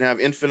where you can have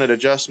infinite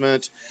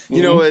adjustment.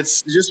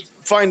 It's just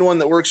find one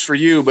that works for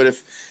you. But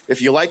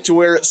if you like to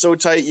wear it so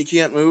tight you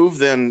can't move,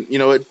 then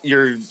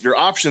your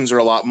options are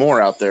a lot more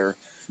out there.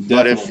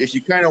 Definitely. But if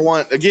you kind of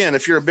want, again,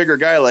 if you're a bigger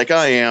guy like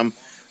I am,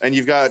 and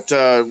you've got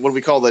what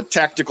we call the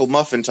tactical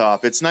muffin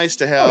top, it's nice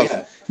to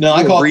have. No,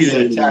 I call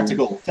it the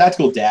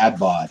tactical dad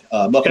bod.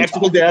 Muffin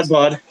tactical top. Dad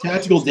bod.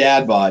 Tactical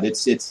dad bod.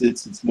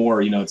 It's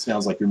more. It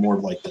sounds like you're more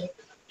like the.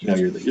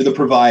 You're the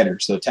provider,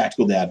 so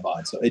tactical dad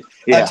bod. So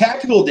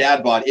tactical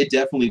dad bod, it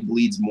definitely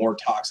bleeds more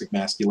toxic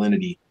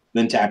masculinity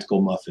than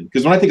tactical muffin.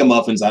 Because when I think of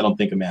muffins, I don't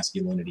think of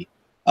masculinity.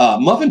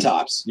 Muffin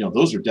tops,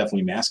 those are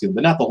definitely masculine,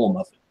 but not the whole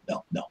muffin.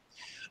 No.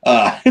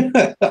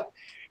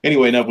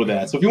 Anyway, enough with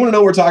that. So if you want to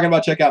know what we're talking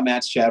about, check out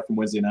Matt's chat from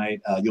Wednesday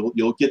night.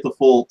 You'll get the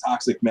full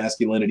toxic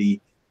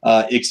masculinity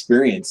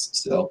experience.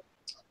 So,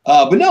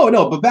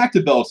 but back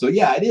to belts. So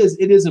yeah, it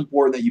is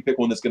important that you pick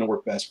one that's going to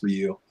work best for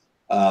you.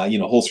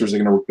 Holsters are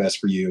going to work best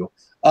for you.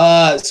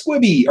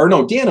 Squibby, or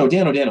no, Dano.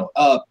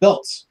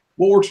 Belts.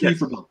 What works for you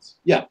for belts?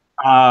 Yeah.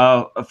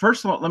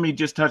 First of all, let me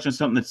just touch on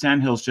something that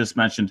Sandhills just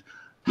mentioned.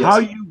 Yes. How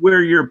you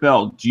wear your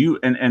belt? Do you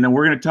and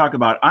we're going to talk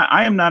about.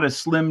 I am not a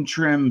slim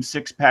trim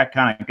 6-pack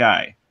kind of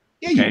guy.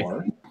 Yeah, okay? You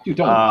are. You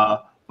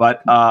don't.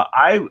 But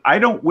I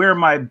don't wear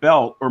my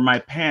belt or my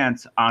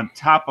pants on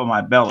top of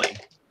my belly.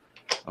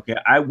 Okay,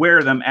 I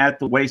wear them at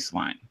the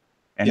waistline,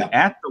 and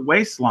at the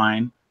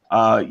waistline,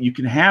 you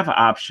can have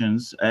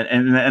options,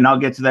 and I'll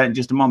get to that in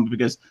just a moment,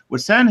 because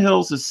what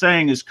Sandhills is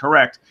saying is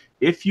correct.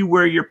 If you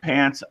wear your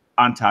pants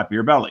on top of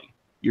your belly,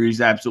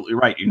 he's absolutely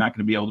right. You're not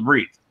going to be able to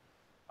breathe.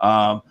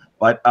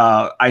 But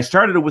I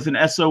started with an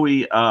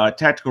SOE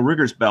Tactical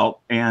Riggers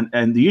belt,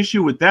 and the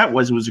issue with that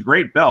was it was a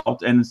great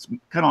belt, and it's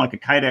kind of like a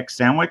Kydex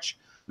sandwich,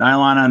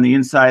 nylon on the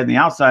inside and the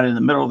outside. In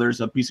the middle,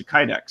 there's a piece of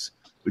Kydex,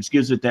 which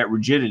gives it that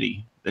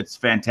rigidity that's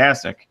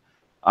fantastic.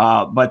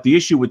 But the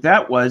issue with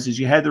that is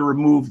you had to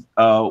remove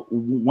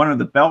one of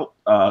the belt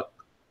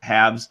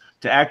halves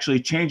to actually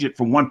change it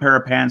from one pair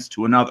of pants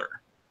to another.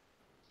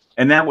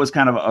 And that was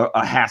kind of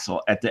a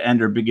hassle at the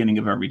end or beginning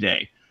of every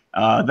day.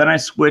 Then I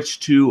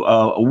switched to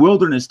a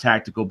Wilderness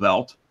tactical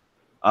belt,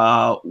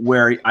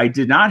 where I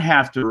did not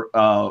have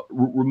to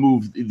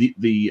remove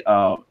the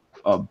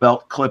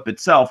belt clip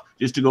itself,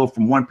 just to go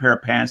from one pair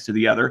of pants to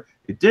the other.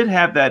 It did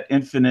have that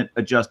infinite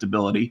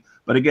adjustability,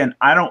 but again,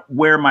 I don't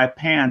wear my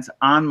pants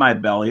on my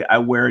belly. I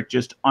wear it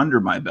just under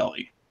my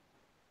belly.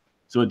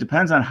 So it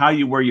depends on how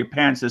you wear your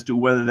pants as to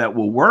whether that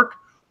will work,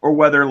 or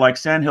whether, like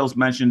Sandhills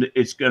mentioned,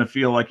 it's going to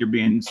feel like you're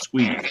being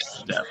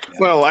squeezed.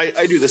 Well,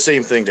 I do the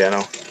same thing,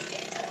 Dano.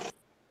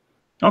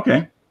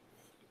 Okay.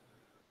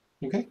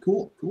 Okay,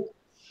 cool.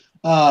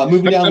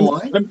 Moving down the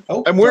line.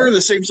 I'm wearing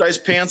the same size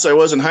pants I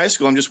was in high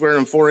school. I'm just wearing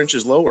them 4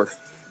 inches lower.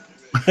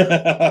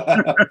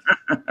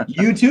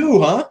 You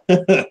too, huh?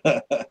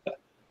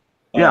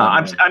 Yeah,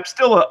 I'm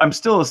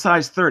still a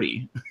size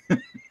 30.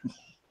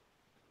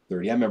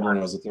 30. I remember when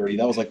I was a 30.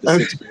 That was like the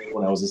 6th grade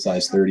when I was a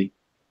size 30.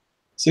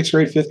 6th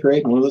grade, 5th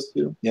grade, one of those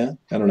two. Yeah,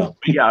 I don't know.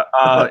 Yeah,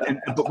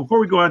 but before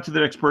we go on to the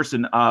next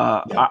person,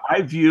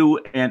 I view,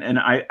 and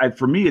I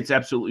for me, it's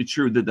absolutely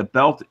true that the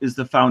belt is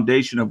the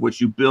foundation of which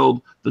you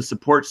build the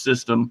support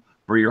system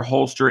for your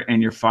holster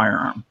and your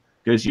firearm.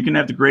 Because you can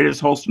have the greatest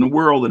holster in the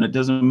world, and it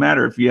doesn't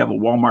matter if you have a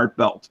Walmart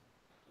belt.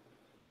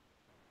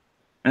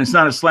 And it's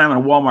not a slam on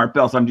a Walmart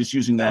belt. I'm just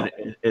using that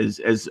as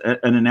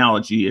an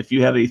analogy. If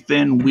you have a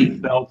thin,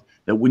 weak belt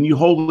that when you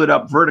hold it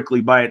up vertically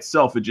by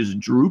itself, it just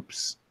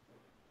droops.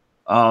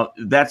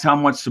 That's how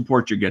much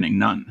support you're getting.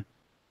 None.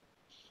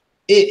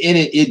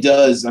 It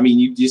does. I mean,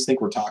 you just think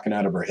we're talking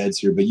out of our heads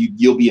here, but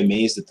you'll be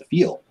amazed at the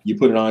feel. You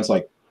put it on, it's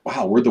like,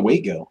 wow, where'd the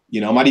weight go?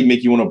 You know, it might even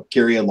make you want to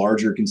carry a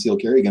larger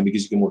concealed carry gun,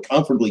 because you can more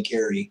comfortably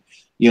carry,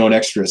 an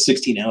extra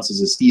 16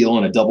 ounces of steel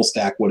and a double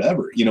stack,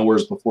 whatever.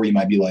 Whereas before you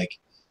might be like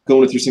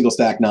going with your single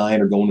stack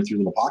 9 or going with your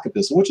little pocket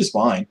pistol, which is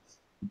fine.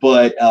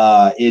 But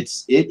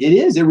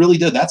it really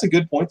does. That's a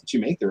good point that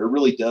you make there. It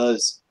really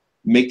does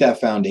make that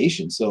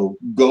foundation. So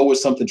go with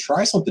something,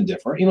 try something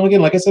different.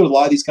 Again, like I said, with a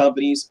lot of these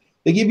companies,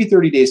 they give you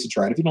 30 days to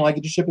try it. If you don't like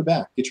it, just ship it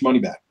back, get your money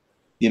back.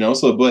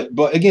 So,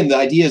 but again, the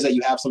idea is that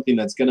you have something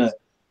that's gonna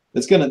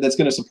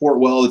support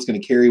well, it's gonna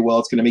carry well,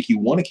 it's gonna make you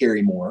want to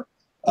carry more,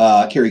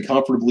 carry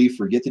comfortably,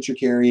 forget that you're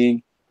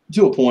carrying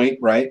to a point,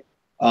 right?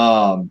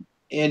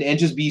 And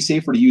just be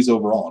safer to use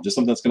overall. Just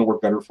something that's gonna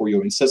work better for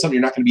you. And so something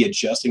you're not gonna be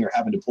adjusting or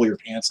having to pull your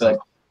pants up,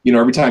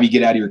 every time you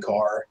get out of your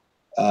car.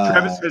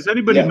 Travis, has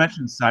anybody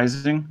mentioned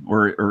sizing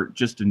or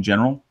just in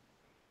general?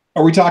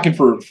 Are we talking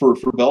for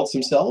belts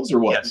themselves or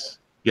what?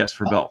 Yes,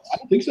 for belts. I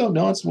don't think so.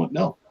 No,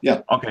 no.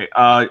 Yeah. Okay.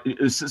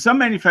 Some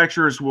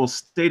manufacturers will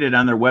state it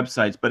on their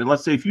websites, but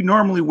let's say if you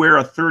normally wear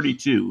a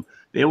 32,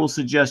 they will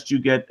suggest you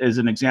get, as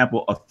an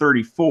example, a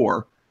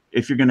 34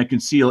 if you're going to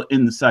conceal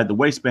inside the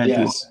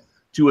waistband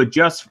to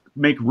adjust,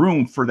 make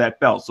room for that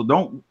belt. So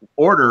don't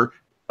order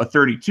a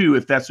 32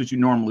 if that's what you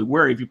normally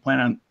wear, if you plan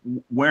on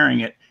wearing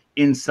it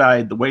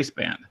inside the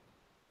waistband.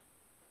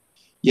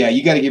 Yeah,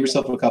 you got to give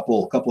yourself a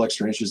couple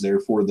extra inches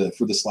there for the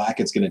slack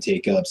it's going to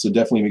take up. So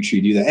definitely make sure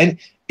you do that. And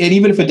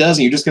even if it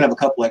doesn't, you're just going to have a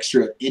couple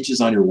extra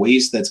inches on your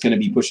waist that's going to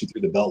be pushing through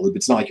the belt loop.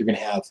 It's not like you're going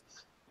to have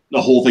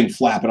the whole thing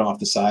flapping off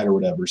the side or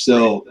whatever.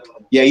 So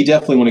yeah, you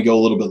definitely want to go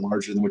a little bit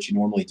larger than what you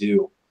normally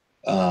do.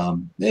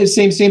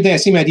 Same thing.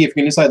 Same idea. If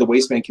you're inside the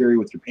waistband carry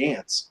with your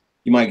pants,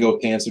 you might go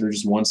with pants that are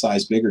just one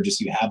size bigger, just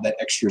so you have that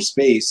extra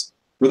space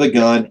for the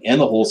gun and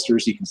the holster,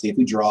 so you can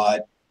safely draw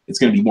it. It's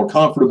going to be more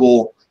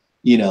comfortable.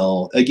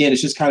 Again,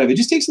 it's just it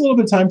just takes a little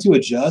bit of time to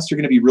adjust. You're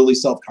going to be really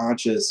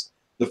self-conscious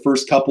the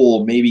first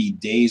couple, maybe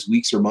days,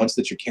 weeks, or months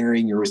that you're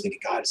carrying. You're always thinking,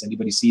 God, does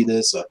anybody see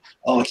this?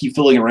 I keep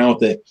fiddling around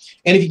with it.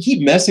 And if you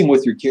keep messing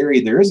with your carry,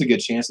 there is a good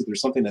chance that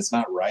there's something that's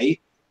not right,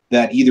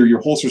 that either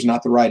your holster's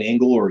not the right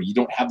angle, or you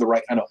don't have the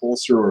right kind of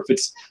holster, or if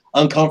it's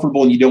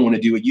uncomfortable and you don't want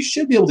to do it. You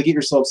should be able to get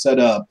yourself set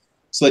up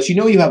so that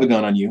you have a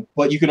gun on you,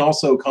 but you can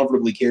also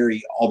comfortably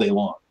carry all day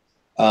long.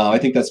 I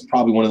think that's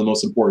probably one of the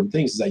most important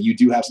things, is that you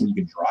do have something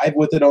you can drive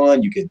with it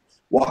on, you can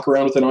walk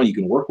around with it on, you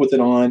can work with it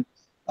on.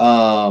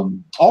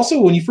 Also,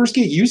 when you first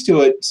get used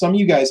to it, some of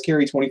you guys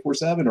carry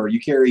 24/7, or you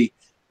carry,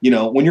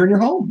 when you're in your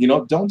home.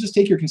 Don't just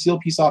take your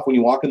concealed piece off when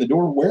you walk in the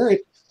door. Wear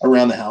it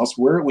around the house.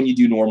 Wear it when you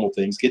do normal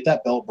things. Get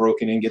that belt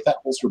broken in. Get that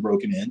holster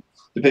broken in,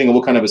 depending on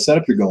what kind of a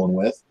setup you're going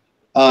with.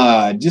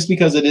 Just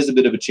because it is a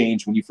bit of a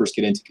change when you first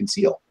get into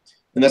conceal.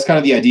 And that's kind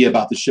of the idea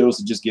about the shows,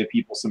 to just give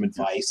people some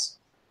advice,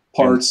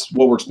 parts,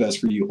 what works best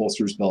for you,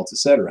 holsters, belts,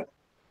 etc.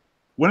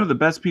 One of the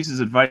best pieces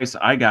of advice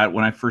I got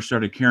when I first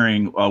started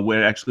carrying,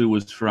 what actually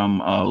was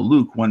from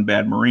Luke, One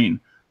Bad Marine,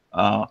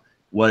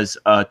 was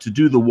to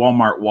do the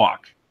Walmart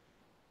walk,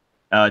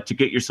 to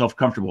get yourself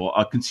comfortable.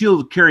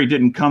 Concealed carry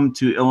didn't come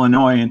to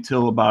Illinois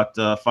until about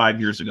 5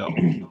 years ago.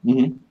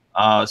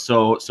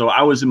 So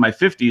I was in my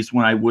 50s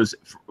when I was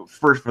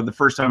for the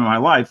first time in my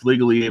life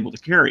legally able to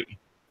carry.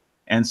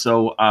 And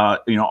so,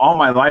 all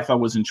my life I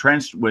was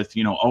entrenched with,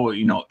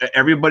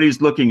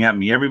 everybody's looking at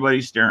me,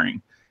 everybody's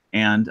staring.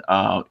 And,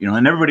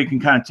 and everybody can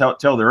kind of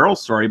tell their own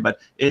story, but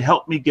it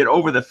helped me get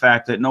over the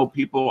fact that no,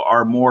 people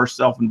are more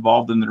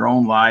self-involved in their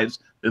own lives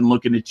than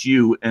looking at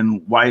you.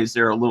 And why is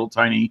there a little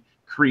tiny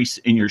crease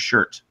in your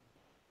shirt?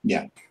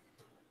 Yeah.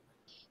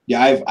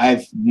 Yeah.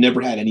 I've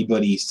never had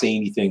anybody say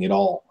anything at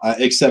all,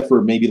 except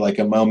for maybe like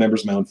my own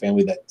members of my own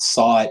family that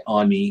saw it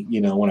on me,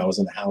 when I was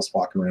in the house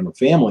walking around with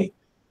family.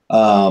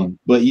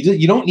 But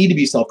you don't need to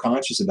be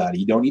self-conscious about it.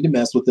 You don't need to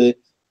mess with it.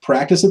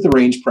 Practice at the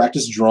range,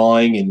 practice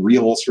drawing and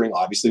reholstering,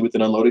 obviously with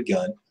an unloaded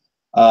gun.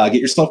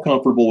 Get yourself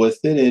comfortable with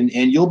it,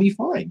 and you'll be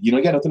fine. You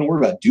got nothing to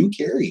worry about. Do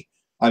carry.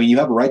 I mean, you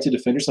have a right to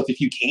defend yourself if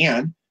you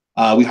can.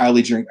 We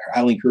highly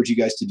encourage you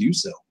guys to do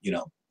so.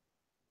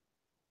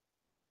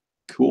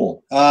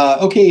 Cool.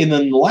 Okay, and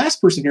then the last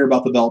person here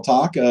about the belt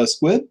talk,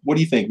 Squid. What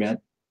do you think, man?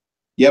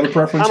 You have a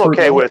preference? I'm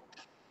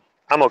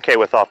okay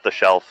with off the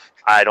shelf.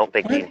 I don't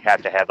think you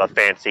have to have a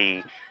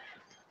fancy,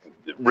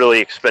 really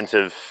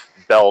expensive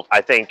belt.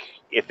 I think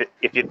if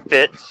it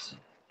fits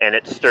and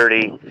it's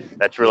sturdy,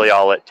 that's really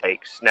all it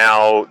takes.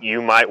 Now,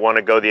 you might want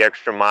to go the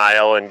extra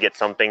mile and get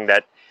something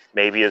that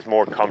maybe is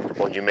more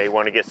comfortable. You may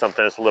want to get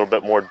something that's a little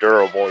bit more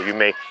durable.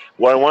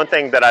 One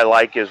thing that I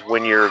like is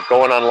when you're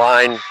going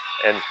online,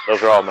 and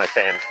those are all my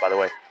fans, by the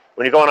way.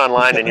 When you're going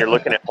online and you're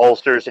looking at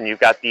holsters and you've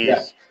got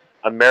these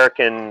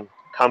American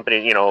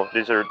companies,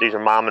 these are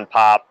mom and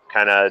pop,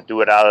 kind of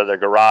do it out of their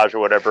garage or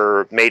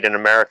whatever, made in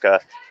America.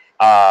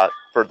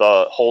 For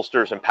the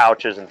holsters and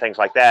pouches and things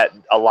like that,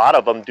 a lot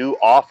of them do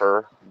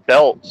offer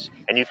belts,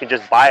 and you can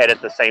just buy it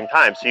at the same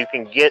time. So you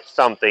can get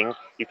something,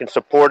 you can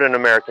support an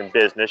American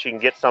business, you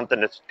can get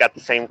something that's got the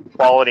same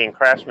quality and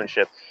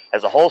craftsmanship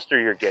as a holster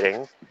you're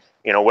getting,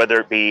 whether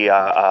it be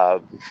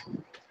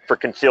for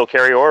concealed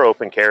carry or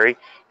open carry.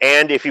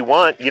 And if you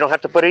want, you don't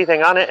have to put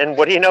anything on it, and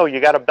what do you know, you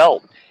got a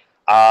belt.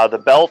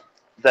 The belt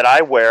that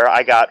I wear,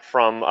 I got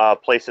from a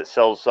place that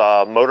sells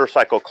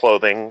motorcycle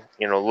clothing,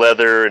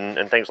 leather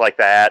and things like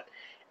that,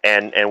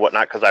 and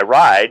whatnot, because I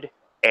ride,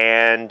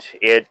 and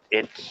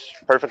it's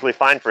perfectly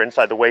fine for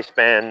inside the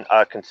waistband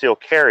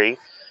concealed carry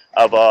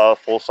of a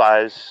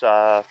full-size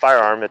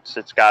firearm.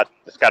 It's got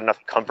enough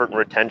comfort and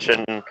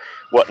retention and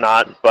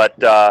whatnot,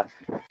 but off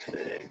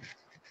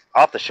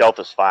the shelf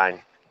is fine.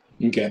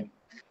 Okay.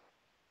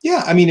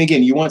 Yeah, I mean,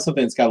 again, you want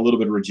something that's got a little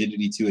bit of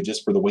rigidity to it,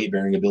 just for the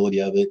weight-bearing ability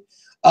of it.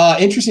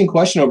 Interesting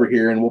question over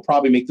here, and we'll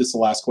probably make this the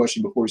last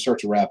question before we start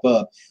to wrap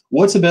up.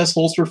 What's the best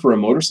holster for a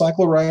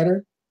motorcycle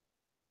rider?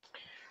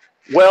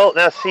 Well,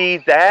 now see,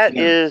 that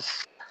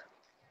is,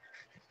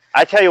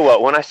 I tell you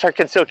what, when I start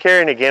concealed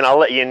carrying again, I'll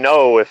let you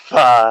know if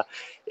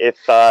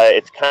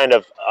it's kind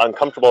of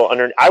uncomfortable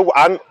under.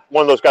 I'm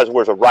one of those guys who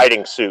wears a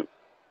riding suit.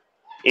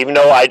 Even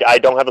though I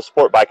don't have a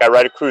sport bike, I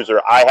ride a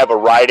cruiser, I have a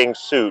riding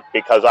suit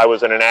because I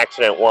was in an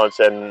accident once,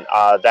 and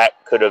that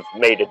could have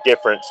made a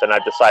difference, and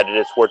I've decided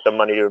it's worth the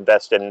money to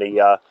invest in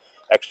the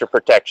extra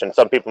protection.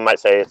 Some people might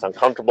say it's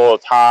uncomfortable,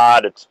 it's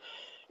hot, it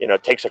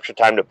takes extra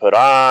time to put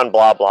on,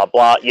 blah, blah,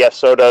 blah. Yes,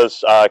 so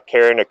does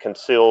carrying a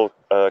concealed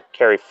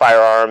carry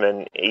firearm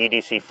and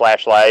EDC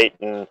flashlight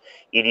and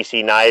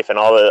EDC knife and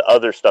all the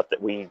other stuff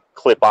that we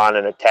clip on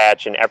and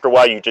attach. And after a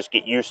while, you just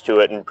get used to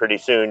it. And pretty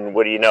soon,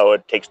 what do you know?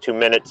 It takes 2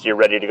 minutes. You're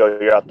ready to go.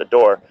 You're out the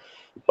door.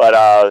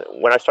 But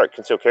when I start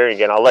concealed carrying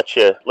again, I'll let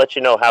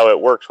you know how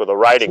it works with a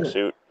riding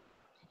suit.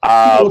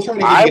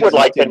 I would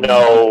like to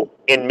know,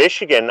 in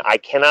Michigan, I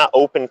cannot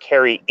open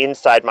carry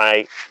inside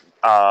my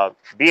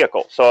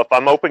vehicle. So if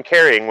I'm open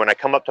carrying, when I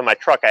come up to my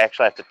truck, I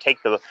actually have to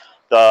take the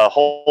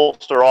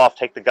holster off,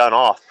 take the gun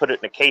off, put it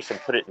in a case, and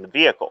put it in the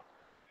vehicle.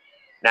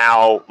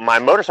 Now, my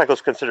motorcycle is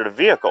considered a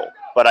vehicle,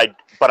 but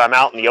I'm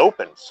out in the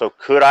open. So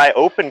could I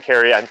open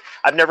carry? I've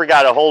never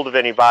got a hold of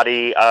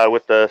anybody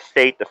with the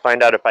state to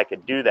find out if I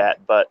could do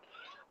that. But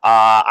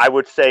I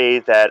would say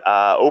that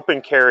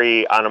open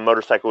carry on a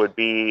motorcycle would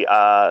be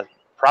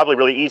probably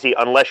really easy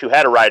unless you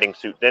had a riding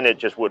suit. Then it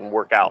just wouldn't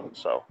work out.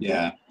 So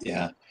yeah.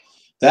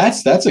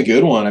 That's a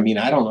good one. I mean,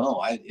 I don't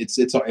know. It's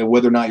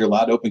whether or not you're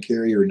allowed to open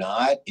carry or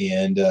not.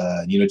 And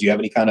do you have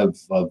any kind of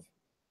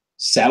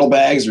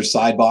saddlebags or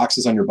side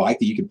boxes on your bike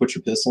that you could put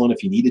your pistol in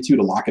if you needed to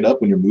lock it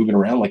up when you're moving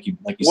around, like you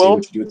see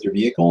what you do with your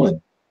vehicle?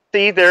 And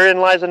See, therein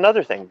lies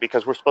another thing,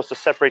 because we're supposed to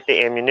separate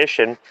the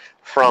ammunition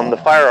from the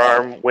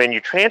firearm when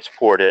you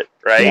transport it,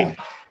 right? Yeah.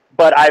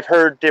 But I've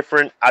heard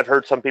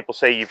some people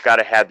say you've got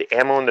to have the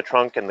ammo in the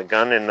trunk and the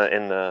gun in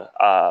the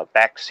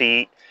back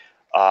seat,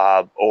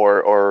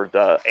 or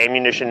the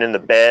ammunition in the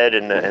bed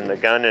and the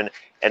gun,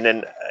 and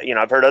then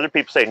I've heard other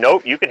people say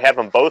nope, you can have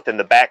them both in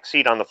the back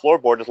seat on the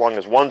floorboard as long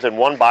as one's in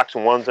one box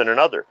and one's in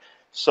another.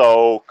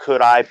 So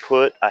could I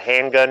put a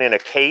handgun in a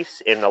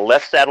case in the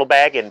left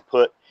saddlebag and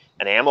put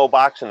an ammo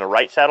box in the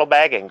right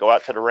saddlebag and go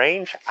out to the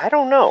range? I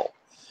don't know.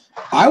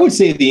 I would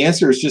say the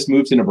answer is just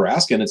move to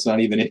Nebraska, and it's not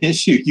even an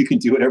issue. You can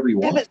do whatever you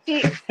want.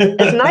 Yeah, see,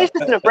 as nice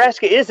as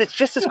Nebraska is, it's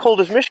just as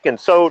cold as Michigan.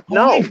 So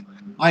no.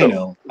 I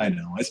know.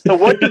 So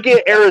what you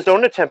get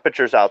Arizona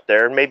temperatures out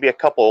there, and maybe a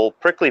couple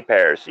prickly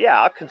pears.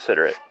 Yeah, I'll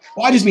consider it.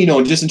 Well, I just mean,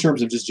 just in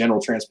terms of just general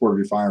transport of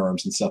your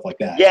firearms and stuff like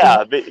that.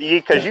 Yeah,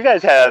 because you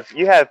guys have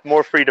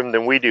more freedom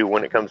than we do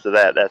when it comes to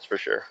that. That's for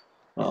sure.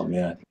 Oh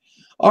man.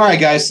 All right,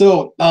 guys.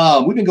 So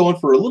we've been going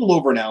for a little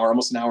over an hour,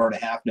 almost an hour and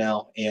a half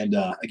now. And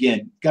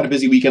again, got a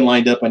busy weekend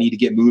lined up. I need to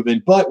get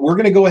moving. But we're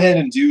going to go ahead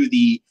and do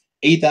the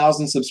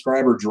 8,000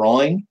 subscriber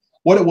drawing.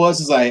 What it was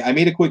is I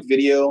made a quick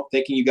video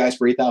thanking you guys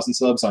for 8,000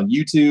 subs on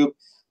YouTube.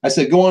 I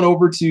said go on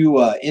over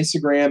to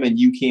Instagram and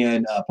you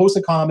can post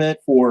a comment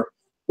for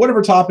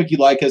whatever topic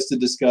you'd like us to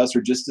discuss,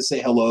 or just to say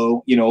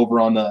hello, over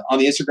on the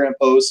Instagram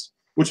post,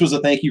 which was a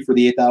thank you for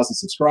the 8,000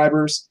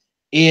 subscribers.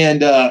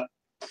 And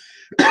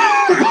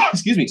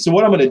excuse me. So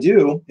what I'm going to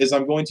do is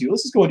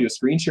let's just go into a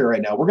screen share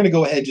right now. We're going to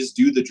go ahead and just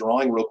do the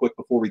drawing real quick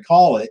before we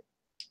call it.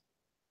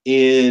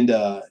 And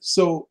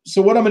so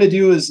what I'm going to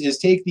do is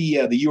take the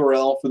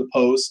URL for the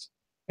post,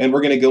 and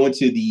we're going to go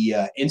into the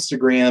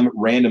Instagram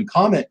random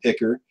comment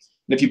picker.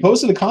 And if you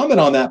posted a comment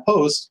on that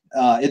post,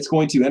 it's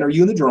going to enter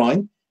you in the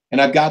drawing. And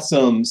I've got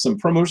some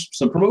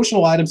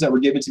promotional items that were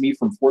given to me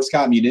from Fort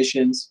Scott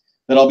Munitions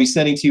that I'll be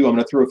sending to you. I'm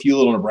going to throw a few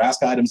little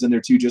Nebraska items in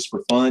there too, just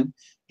for fun.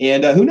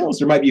 And who knows,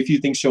 there might be a few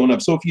things showing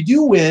up. So if you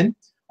do win,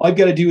 all I've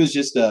got to do is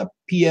just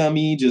PM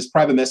me, just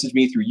private message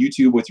me through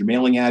YouTube with your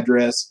mailing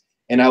address,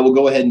 and I will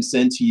go ahead and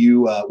send to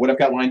you what I've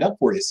got lined up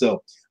for you.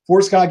 So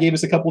Fort Scott gave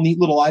us a couple neat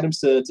little items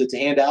to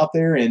hand out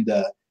there, and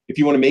if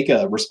you want to make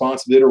a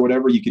response vid or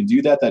whatever, you can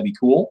do that. That'd be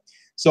cool.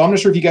 So I'm not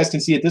sure if you guys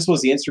can see it. This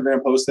was the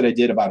Instagram post that I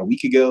did about a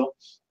week ago,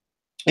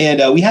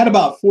 and we had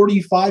about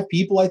 45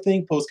 people, I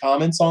think, post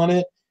comments on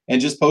it and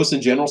just post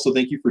in general. So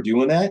thank you for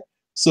doing that.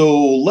 So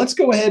let's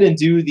go ahead and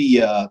do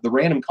the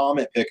random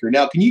comment picker.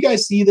 Now, can you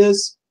guys see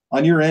this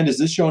on your end? Is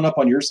this showing up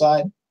on your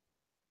side?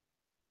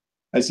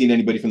 I've seen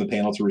anybody from the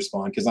panel to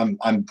respond, because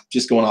I'm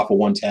just going off of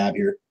one tab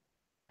here.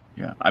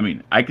 Yeah, I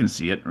mean, I can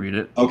see it and read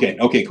it.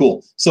 Okay,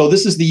 cool. So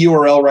this is the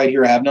URL right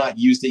here. I have not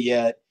used it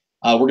yet.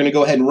 We're going to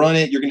go ahead and run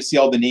it. You're going to see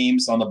all the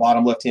names on the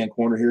bottom left-hand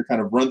corner here,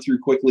 kind of run through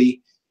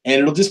quickly, and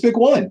it'll just pick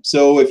one.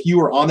 So if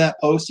you are on that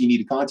post, you need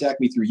to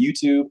contact me through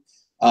YouTube.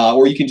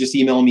 Or you can just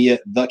email me at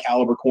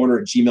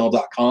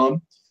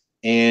thecalibercorner@gmail.com,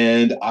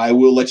 and I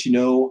will let you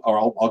know, or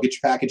I'll get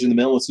your package in the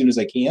mail as soon as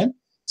I can.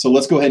 So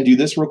let's go ahead and do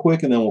this real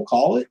quick, and then we'll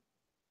call it.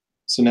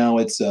 So now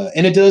it's,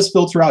 and it does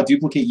filter out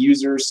duplicate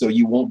users, so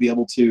you won't be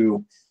able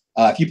to,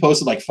 if you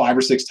posted like 5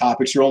 or 6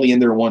 topics, you're only in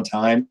there one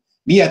time.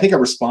 Me, I think I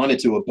responded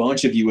to a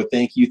bunch of you with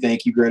thank you,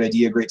 great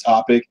idea, great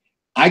topic.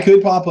 I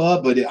could pop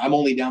up, but I'm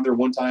only down there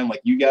one time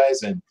like you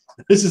guys, and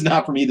this is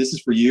not for me, this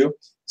is for you.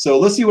 So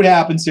let's see what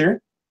happens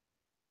here.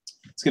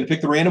 It's going to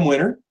pick the random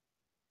winner,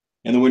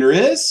 and the winner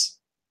is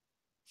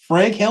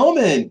Frank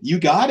Hellman. You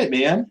got it,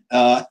 man.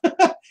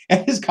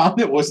 And his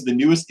comment was the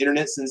newest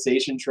internet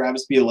sensation,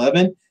 Travis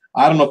P11.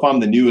 I don't know if I'm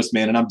the newest,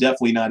 man, and I'm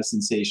definitely not a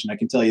sensation. I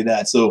can tell you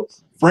that. So,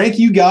 Frank,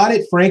 you got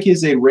it. Frank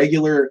is a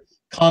regular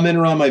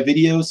commenter on my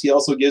videos. He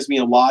also gives me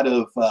a lot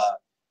of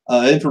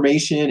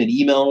information and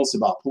emails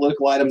about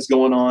political items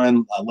going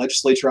on,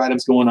 legislature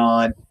items going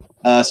on.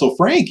 So,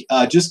 Frank,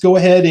 just go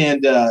ahead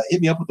and hit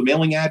me up with the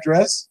mailing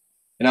address,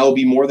 and I will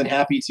be more than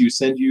happy to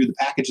send you the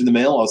package in the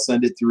mail. I'll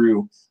send it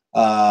through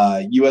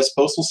U.S.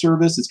 Postal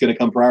Service. It's going to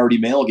come priority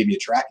mail. I'll give you a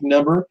tracking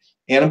number,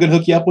 and I'm going to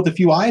hook you up with a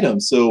few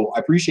items. So I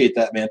appreciate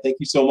that, man. Thank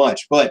you so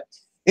much. But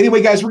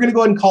anyway, guys, we're going to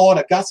go ahead and call it.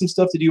 I've got some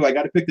stuff to do. I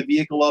got to pick the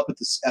vehicle up at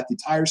the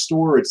tire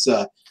store. It's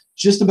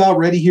just about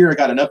ready here. I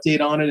got an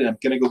update on it, and I'm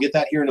going to go get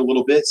that here in a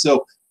little bit.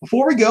 So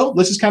before we go,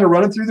 let's just kind of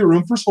run it through the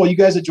room. First of all, you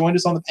guys that joined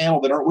us on the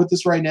panel that aren't with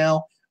us right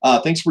now,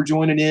 thanks for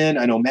joining in.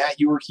 I know, Matt,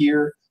 you were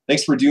here.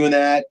 Thanks for doing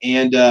that.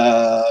 And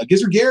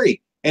Gizzard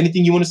Gary,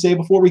 anything you want to say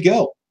before we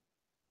go?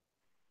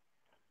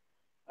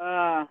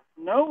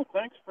 No,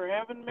 thanks for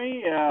having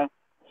me.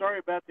 Sorry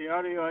about the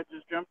audio. I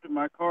just jumped in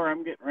my car.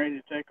 I'm getting ready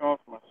to take off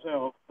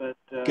myself. But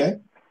okay.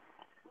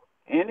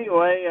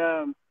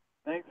 Anyway,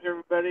 thanks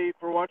everybody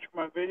for watching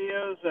my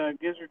videos.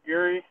 Gizzard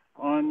Gary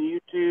on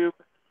YouTube,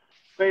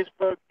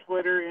 Facebook,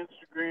 Twitter,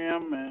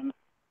 Instagram, and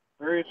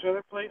various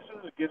other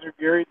places.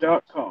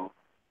 GizzardGary.com.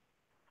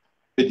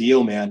 Good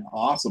deal, man.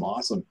 Awesome,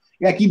 awesome.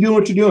 Yeah, keep doing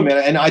what you're doing, man.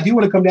 And I do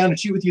want to come down and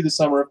shoot with you this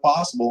summer if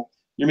possible.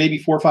 You're maybe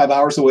 4 or 5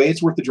 hours away.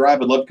 It's worth the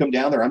drive. I'd love to come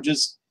down there. I'm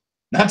just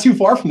not too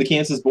far from the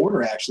Kansas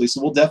border, actually.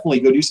 So we'll definitely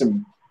go do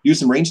some do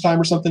some range time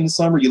or something this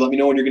summer, you let me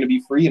know when you're going to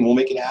be free, and we'll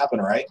make it happen.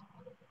 All right.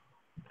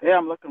 Yeah,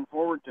 I'm looking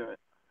forward to it.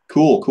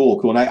 Cool.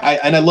 And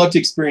I love to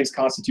experience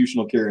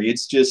constitutional carry.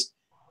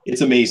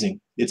 It's amazing.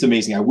 It's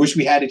amazing. I wish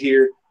we had it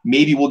here.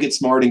 Maybe we'll get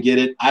smart and get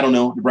it. I don't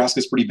know.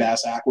 Nebraska's pretty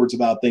backwards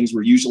about things.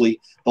 We're usually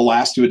the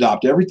last to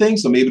adopt everything,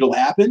 so maybe it'll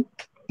happen.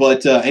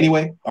 But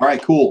anyway, all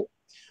right, cool.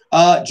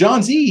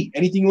 John Z,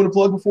 anything you want to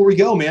plug before we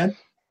go, man?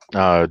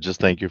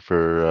 Just thank you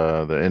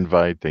for the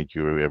invite. Thank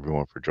you,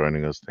 everyone, for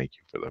joining us. Thank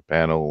you for the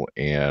panel.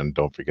 And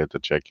don't forget to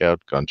check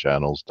out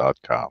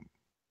gunchannels.com.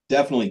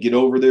 Definitely get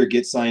over there,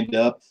 get signed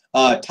up.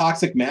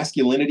 Toxic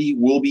Masculinity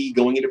will be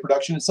going into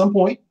production at some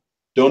point.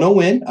 Don't know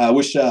when. I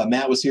wish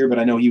Matt was here, but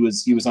I know he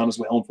was on his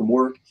way home from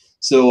work.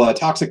 So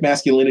Toxic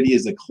Masculinity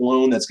is a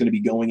clone that's going to be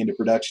going into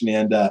production.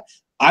 And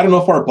I don't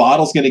know if our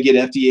bottle's going to get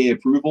FDA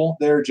approval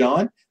there,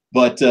 John,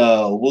 but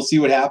we'll see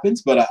what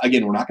happens. But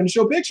again, we're not going to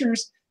show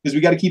pictures because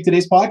we got to keep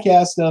today's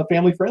podcast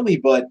family friendly,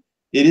 but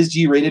it is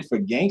G-rated for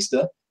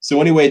gangsta.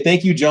 So anyway,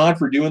 thank you, John,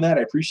 for doing that.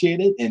 I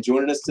appreciate it and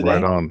joining us today.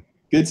 Right on.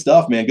 Good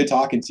stuff, man. Good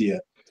talking to you.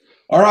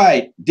 All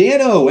right,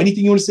 Dano,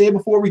 anything you want to say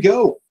before we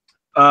go?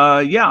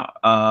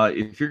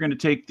 If you're going to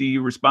take the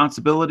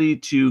responsibility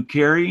to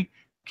carry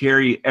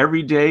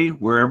every day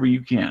wherever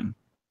you can.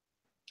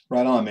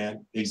 Right on,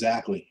 man.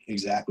 Exactly.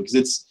 Because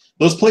it's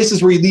those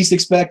places where you least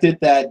expect it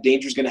that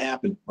danger's going to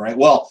happen, right?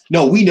 Well,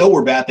 no, we know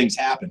where bad things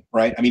happen,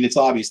 right? I mean, it's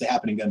obvious they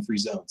happen in gun-free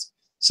zones.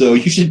 So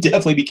you should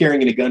definitely be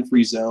carrying in a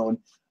gun-free zone.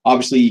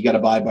 Obviously, you got to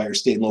abide by your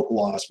state and local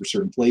laws for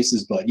certain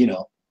places, but,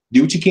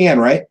 do what you can,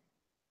 right?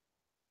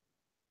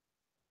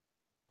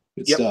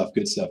 Good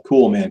stuff.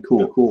 Cool, man.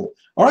 Cool.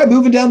 All right,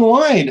 moving down the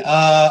line.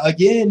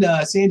 Again,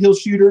 Sandhill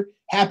Shooter,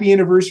 happy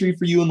anniversary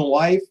for you and the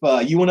wife.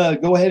 You want to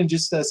go ahead and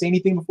just say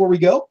anything before we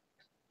go?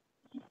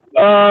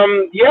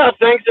 Yeah,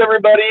 thanks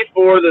everybody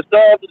for the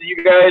subs.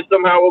 You guys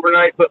somehow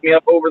overnight put me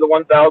up over the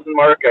 1,000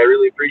 mark. I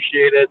really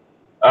appreciate it.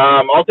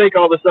 I'll take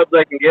all the subs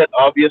I can get.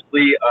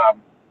 Obviously,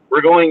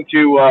 we're going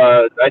to,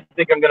 I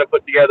think I'm going to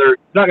put together,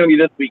 it's not going to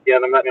be this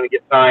weekend. I'm not going to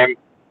get time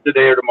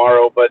today or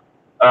tomorrow, but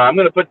I'm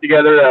going to put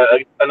together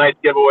a nice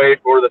giveaway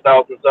for the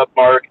 1,000 sub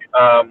mark.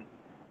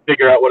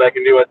 Figure out what I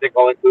can do. I think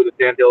I'll include a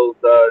Sandhills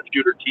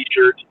Shooter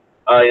t-shirt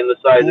in the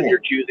size of your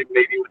choosing,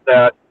 maybe with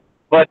that.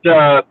 But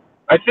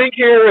I think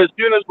here, as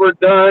soon as we're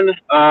done,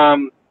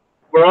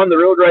 we're on the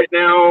road right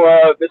now,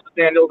 Mrs.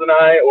 Sandhills and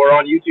I, or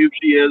on YouTube,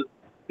 she is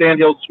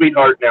Sandhills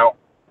Sweetheart now.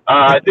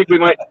 I think we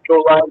might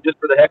go live just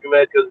for the heck of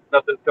it because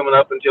nothing's coming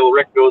up until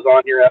Rick goes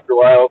on here after a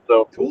while.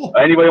 So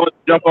anybody wants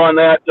to jump on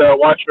that,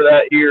 watch for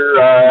that here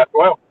after a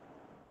while.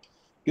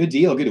 Good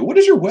deal. What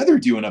is your weather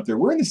doing up there?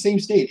 We're in the same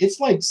state. It's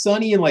like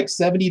sunny and like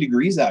 70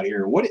 degrees out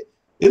here.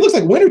 It looks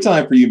like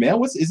wintertime for you,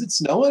 man. Is it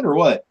snowing or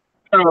what?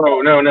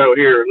 No.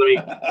 Here, let me.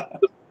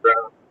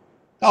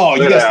 Oh,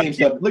 you got same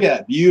stuff. Look at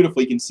that.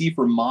 Beautiful. You can see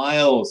for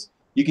miles.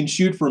 You can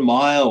shoot for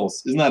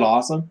miles. Isn't that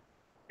awesome?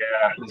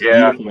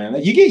 Yeah. Beautiful,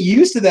 man. You get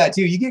used to that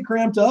too. You get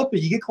cramped up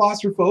and you get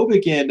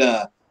claustrophobic in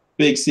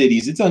big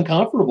cities. It's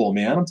uncomfortable,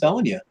 man. I'm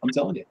telling you.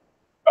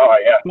 Oh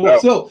yeah.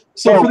 Cool.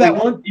 So for that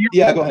one,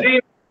 go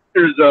ahead.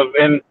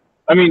 And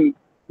I mean,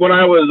 when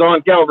I was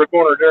on Calvert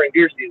Corner during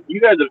deer season, you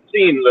guys have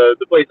seen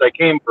the place I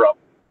came from.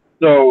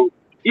 So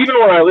even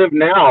where I live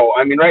now,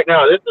 I mean, right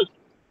now,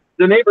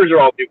 the neighbors are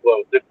all too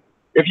close.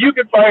 If you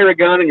could fire a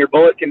gun and your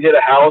bullet can hit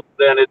a house,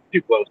 then it's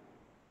too close.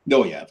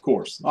 No, yeah, of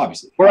course,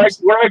 obviously. Where I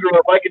grew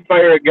up, I could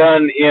fire a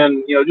gun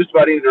in just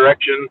about any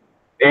direction,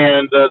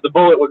 and the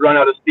bullet would run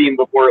out of steam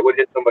before it would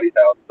hit somebody's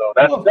house. So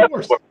that's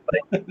what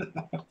I'm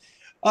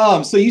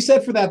saying. So you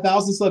said for that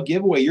 1,000 sub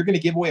giveaway, you're going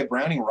to give away a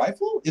Browning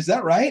rifle? Is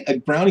that right? A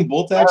Browning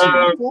bolt action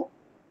rifle?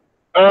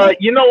 I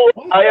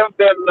have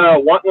been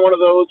wanting one of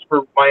those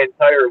for my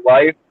entire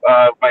life,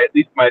 at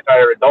least my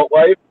entire adult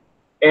life.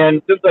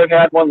 And since I've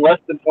had one less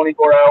than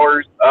 24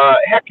 hours,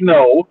 heck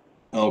no.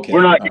 Okay.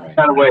 We're not getting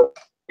that away.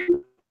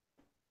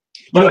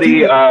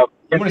 Buddy, in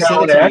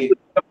town,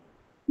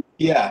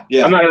 yeah.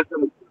 I'm not going to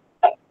send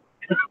it.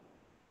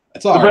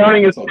 That's all the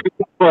Browning is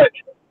but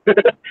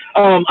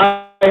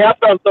I have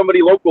found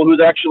somebody local who's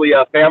actually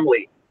a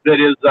family that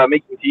is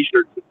making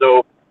t-shirts.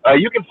 So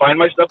you can find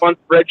my stuff on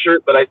Spreadshirt,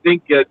 but I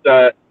think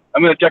that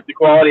I'm going to check the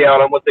quality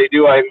out on what they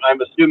do. I'm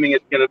assuming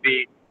it's going to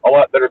be a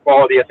lot better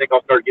quality. I think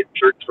I'll start getting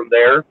shirts from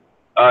there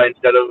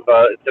instead of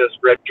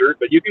Spreadshirt.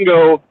 But you can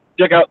go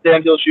check out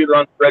Sandhill Shooter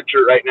on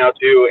Spreadshirt right now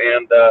too,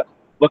 and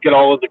look at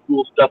all of the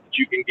cool stuff that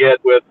you can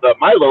get with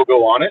my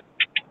logo on it.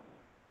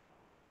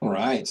 All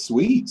right,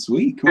 sweet,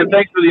 cool. And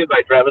thanks for the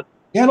invite, Travis.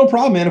 Yeah, no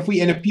problem, man.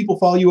 If people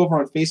follow you over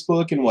on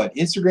Facebook and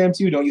Instagram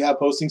too, don't you have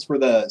postings for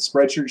the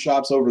Spreadshirt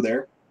shops over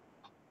there?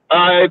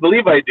 I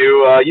believe I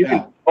do. You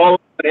can follow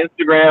me on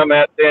Instagram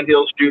at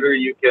Sandhill Shooter.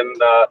 You can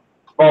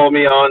follow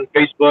me on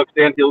Facebook,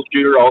 Sandhill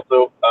Shooter.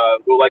 Also,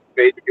 go like the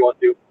page if you want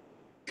to.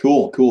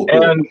 Cool.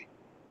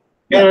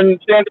 And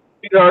Sandhill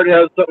Shooter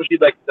has something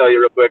she'd like to tell you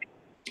real quick.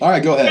 All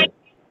right, go ahead.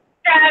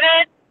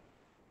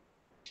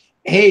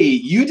 Hey,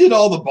 you did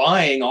all the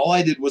buying. All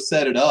I did was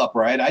set it up,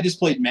 right? I just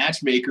played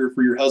matchmaker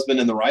for your husband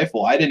and the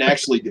rifle. I didn't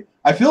actually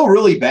I feel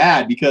really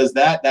bad because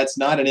that's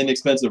not an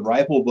inexpensive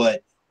rifle,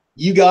 but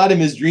you got him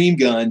his dream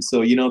gun.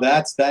 So,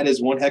 that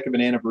is one heck of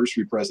an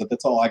anniversary present.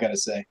 That's all I got to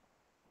say.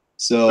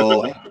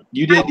 So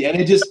you did,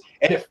 and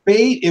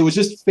it was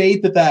just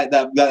fate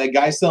that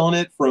guy selling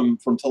it from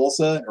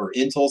Tulsa or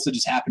in Tulsa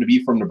just happened to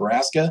be from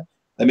Nebraska.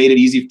 That made it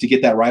easy to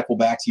get that rifle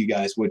back to you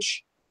guys,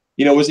 which,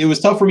 it was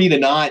tough for me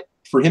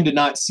for him to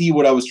not see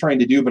what I was trying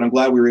to do, but I'm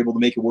glad we were able to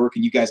make it work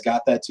and you guys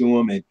got that to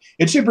him, and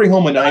it should bring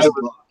home a nice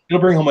buck. It'll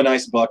bring home a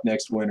nice buck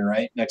next winter,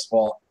 right? Next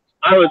fall.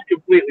 I was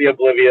completely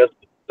oblivious.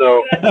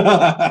 So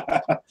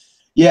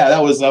yeah,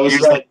 that was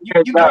just like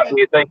you got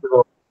me. Thank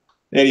you.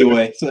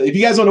 Anyway, so if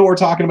you guys don't know what we're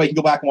talking about, you can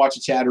go back and watch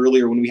the chat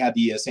earlier when we had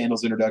the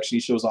Sandals introduction. He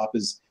shows off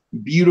his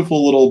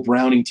beautiful little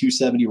Browning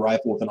 270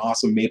 rifle with an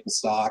awesome maple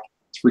stock.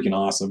 It's freaking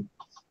awesome.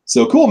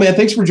 So cool, man.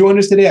 Thanks for joining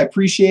us today. I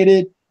appreciate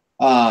it.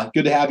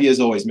 Good to have you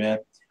as always, man.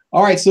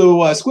 All right, so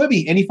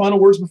Squibby, any final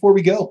words before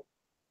we go?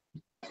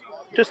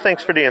 Just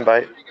thanks for the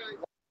invite.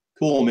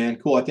 Cool, man.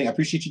 Cool. I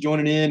appreciate you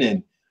joining in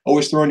and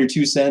always throwing your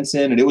 2 cents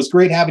in. And it was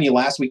great having you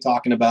last week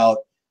talking about,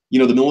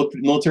 the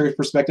military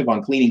perspective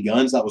on cleaning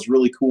guns. That was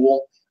really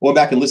cool. I went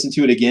back and listened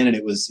to it again, and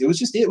it was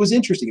interesting.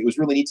 It was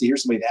really neat to hear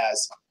somebody that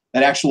has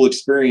that actual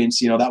experience.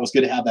 That was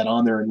good to have that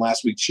on there in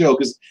last week's show,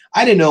 because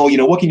I didn't know,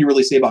 what can you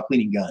really say about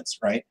cleaning guns,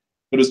 right?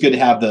 But it was good to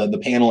have the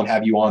panel and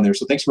have you on there.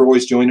 So thanks for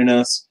always joining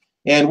us.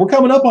 And we're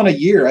coming up on a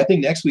year. I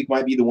think next week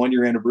might be the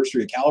 1-year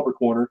anniversary of Caliber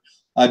Corner.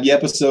 Be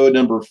episode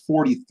number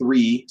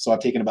 43. So I've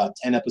taken about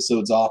 10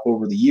 episodes off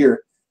over the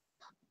year.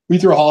 We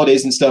throw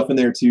holidays and stuff in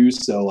there too.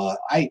 So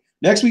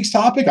next week's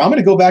topic, I'm going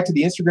to go back to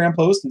the Instagram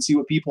post and see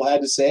what people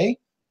had to say,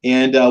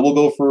 and we'll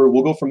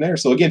go from there.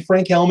 So again,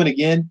 Frank Hellman,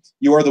 again,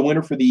 you are the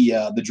winner for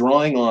the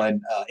drawing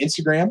on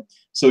Instagram.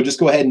 So just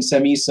go ahead and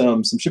send me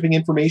some shipping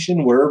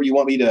information wherever you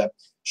want me to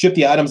ship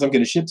the items. I'm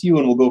going to ship to you,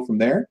 and we'll go from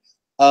there.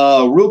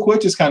 Real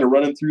quick, just kind of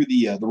running through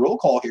the roll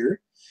call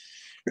here.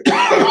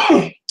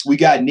 We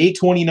got Nate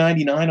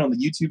 2099 on the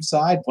YouTube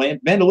side.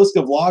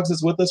 Vandaliska Vlogs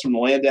is with us from the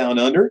land down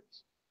under.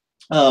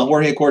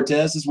 Jorge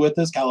Cortez is with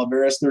us.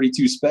 Calaveras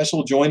 32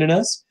 Special joining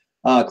us.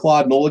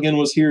 Claude Mulligan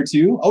was here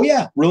too. Oh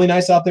yeah, really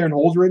nice out there in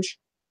Holdridge.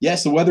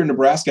 Yes, the weather in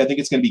Nebraska, I think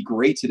it's going to be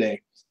great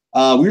today.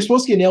 We were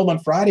supposed to get nailed on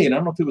Friday, and I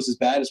don't know if it was as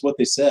bad as what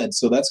they said,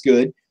 so that's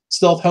good.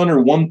 Stealth Hunter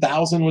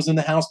 1000 was in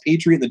the house.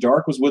 Patriot in the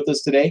Dark was with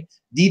us today.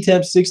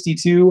 D-Temp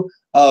 62.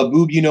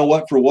 Boob, you know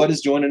what, for what is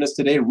joining us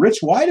today. Rich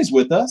White is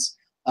with us.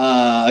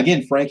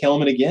 Again, Frank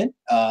Hellman again.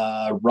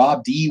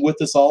 Rob D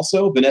with us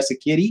also. Vanessa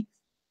Kitty.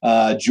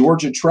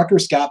 Georgia Trucker,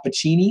 Scott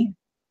Pacini.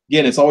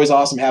 Again, it's always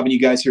awesome having you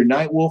guys here.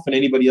 Nightwolf and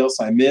anybody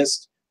else I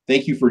missed,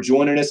 thank you for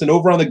joining us. And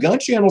over on the gun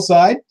channel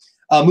side,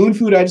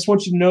 Moonfood, I just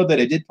want you to know that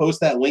I did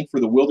post that link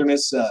for the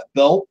Wilderness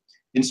belt,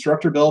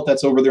 instructor belt.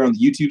 That's over there on the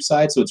YouTube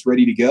side, so it's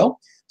ready to go.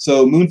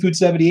 So Moonfood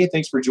 78,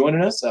 thanks for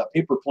joining us.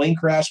 Paper Plane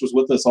Crash was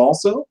with us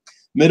also.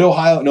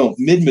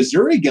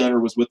 Mid-Missouri Gunner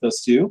was with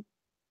us too.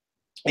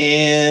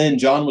 And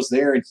John was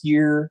there and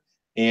here.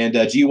 And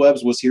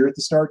G-Webs was here at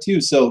the start too.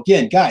 So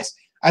again, guys,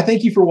 I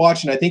thank you for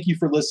watching. I thank you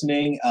for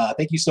listening.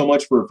 Thank you so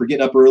much for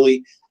getting up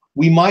early.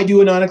 We might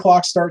do a 9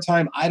 o'clock start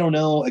time. I don't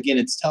know. Again,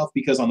 it's tough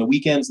because on the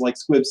weekends, like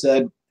Squib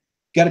said,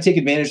 got to take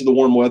advantage of the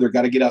warm weather.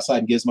 Got to get outside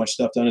and get as much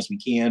stuff done as we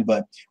can.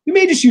 But we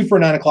may just shoot for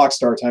a 9 o'clock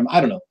start time.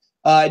 I don't know.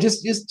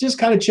 Just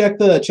kind of check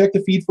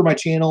the feed for my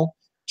channel.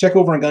 Check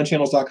over on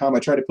gunchannels.com. I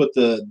try to put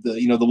the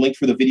link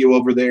for the video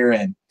over there,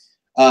 and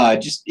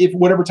just if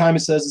whatever time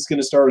it says it's going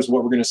to start is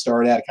what we're going to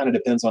start at. It kind of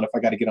depends on if I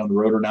got to get on the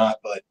road or not.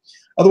 But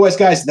otherwise,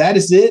 guys, that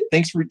is it.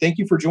 Thank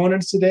you for joining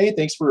us today.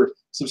 Thanks for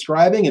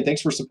subscribing, and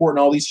thanks for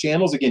supporting all these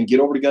channels. Again, get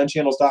over to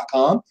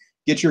gunchannels.com,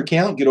 get your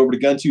account, get over to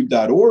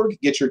guntube.org,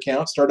 get your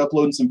account, start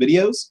uploading some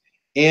videos.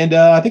 And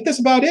I think that's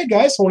about it,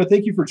 guys. So I want to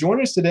thank you for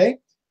joining us today.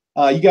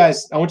 You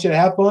guys, I want you to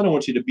have fun. I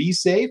want you to be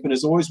safe. And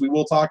as always, we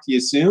will talk to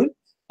you soon.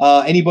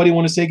 Anybody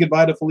want to say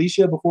goodbye to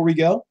Felicia before we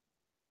go?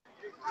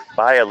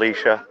 Bye,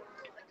 Alicia.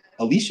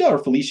 Alicia or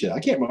Felicia? I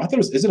can't remember. I thought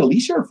is it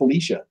Alicia or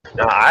Felicia?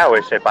 No, I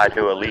always say bye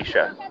to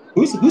Alicia.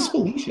 Who's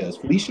Felicia? Is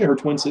Felicia her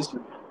twin sister?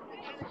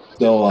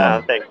 So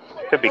I think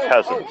could be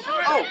cousins.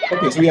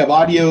 Okay, so we have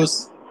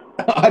adios,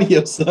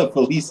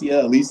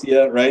 Felicia,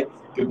 Alicia, right?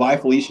 Goodbye,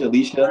 Felicia,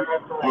 Alicia.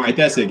 All right,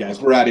 that's it, guys.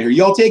 We're out of here.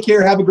 Y'all take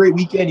care. Have a great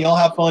weekend. Y'all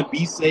have fun.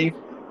 Be safe.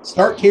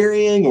 Start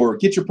carrying or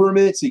get your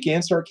permit so you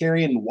can start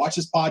carrying and watch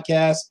this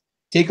podcast.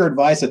 Take our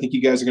advice. I think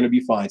you guys are going to be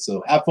fine.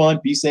 So have fun.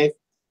 Be safe.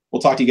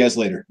 We'll talk to you guys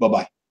later.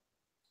 Bye-bye.